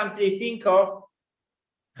constantly think of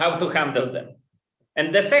how to handle them.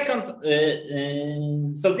 And the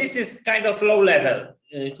second, so this is kind of low level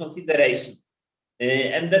consideration.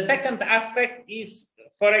 And the second aspect is,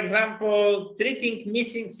 for example, treating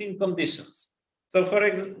missings in conditions. So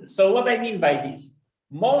what I mean by this,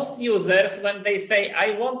 most users, when they say,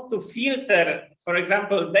 I want to filter, for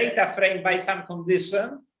example, data frame by some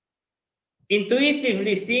condition,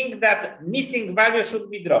 intuitively think that missing value should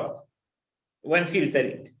be dropped when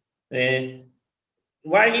filtering.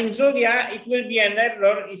 While in Julia, it will be an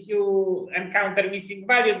error if you encounter missing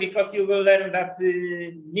value, because you will learn that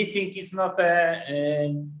missing is not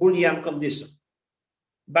a Boolean condition.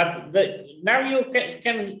 But now you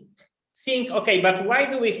can think, okay, but why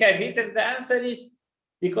do we have it? And the answer is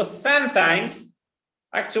because sometimes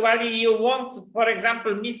actually you want, for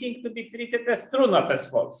example, missing to be treated as true, not as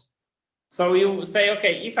false. So you say,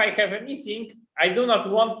 okay, if I have a missing, I do not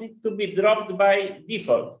want it to be dropped by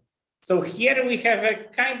default. So here we have a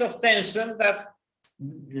kind of tension that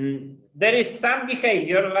there is some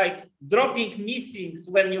behavior like dropping missings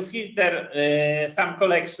when you filter some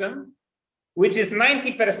collection, which is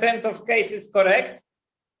 90% of cases correct,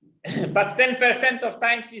 but 10% of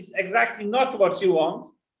times is exactly not what you want.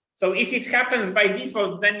 So if it happens by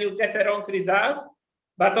default, then you get a wrong result.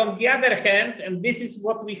 But on the other hand, and this is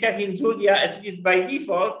what we have in Julia, at least by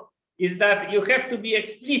default, is that you have to be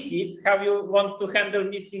explicit how you want to handle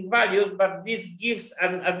missing values, but this gives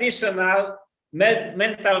an additional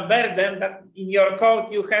mental burden that in your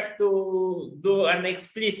code you have to do an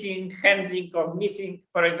explicit handling of missing,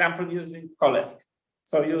 for example, using coalesce.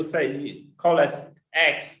 So you say coalesce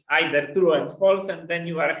X, either true and false, and then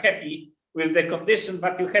you are happy with the condition,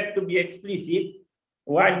 but you had to be explicit,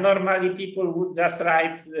 while normally people would just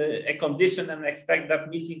write a condition and expect that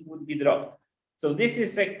missing would be dropped. So this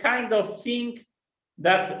is a kind of thing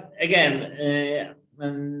that, again,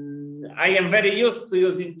 I am very used to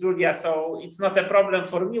using Julia, so it's not a problem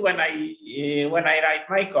for me when I write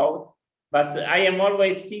my code. But I am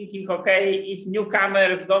always thinking, okay, if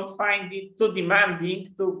newcomers don't find it too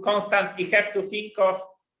demanding to constantly have to think of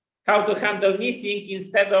how to handle missing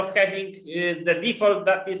instead of having the default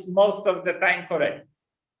that is most of the time correct.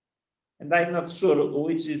 And I'm not sure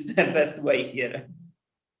which is the best way here.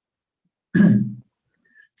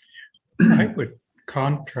 I would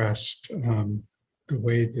contrast the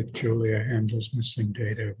way that Julia handles missing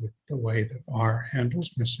data with the way that R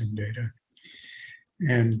handles missing data.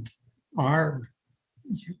 And R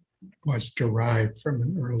was derived from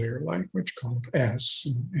an earlier language called S,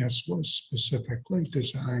 and S was specifically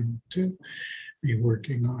designed to be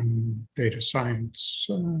working on data science,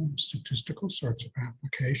 statistical sorts of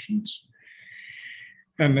applications.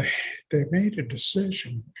 And they made a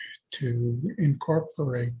decision to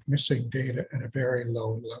incorporate missing data at a very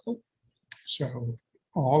low level. So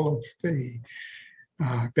all of the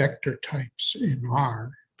vector types in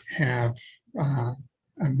R have a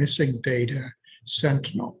missing data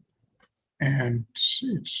sentinel. And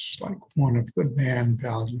it's like one of the man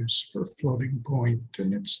values for floating point,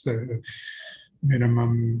 and it's the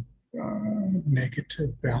minimum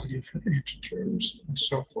negative value for integers and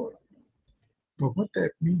so forth. But what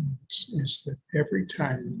that means is that every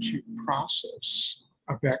time that you process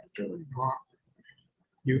a vector in R,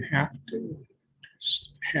 you have to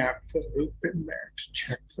have the loop in there to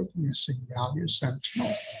check for the missing value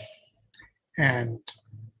sentinel. And,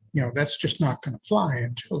 that's just not going to fly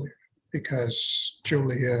in Julia, because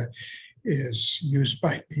Julia is used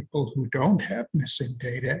by people who don't have missing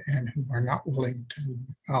data and who are not willing to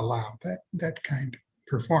allow that kind of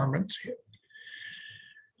performance hit.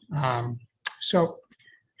 So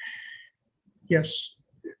yes,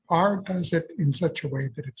 R does it in such a way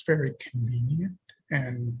that it's very convenient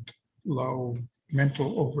and low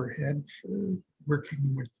mental overhead for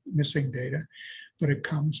working with missing data, but it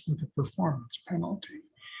comes with a performance penalty.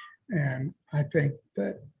 And I think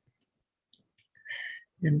that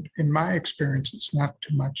in my experience, it's not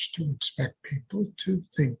too much to expect people to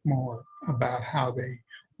think more about how they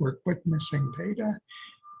work with missing data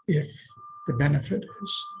if the benefit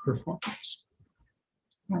is performance.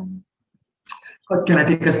 Can I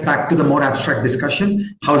take us back to the more abstract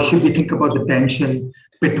discussion? How should we think about the tension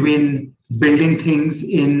between building things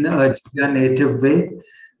in a Julia native way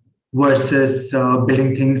versus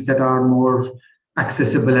building things that are more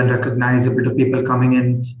accessible and recognizable to people coming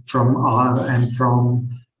in from R and from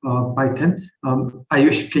Python?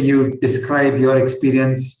 Ayush, can you describe your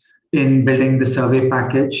experience in building the survey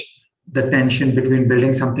package, the tension between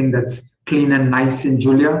building something that's clean and nice in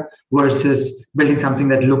Julia versus building something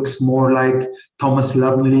that looks more like Thomas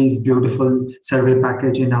Lumley's beautiful survey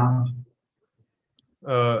package in R?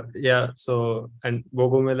 Yeah, so, and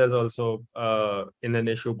Bogomil has also in an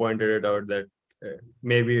issue pointed it out that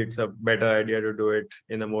maybe it's a better idea to do it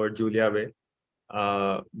in a more Julia way.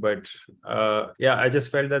 But yeah, I just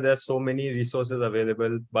felt that there's so many resources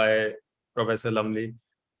available by Professor Lumley.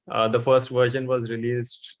 The first version was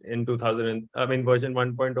released in 2000, version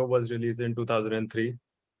 1.0 was released in 2003.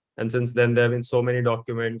 And since then, there have been so many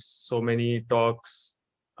documents, so many talks,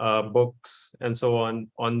 books, and so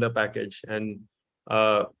on the package. And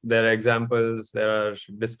there are examples, there are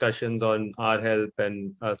discussions on R-help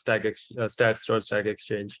and stat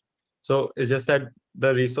exchange. So it's just that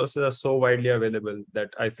the resources are so widely available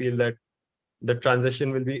that I feel that the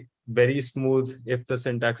transition will be very smooth if the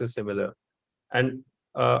syntax is similar. And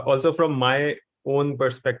also from my own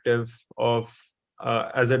perspective of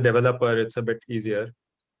as a developer, it's a bit easier.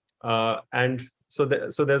 And so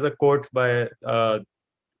there's a quote by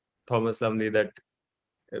Thomas Lumley that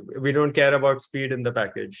we don't care about speed in the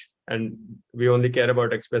package and we only care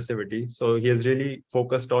about expressivity. So he is really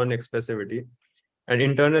focused on expressivity, and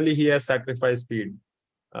internally he has sacrificed speed.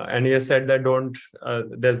 And he has said that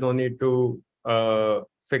there's no need to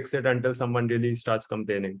fix it until someone really starts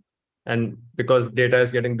complaining. And because data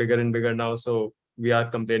is getting bigger and bigger now, so we are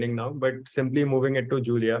complaining now, but simply moving it to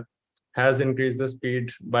Julia has increased the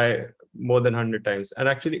speed by more than 100 times. And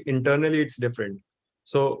actually internally it's different.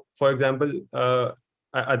 So for example,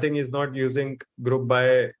 I think he's not using group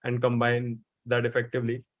by and combine that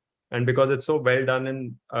effectively. And because it's so well done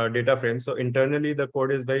in data frames, so internally the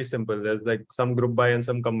code is very simple. There's like some group by and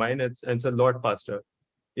some combine, it's a lot faster.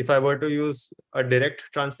 If I were to use a direct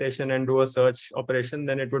translation and do a search operation,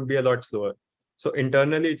 then it would be a lot slower. So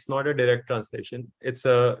internally, it's not a direct translation. It's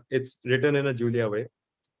written in a Julia way,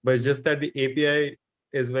 but it's just that the API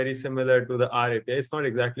is very similar to the R API. It's not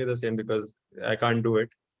exactly the same because I can't do it,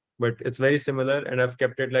 but it's very similar, and I've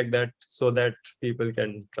kept it like that so that people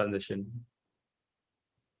can transition.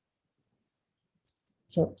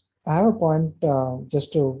 So I have a point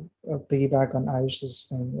just to piggyback on Ayush's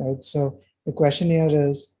thing, right? So the question here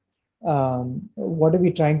is, what are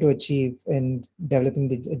we trying to achieve in developing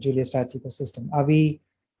the Julia Stats ecosystem?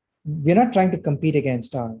 We're not trying to compete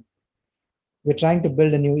against R. We're trying to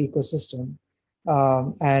build a new ecosystem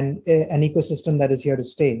and an ecosystem that is here to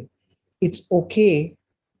stay. It's okay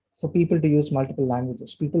for people to use multiple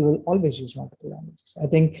languages. People will always use multiple languages. I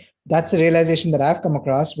think that's a realization that I've come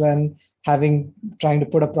across when trying to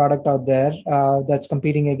put a product out there that's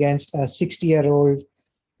competing against a 60-year-old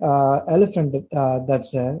elephant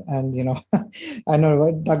that's there. And, I know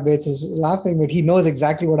what Doug Bates is laughing, but he knows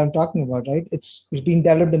exactly what I'm talking about, right? It's been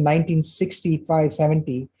developed in 1965,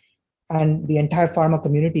 70, and the entire pharma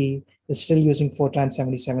community is still using Fortran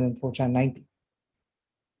 77 and Fortran 90,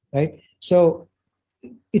 right? So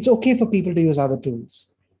it's okay for people to use other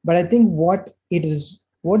tools. But I think what is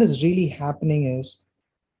really happening is,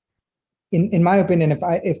 in my opinion,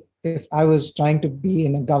 if I was trying to be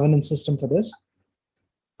in a governance system for this,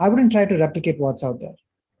 I wouldn't try to replicate what's out there.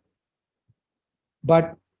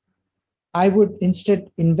 But I would instead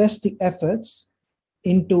invest the efforts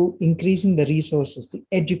into increasing the resources, the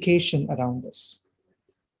education around this.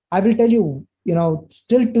 I will tell you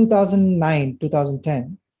till 2009,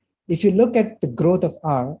 2010, if you look at the growth of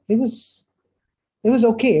R, it was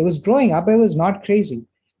okay. It was growing up, but it was not crazy.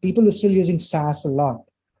 People were still using SAS a lot.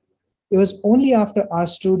 It was only after R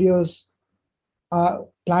Studio's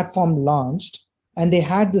platform launched and they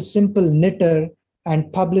had the simple knitter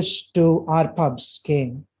and publish to R pubs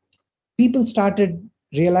came, people started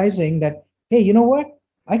realizing that, hey, you know what?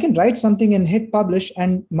 I can write something and hit publish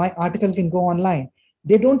and my article can go online.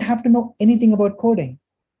 They don't have to know anything about coding,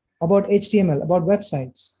 about HTML, about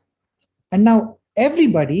websites. And now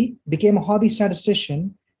everybody became a hobby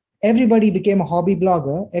statistician. Everybody became a hobby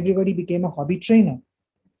blogger. Everybody became a hobby trainer.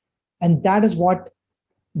 And that is what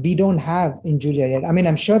we don't have in Julia yet. I mean,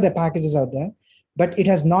 I'm sure there are packages out there, but it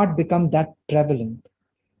has not become that prevalent.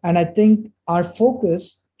 And I think our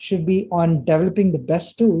focus should be on developing the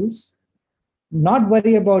best tools, not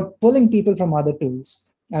worry about pulling people from other tools.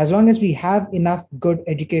 As long as we have enough good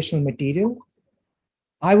educational material,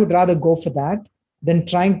 I would rather go for that than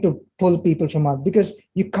trying to pull people from other, because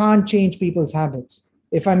you can't change people's habits.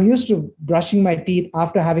 If I'm used to brushing my teeth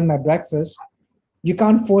after having my breakfast, you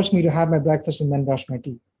can't force me to have my breakfast and then brush my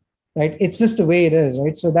teeth, right? It's just the way it is,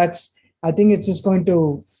 right? So I think it's just going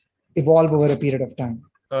to evolve over a period of time.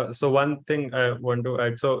 So one thing I want to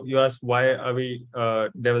add, so you asked why are we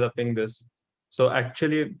developing this? So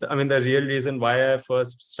actually, I mean, the real reason why I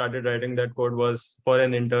first started writing that code was for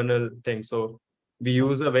an internal thing. So we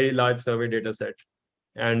use a very large survey data set,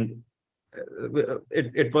 and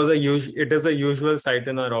it is a usual sight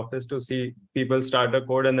in our office to see people start a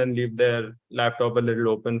code and then leave their laptop a little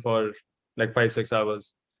open for like 5-6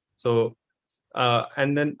 hours. So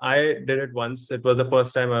and then I did it once. It was the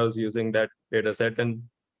first time I was using that data set, and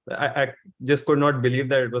I just could not believe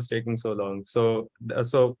that it was taking so long. So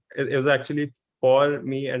it was actually for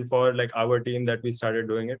me and for like our team that we started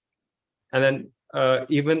doing it. And then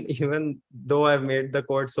even though I've made the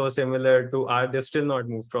code so similar to R, they've still not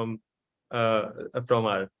moved from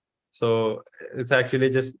R. So it's actually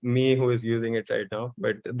just me who is using it right now.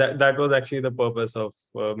 But that was actually the purpose of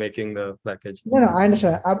making the package. No, I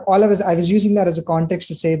understand. I was using that as a context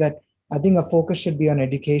to say that I think a focus should be on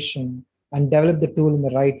education and develop the tool in the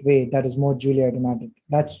right way that is more Julia automatic.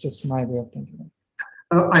 That's just my way of thinking.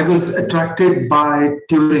 I was attracted by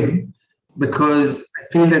Turing because I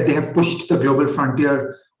feel that they have pushed the global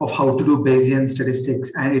frontier of how to do Bayesian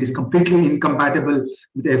statistics, and it is completely incompatible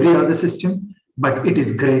with every other system, but it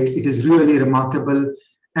is great. It is really remarkable.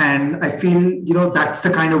 And I feel, that's the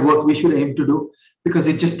kind of work we should aim to do, because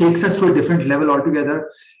it just takes us to a different level altogether.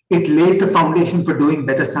 It lays the foundation for doing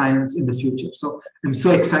better science in the future. So I'm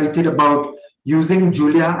so excited about using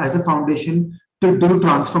Julia as a foundation to do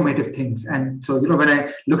transformative things. And so, when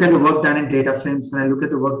I look at the work done in data frames, when I look at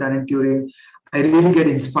the work done in Turing, I really get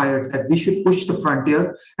inspired that we should push the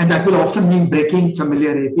frontier, and that will often mean breaking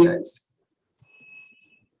familiar APIs.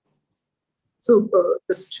 So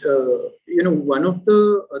just, one of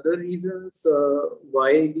the other reasons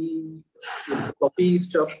why we copy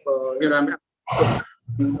stuff, I'm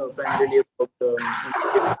primarily about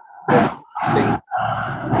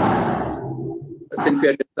since we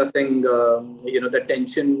are discussing, the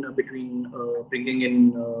tension between bringing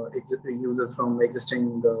in users from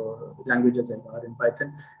existing languages like R and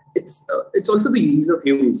Python, it's also the ease of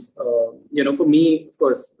use. For me, of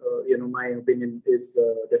course, my opinion is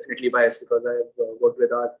definitely biased because I've worked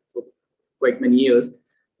with R for quite many years.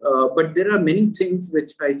 But there are many things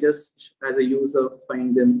which I just, as a user,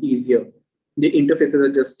 find them easier. The interfaces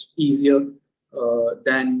are just easier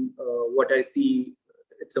than what I see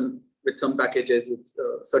with some packages,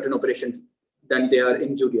 with certain operations, than they are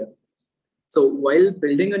in Julia. So while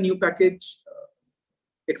building a new package,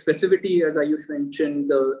 expressivity, as Ayush mentioned,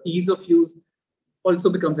 the ease of use also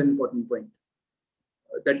becomes an important point.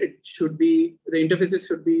 That the interfaces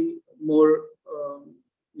should be more,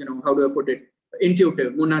 how do I put it,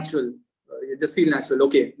 intuitive, more natural. You just feel natural.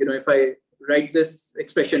 Okay, if I write this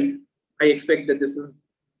expression, I expect that this is,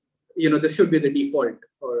 this should be the default,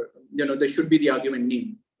 or, there should be the argument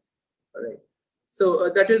name. All right.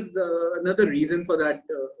 So that is another reason for that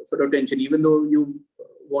sort of tension, even though you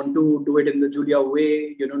want to do it in the Julia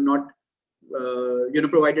way, not,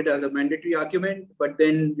 provide it as a mandatory argument, but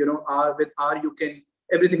then, with R,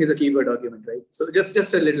 everything is a keyword argument, right? So just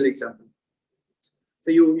a little example.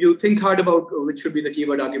 So you think hard about which should be the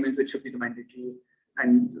keyword argument, which should be the mandatory,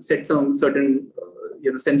 and set some certain,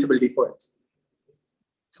 sensible defaults.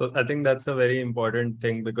 So I think that's a very important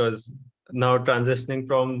thing, because now transitioning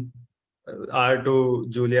from R to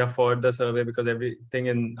Julia for the survey, because everything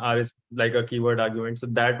in R is like a keyword argument. So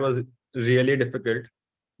that was really difficult.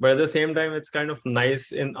 But at the same time, it's kind of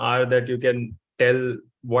nice in R that you can tell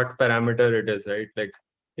what parameter it is, right? Like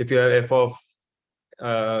if you have f of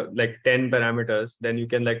like 10 parameters, then you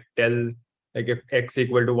can like tell like if x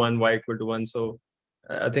equal to 1, y equal to 1. So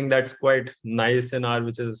I think that's quite nice in R,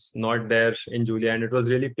 which is not there in Julia. And it was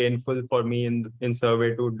really painful for me in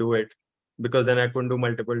survey to do it, because then I couldn't do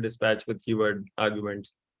multiple dispatch with keyword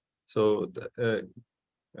arguments. So yeah.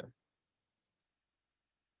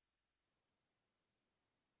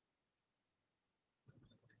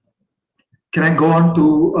 Can I go on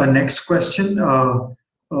to a next question?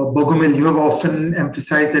 Bogomil, you have often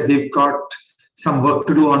emphasized that we've got some work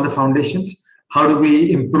to do on the foundations. How do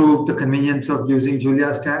we improve the convenience of using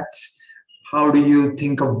Julia stats? How do you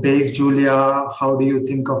think of Bayes Julia? How do you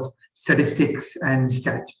think of statistics and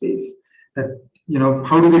stats Bayes? That, you know,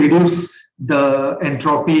 how do we reduce the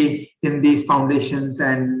entropy in these foundations,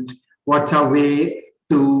 and what's our way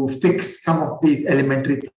to fix some of these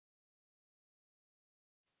elementary things?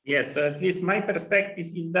 Yes, so at least my perspective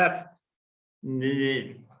is that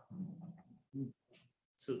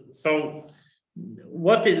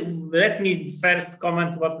let me first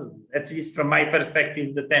comment what, at least from my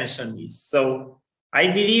perspective, the tension is. So I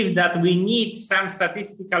believe that we need some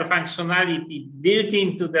statistical functionality built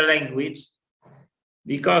into the language,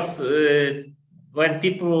 because when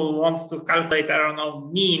people want to calculate, I don't know,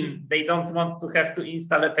 mean, they don't want to have to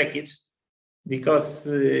install a package, because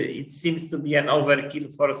it seems to be an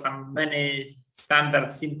overkill for some many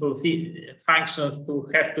standard simple functions to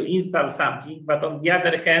have to install something. But on the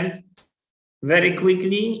other hand, very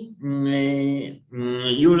quickly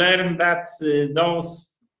you learn that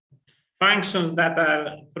those functions that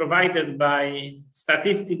are provided by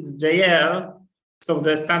statistics.jl, so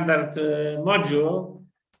the standard module,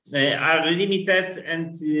 are limited,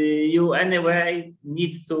 and you anyway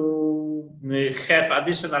need to have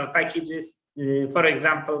additional packages. For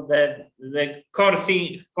example, the core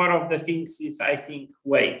of the things is, I think,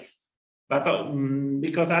 weights, but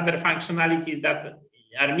because other functionalities that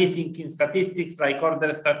are missing in statistics, like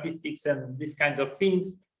order statistics and this kind of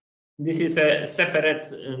things, this is a separate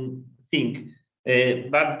thing.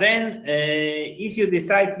 But then if you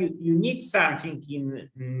decide you need something in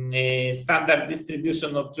standard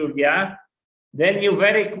distribution of Julia, then you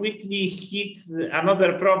very quickly hit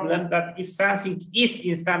another problem, that if something is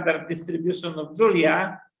in standard distribution of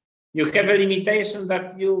Julia, you have a limitation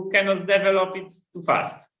that you cannot develop it too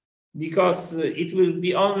fast, because it will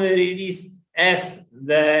be only released as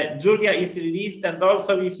the Julia is released. And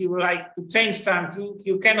also, if you like to change something,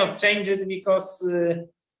 you cannot change it because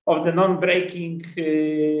of the non-breaking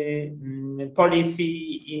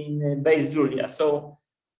policy in Bayes Julia.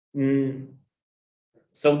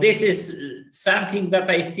 So this is something that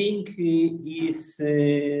I think is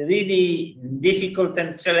really difficult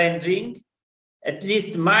and challenging. At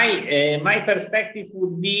least my perspective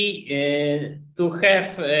would be to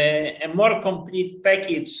have a more complete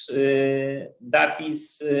package that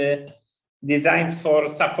is designed for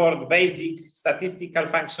support basic statistical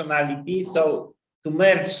functionality. So to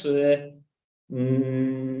merge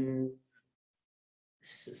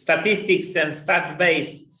statistics and stats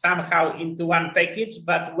base somehow into one package,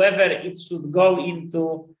 but whether it should go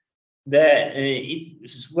into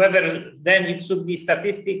whether then it should be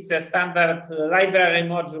statistics, a standard library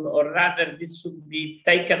module, or rather this should be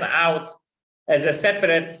taken out as a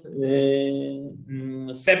separate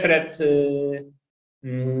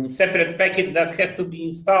package that has to be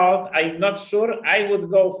installed. I'm not sure. I would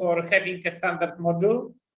go for having a standard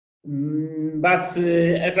module. But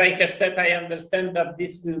as I have said, I understand that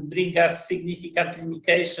this will bring us significant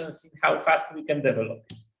limitations in how fast we can develop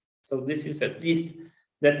it. So this is at least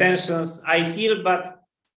the tensions I feel, but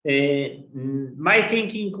my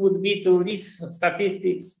thinking would be to leave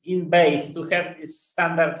statistics in Bayes to have this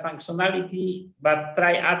standard functionality, but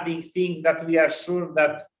try adding things that we are sure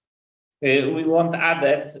that we want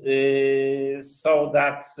added, so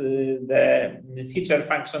that the feature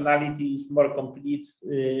functionality is more complete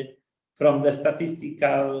from the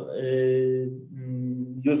statistical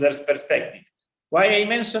user's perspective. Why I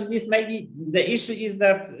mentioned this, maybe the issue is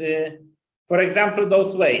that, for example,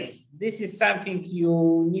 those weights, this is something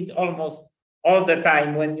you need almost all the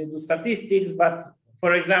time when you do statistics, but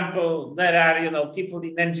for example, there are people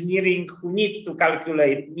in engineering who need to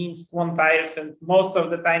calculate means quantiles, and most of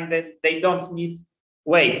the time they don't need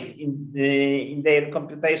weights in their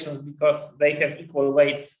computations because they have equal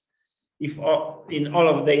weights in all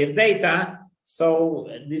of their data. So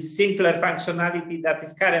this simpler functionality that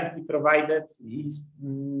is currently provided is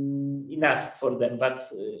enough for them. But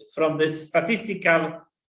from the statistical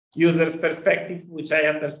user's perspective, which I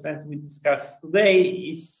understand we discussed today,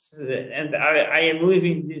 is, and I am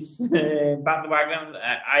within this bandwagon,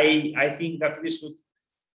 I think that we should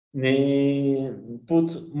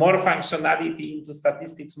put more functionality into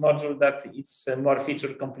statistics module that it's more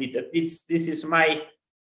feature completed. This is my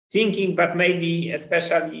thinking, but maybe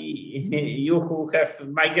especially you who have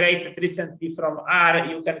migrated recently from R,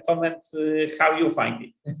 you can comment how you find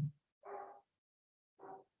it.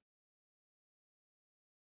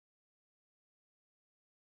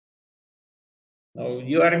 Oh,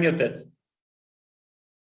 you are muted.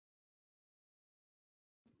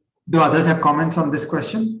 Do others have comments on this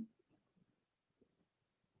question?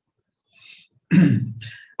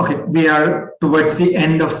 Okay, we are towards the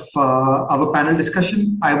end of our panel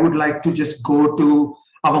discussion. I would like to just go to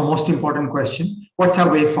our most important question. What's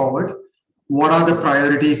our way forward? What are the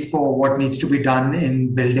priorities for what needs to be done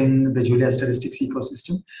in building the Julia statistics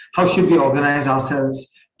ecosystem? How should we organize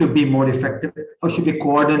ourselves to be more effective? How should we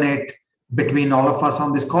coordinate between all of us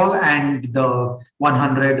on this call and the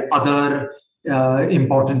 100 other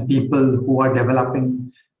important people who are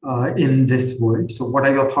developing in this world? So what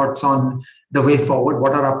are your thoughts on the way forward?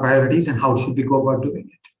 What are our priorities and how should we go about doing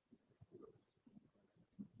it?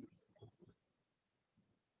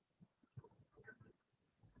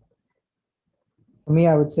 For me,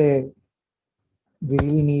 I would say we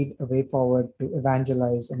really need a way forward to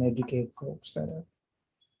evangelize and educate folks better.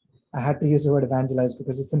 I had to use the word evangelize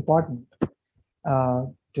because it's important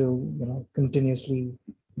to continuously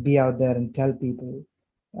be out there and tell people.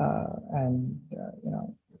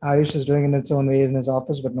 Ayush is doing it in its own ways in his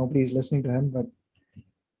office, but nobody's listening to him. But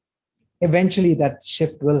eventually that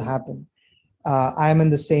shift will happen. I'm in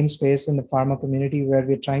the same space in the pharma community where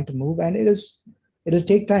we're trying to move, and it'll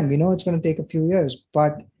take time. We know it's going to take a few years,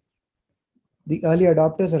 but the early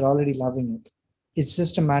adopters are already loving it. It's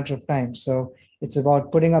just a matter of time. So it's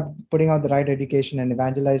about putting out the right education and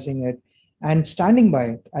evangelizing it and standing by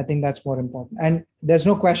it. I think that's more important. And there's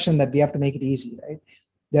no question that we have to make it easy, right?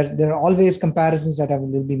 There are always comparisons that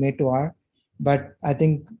will be made to R, but I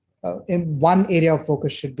think in one area of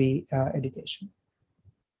focus should be education.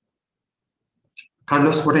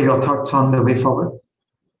 Carlos, what are your thoughts on the way forward?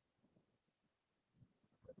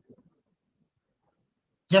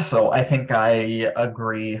 Yeah, so I think I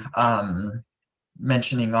agree.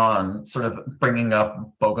 Mentioning on sort of bringing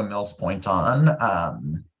up Bogomil's point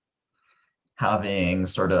on having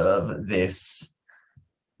sort of this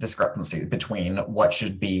discrepancy between what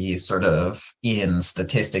should be sort of in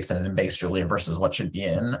statistics and in base Julia versus what should be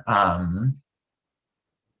in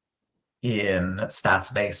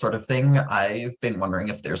stats based sort of thing. I've been wondering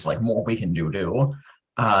if there's like more we can do to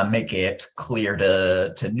make it clear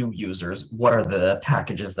to new users what are the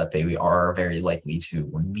packages that they are very likely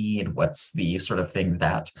to need, what's the sort of thing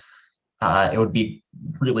that it would be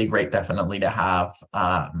really great definitely to have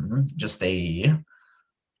just a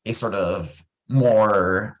sort of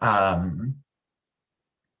more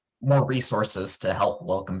resources to help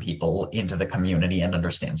welcome people into the community and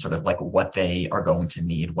understand sort of like what they are going to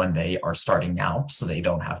need when they are starting out, so they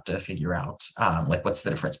don't have to figure out like what's the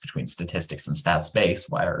difference between statistics and stats based,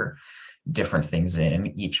 why are different things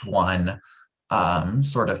in each one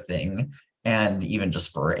sort of thing. And even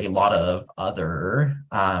just for a lot of other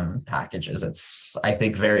packages, it's, I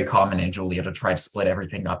think, very common in Julia to try to split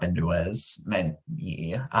everything up into as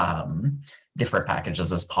many different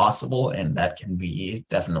packages as possible. And that can be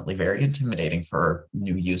definitely very intimidating for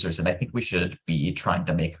new users. And I think we should be trying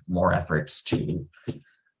to make more efforts to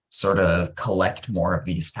sort of collect more of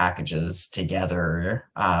these packages together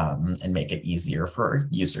and make it easier for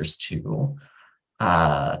users to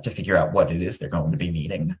figure out what it is they're going to be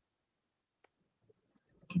needing.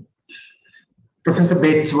 Professor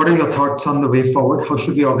Bates, what are your thoughts on the way forward? How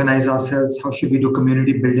should we organize ourselves? How should we do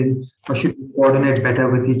community building? How should we coordinate better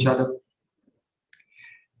with each other?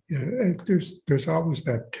 Yeah, there's always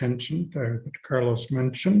that tension there that Carlos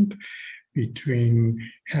mentioned between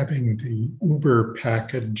having the Uber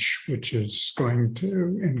package, which is going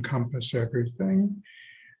to encompass everything,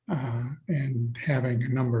 and having a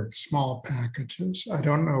number of small packages. I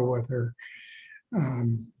don't know whether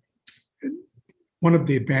one of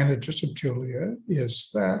the advantages of Julia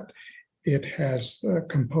is that it has the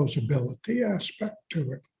composability aspect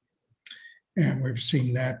to it. And we've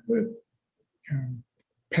seen that with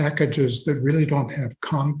packages that really don't have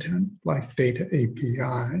content, like Data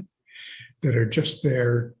API, that are just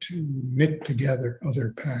there to knit together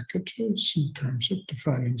other packages in terms of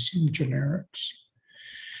defining some generics.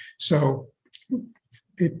 So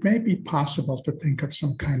it may be possible to think of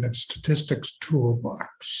some kind of statistics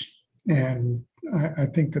toolbox. And I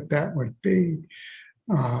think that would be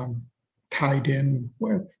tied in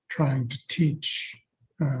with trying to teach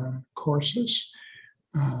courses.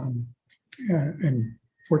 And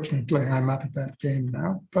fortunately, I'm out of that game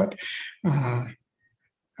now, but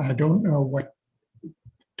I don't know what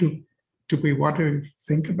do we want to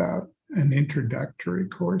think about an introductory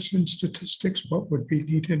course in statistics? What would be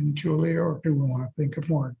needed in Julia, or do we want to think of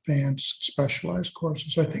more advanced specialized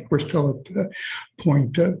courses? I think we're still at the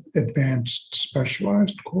point of advanced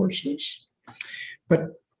specialized courses,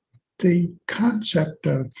 but the concept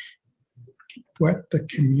of what the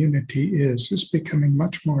community is becoming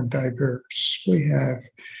much more diverse. We have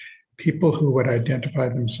people who would identify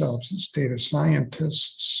themselves as data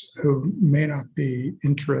scientists who may not be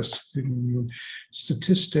interested in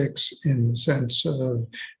statistics in the sense of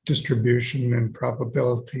distribution and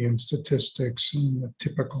probability and statistics and the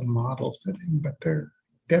typical model fitting, but they're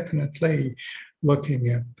definitely looking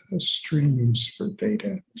at the streams for data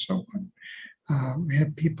and so on. We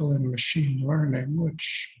have people in machine learning,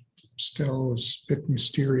 which still is a bit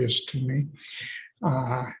mysterious to me.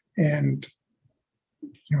 And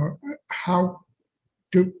you know, how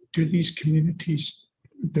do these communities,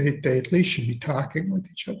 they at least should be talking with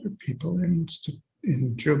each other, people in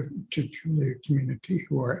Julia community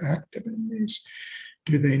who are active in these.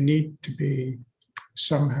 Do they need to be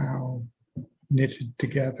somehow knitted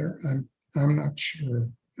together? I'm not sure.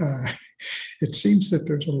 It seems that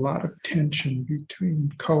there's a lot of tension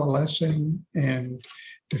between coalescing and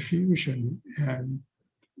diffusion, and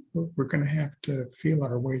we're going to have to feel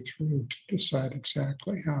our way through to decide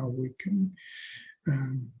exactly how we can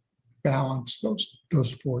balance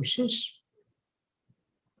those forces.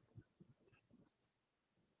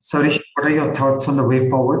 Sarish, what are your thoughts on the way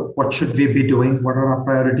forward? What should we be doing? What are our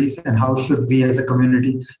priorities? And how should we as a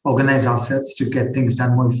community organize ourselves to get things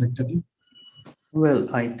done more effectively?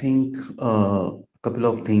 Well, I think a couple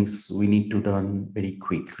of things we need to done very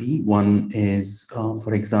quickly. One is,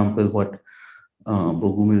 for example, what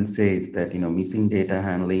Bogumil says that, missing data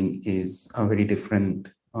handling is a very different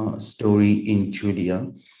story in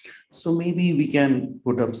Julia. So maybe we can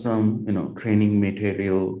put up some, training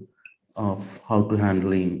material of how to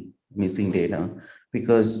handling missing data,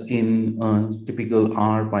 because in typical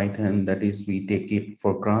R Python, that is, we take it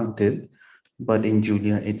for granted, but in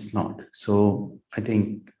Julia, it's not. So I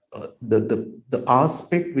think the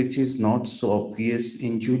aspect which is not so obvious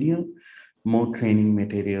in Julia, more training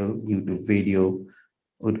material, YouTube video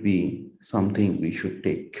would be something we should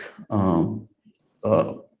take on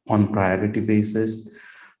priority basis.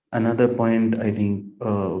 Another point, I think,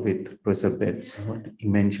 with Professor Betts, what he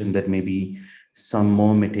mentioned that maybe some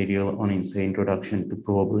more material on, say, introduction to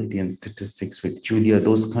probability and statistics with Julia,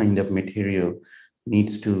 those kind of material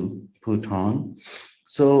needs to put on.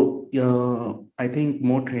 So I think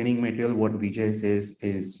more training material, what Vijay says,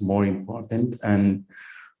 is more important. And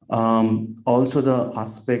also the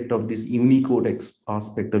aspect of this Unicode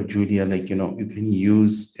aspect of Julia, like, you can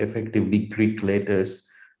use effectively Greek letters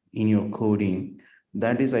in your coding.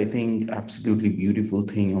 That is, I think, absolutely beautiful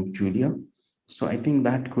thing of Julia. So I think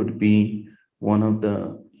that could be one of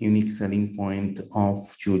the unique selling point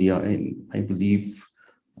of Julia. And I believe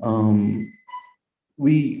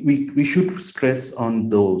we should stress on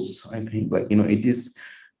those. I think, like, it is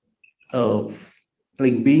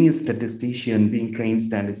like being a statistician, being trained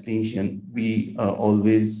statistician, we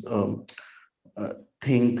always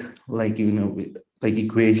think like, like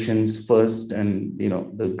equations first, and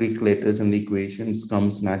the Greek letters and the equations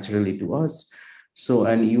comes naturally to us. So,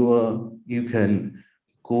 and you can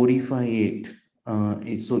codify it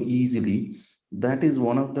so easily. That is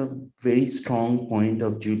one of the very strong point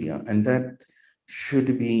of Julia, and that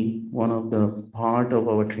should be one of the part of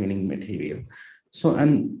our training material. So,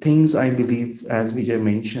 and things, I believe, as Vijay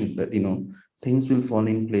mentioned, that things will fall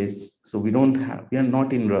in place. So we are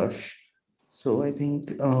not in rush. So I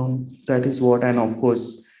think that is what, and of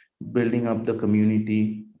course, building up the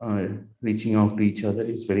community, reaching out to each other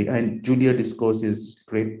is and Julia Discourse is a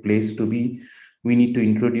great place to be. We need to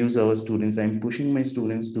introduce our students. I'm pushing my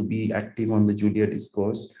students to be active on the Julia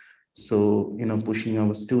Discourse. So, pushing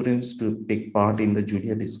our students to take part in the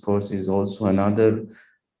Julia Discourse is also another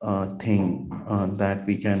thing that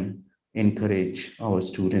we can encourage our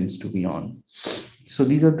students to be on. So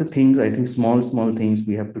these are the things, I think, small things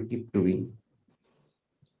we have to keep doing.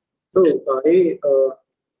 So I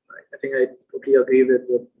think I totally agree with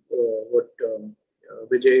what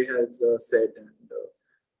Vijay has said, and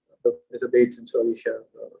Professor Bates and Shah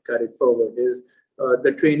carried forward, is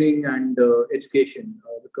the training and education,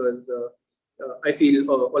 because I feel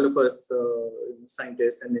all of us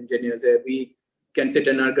scientists and engineers here, we can sit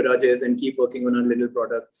in our garages and keep working on our little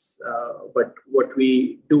products, but what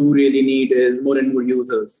we do really need is more and more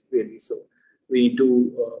users, really. So we need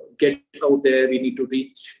to get out there. We need to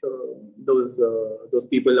reach those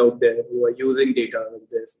people out there who are using data,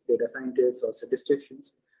 whether it's data scientists or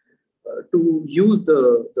statisticians. to use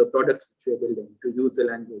the products which we are building, to use the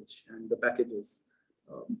language and the packages.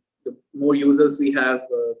 The more users we have,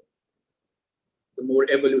 the more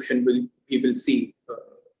evolution we will see.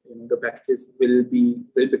 The packages will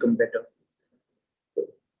become better. So,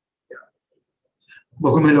 yeah.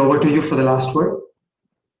 Bogomil, over to you for the last word.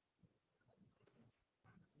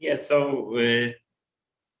 Yes. So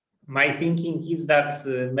my thinking is that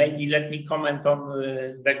maybe let me comment on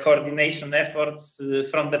the coordination efforts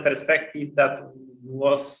from the perspective that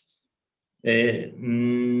was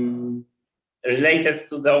related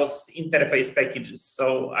to those interface packages.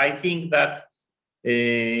 So I think that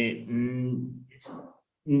a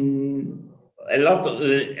lot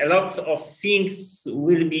of things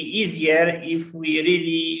will be easier if we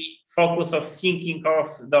really focus of thinking of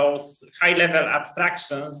those high-level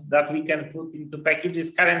abstractions that we can put into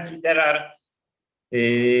packages. Currently, there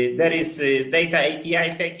is a data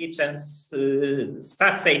API package and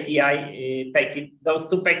stats API package. Those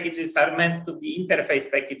two packages are meant to be interface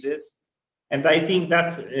packages, and I think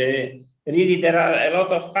that really there are a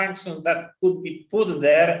lot of functions that could be put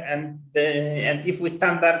there, and if we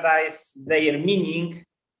standardize their meaning,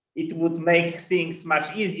 it would make things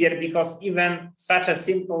much easier, because even such a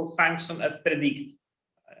simple function as predict,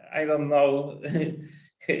 I don't know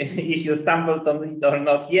if you stumbled on it or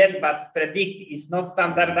not yet, but predict is not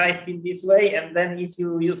standardized in this way. And then if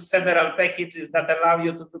you use several packages that allow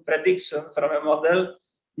you to do prediction from a model,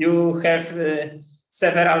 you have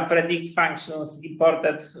several predict functions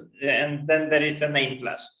imported, and then there is a name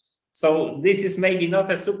clash. So this is maybe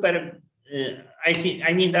not a super,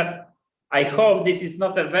 I hope this is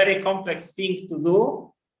not a very complex thing to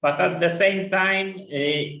do, but at the same time,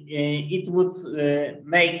 it would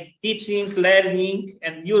make teaching, learning,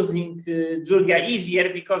 and using Julia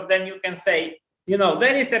easier, because then you can say,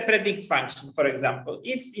 there is a predict function, for example.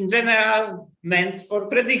 It's in general meant for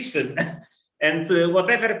prediction. And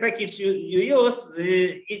whatever package you use,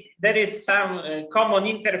 there is some common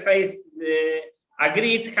interface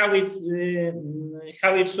agreed how it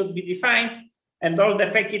should be defined. And all the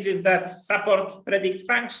packages that support predict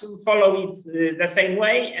function follow it the same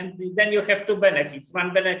way. And then you have two benefits.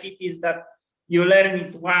 One benefit is that you learn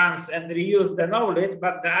it once and reuse the knowledge,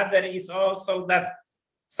 but the other is also that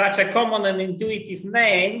such a common and intuitive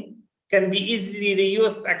name can be easily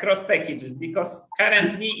reused across packages. Because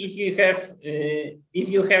currently, if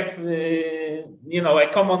you have a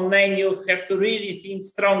common name, you have to really think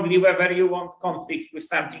strongly whether you want conflict with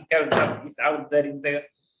something else that is out there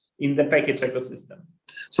in the package ecosystem.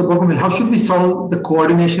 So Bogomil, how should we solve the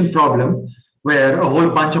coordination problem where a whole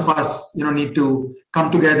bunch of us need to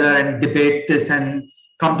come together and debate this and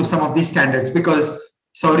come to some of these standards? Because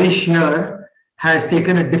Saurish here has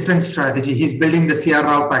taken a different strategy. He's building the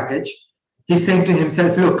CRRAW package. He's saying to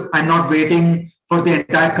himself, look, I'm not waiting for the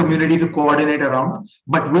entire community to coordinate around,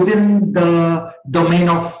 but within the domain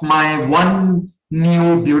of my one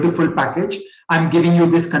new beautiful package, I'm giving you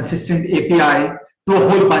this consistent API to a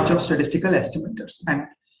whole bunch of statistical estimators. And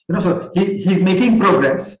so he's making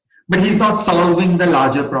progress, but he's not solving the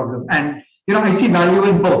larger problem. And I see value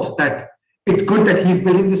in both, that it's good that he's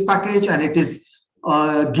building this package and it is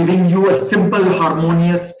giving you a simple,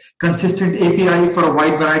 harmonious, consistent API for a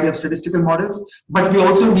wide variety of statistical models. But we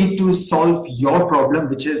also need to solve your problem,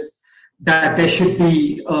 which is that there should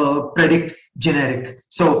be predict generic.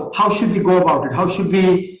 So how should we go about it? How should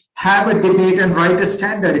we have a debate and write a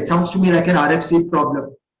standard? It sounds to me like an RFC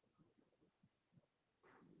problem.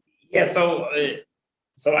 Yeah, so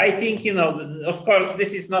I think, of course,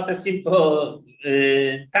 this is not a simple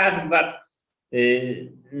task, but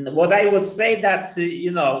what I would say that,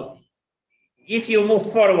 if you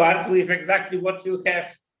move forward with exactly what you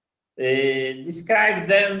have described,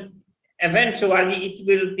 then eventually it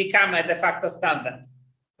will become a de facto standard.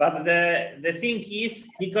 But the thing is,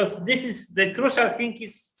 because this is the crucial thing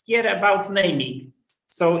is here about naming.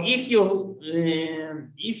 So if you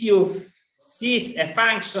see a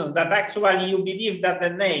function that actually you believe that the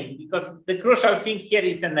name, because the crucial thing here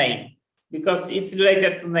is a name, because it's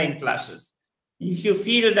related to name clashes. If you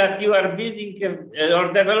feel that you are building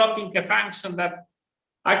or developing a function that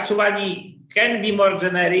actually can be more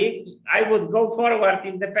generic, I would go forward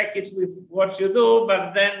in the package with what you do,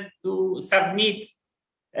 but then to submit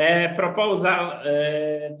a proposal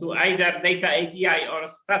to either data API or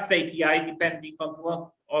stats API, depending on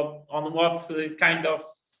what kind of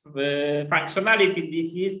functionality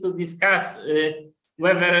this is, to discuss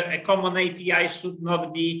whether a common API should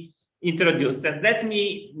not be introduced. And let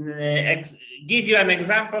me give you an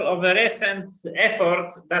example of a recent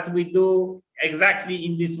effort that we do exactly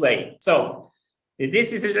in this way. So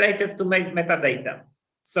this is related to metadata.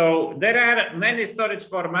 So there are many storage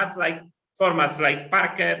formats like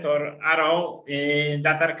Parquet or Arrow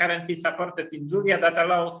that are currently supported in Julia that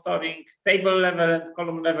allow storing table level and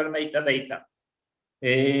column level metadata.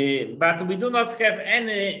 But we do not have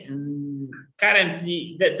any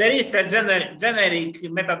currently. There is a generic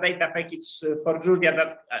metadata package for Julia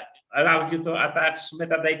that allows you to attach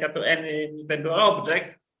metadata to any mutable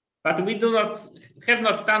object, but we do not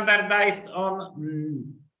have standardized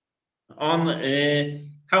on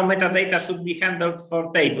how metadata should be handled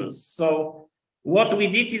for tables. So what we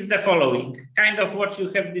did is the following, kind of what you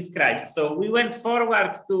have described. So we went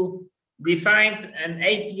forward to define an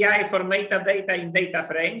API for metadata in data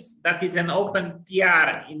frames. That is an open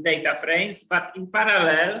PR in data frames, but in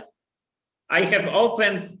parallel, I have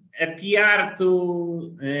opened a PR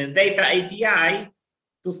to data API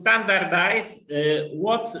to standardize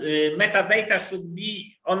what metadata should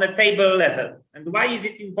be on a table level. And why is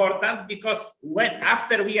it important? Because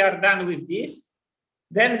after we are done with this,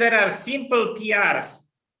 then there are simple PRs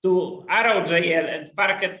to Arrow.jl and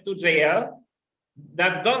Parquet2.jl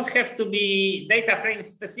that don't have to be data frame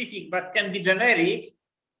specific, but can be generic.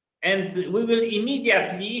 And we will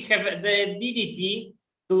immediately have the ability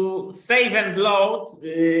to save and load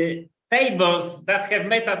tables that have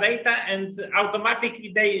metadata, and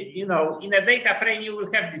automatically they, in a data frame, you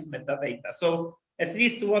will have this metadata. So at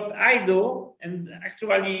least what I do, and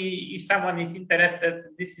actually, if someone is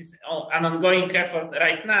interested, this is an ongoing effort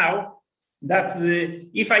right now, that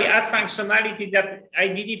if I add functionality that I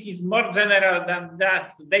believe is more general than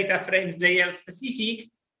just data frames JL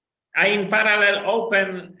specific, I in parallel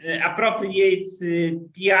open appropriate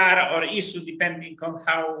PR or issue depending on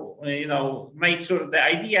how mature the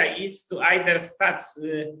idea is to either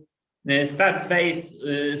stats-based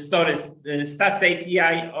storage, stats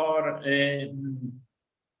API or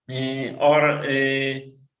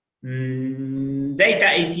data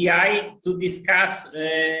API to discuss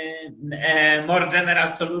a more general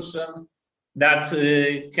solution that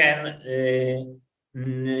can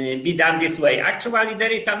be done this way. Actually,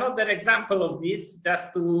 there is another example of this,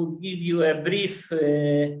 just to give you a brief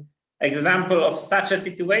example of such a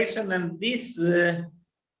situation. And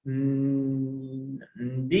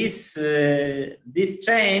this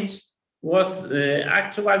change was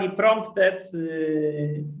actually prompted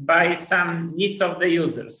by some needs of the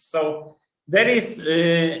users. So there is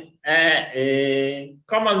a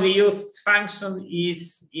commonly used function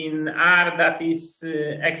is in R that is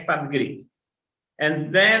expand grid.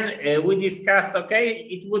 And then we discussed, okay,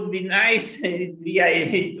 it would be nice, it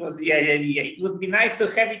would be nice to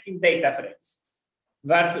have it in data frames.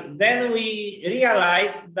 But then we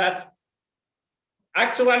realized that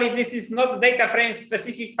actually this is not data frame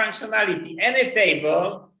specific functionality. Any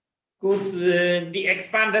table could be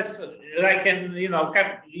expanded like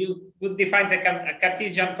you could define a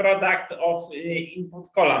Cartesian product of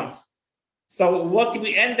input columns. So what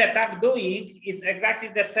we ended up doing is exactly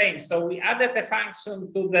the same. So we added a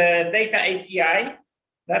function to the data API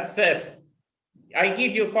that says, I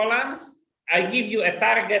give you columns, I give you a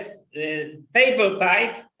target table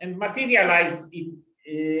type and materialize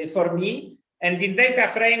it for me. And in data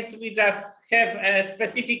frames, we just have a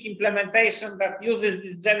specific implementation that uses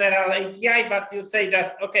this general API, but you say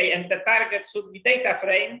just, okay, and the target should be data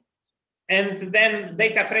frame, and then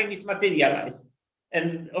data frame is materialized.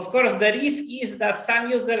 And of course, the risk is that some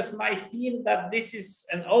users might feel that this is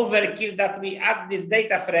an overkill that we add this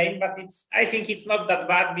data frame, but I think it's not that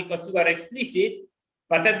bad because you are explicit.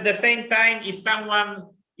 But at the same time, if someone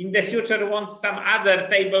in the future wants some other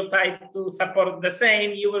table type to support the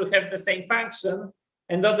same, you will have the same function.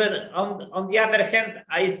 And on the other hand,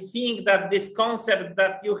 I think that this concept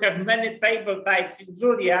that you have many table types in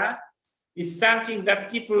Julia is something that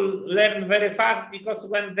people learn very fast, because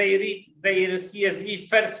when they read their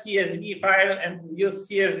first CSV file and use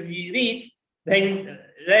CSV read, they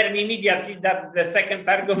learn immediately that the second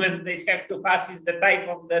argument they have to pass is the type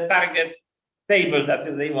of the target table that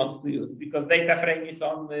they want to use, because data frame is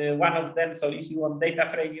on one of them. So if you want data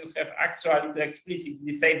frame, you have actually to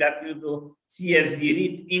explicitly say that you do CSV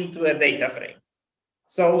read into a data frame.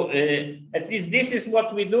 So at least this is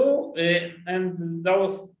what we do, and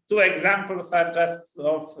those two examples are just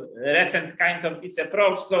of recent kind of this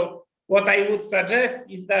approach. So what I would suggest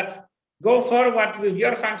is that go forward with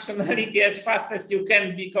your functionality as fast as you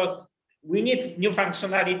can, because we need new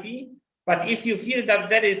functionality. But if you feel that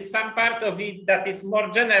there is some part of it that is more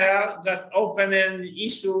general, just open an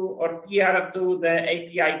issue or PR to the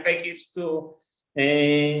API package to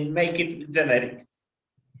make it generic.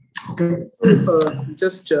 Okay.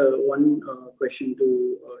 Just one question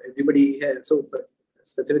to everybody here. So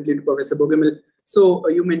specifically to Professor Bogomil. So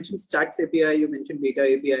you mentioned Stats API, you mentioned Data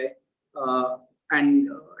API, and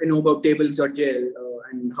I know about tables.jl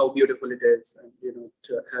and how beautiful it is, and it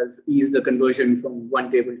has eased the conversion from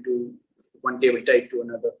one table type to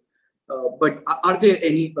another. But are there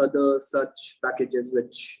any other such packages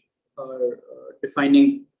which are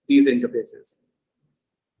defining these interfaces?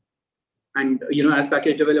 And as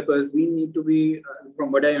package developers, we need to be,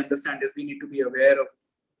 from what I understand, is we need to be aware of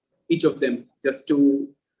each of them just to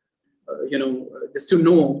just to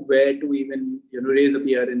know where to even raise a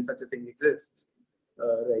PR in such a thing exists,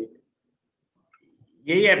 right?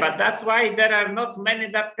 Yeah, but that's why there are not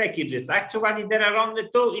many that packages. Actually, there are only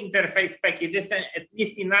two interface packages, at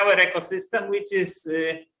least in our ecosystem, which is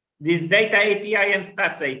this Data API and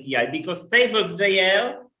Stats API, because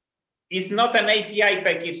tables.jl is not an API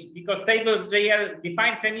package, because tables.jl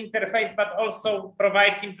defines an interface but also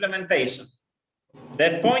provides implementation.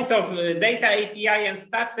 The point of Data API and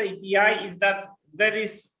Stats API is that there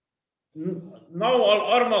is no or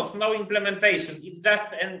almost no implementation. It's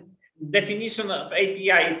just a definition of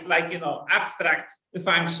API. It's like, abstract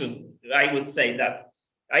function. I would say that.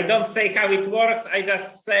 I don't say how it works. I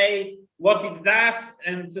just say what it does,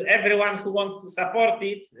 and everyone who wants to support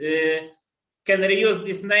it can reuse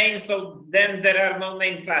this name. So then there are no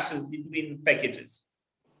name clashes between packages.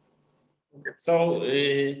 So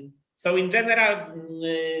in general,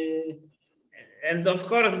 and of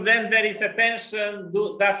course, then there is a tension,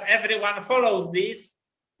 does everyone follows this?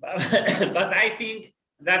 But I think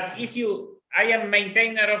that if I am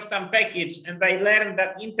maintainer of some package and I learn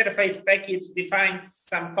that interface package defines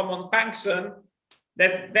some common function,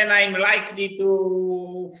 then I'm likely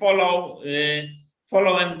to follow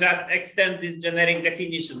and just extend this generic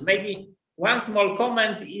definition. Maybe one small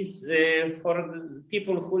comment is for the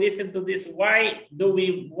people who listen to this, why do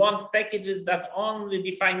we want packages that only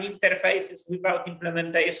define interfaces without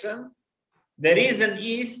implementation? The reason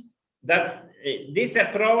is that this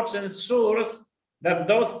approach ensures that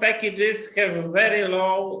those packages have very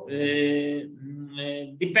low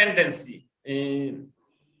dependency,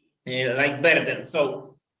 like burden.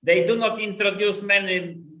 So they do not introduce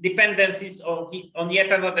many dependencies on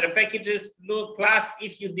yet another packages. Plus,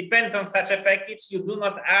 if you depend on such a package, you do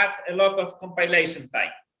not add a lot of compilation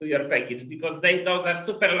time to your package, because those are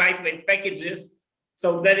super lightweight packages.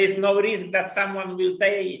 So there is no risk that someone will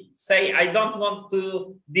say, I don't want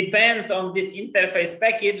to depend on this interface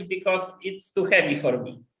package because it's too heavy for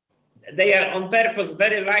me. They are on purpose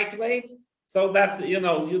very lightweight, so that you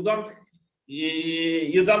don't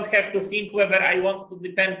have to think whether I want to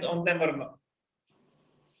depend on them or not.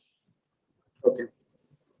 Okay.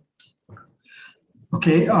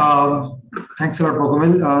 Okay. Thanks a lot,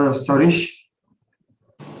 Bogomil. Sarish,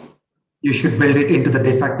 you should build it into the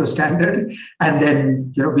de facto standard, and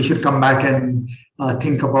then we should come back and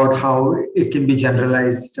think about how it can be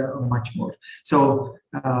generalized much more. So,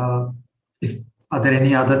 are there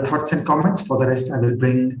any other thoughts and comments? For the rest, I will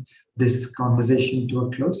bring this conversation to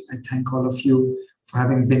a close. I thank all of you for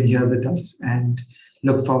having been here with us, and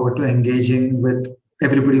look forward to engaging with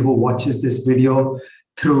everybody who watches this video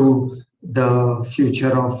through the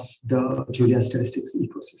future of the Julia Statistics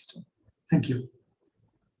ecosystem. Thank you.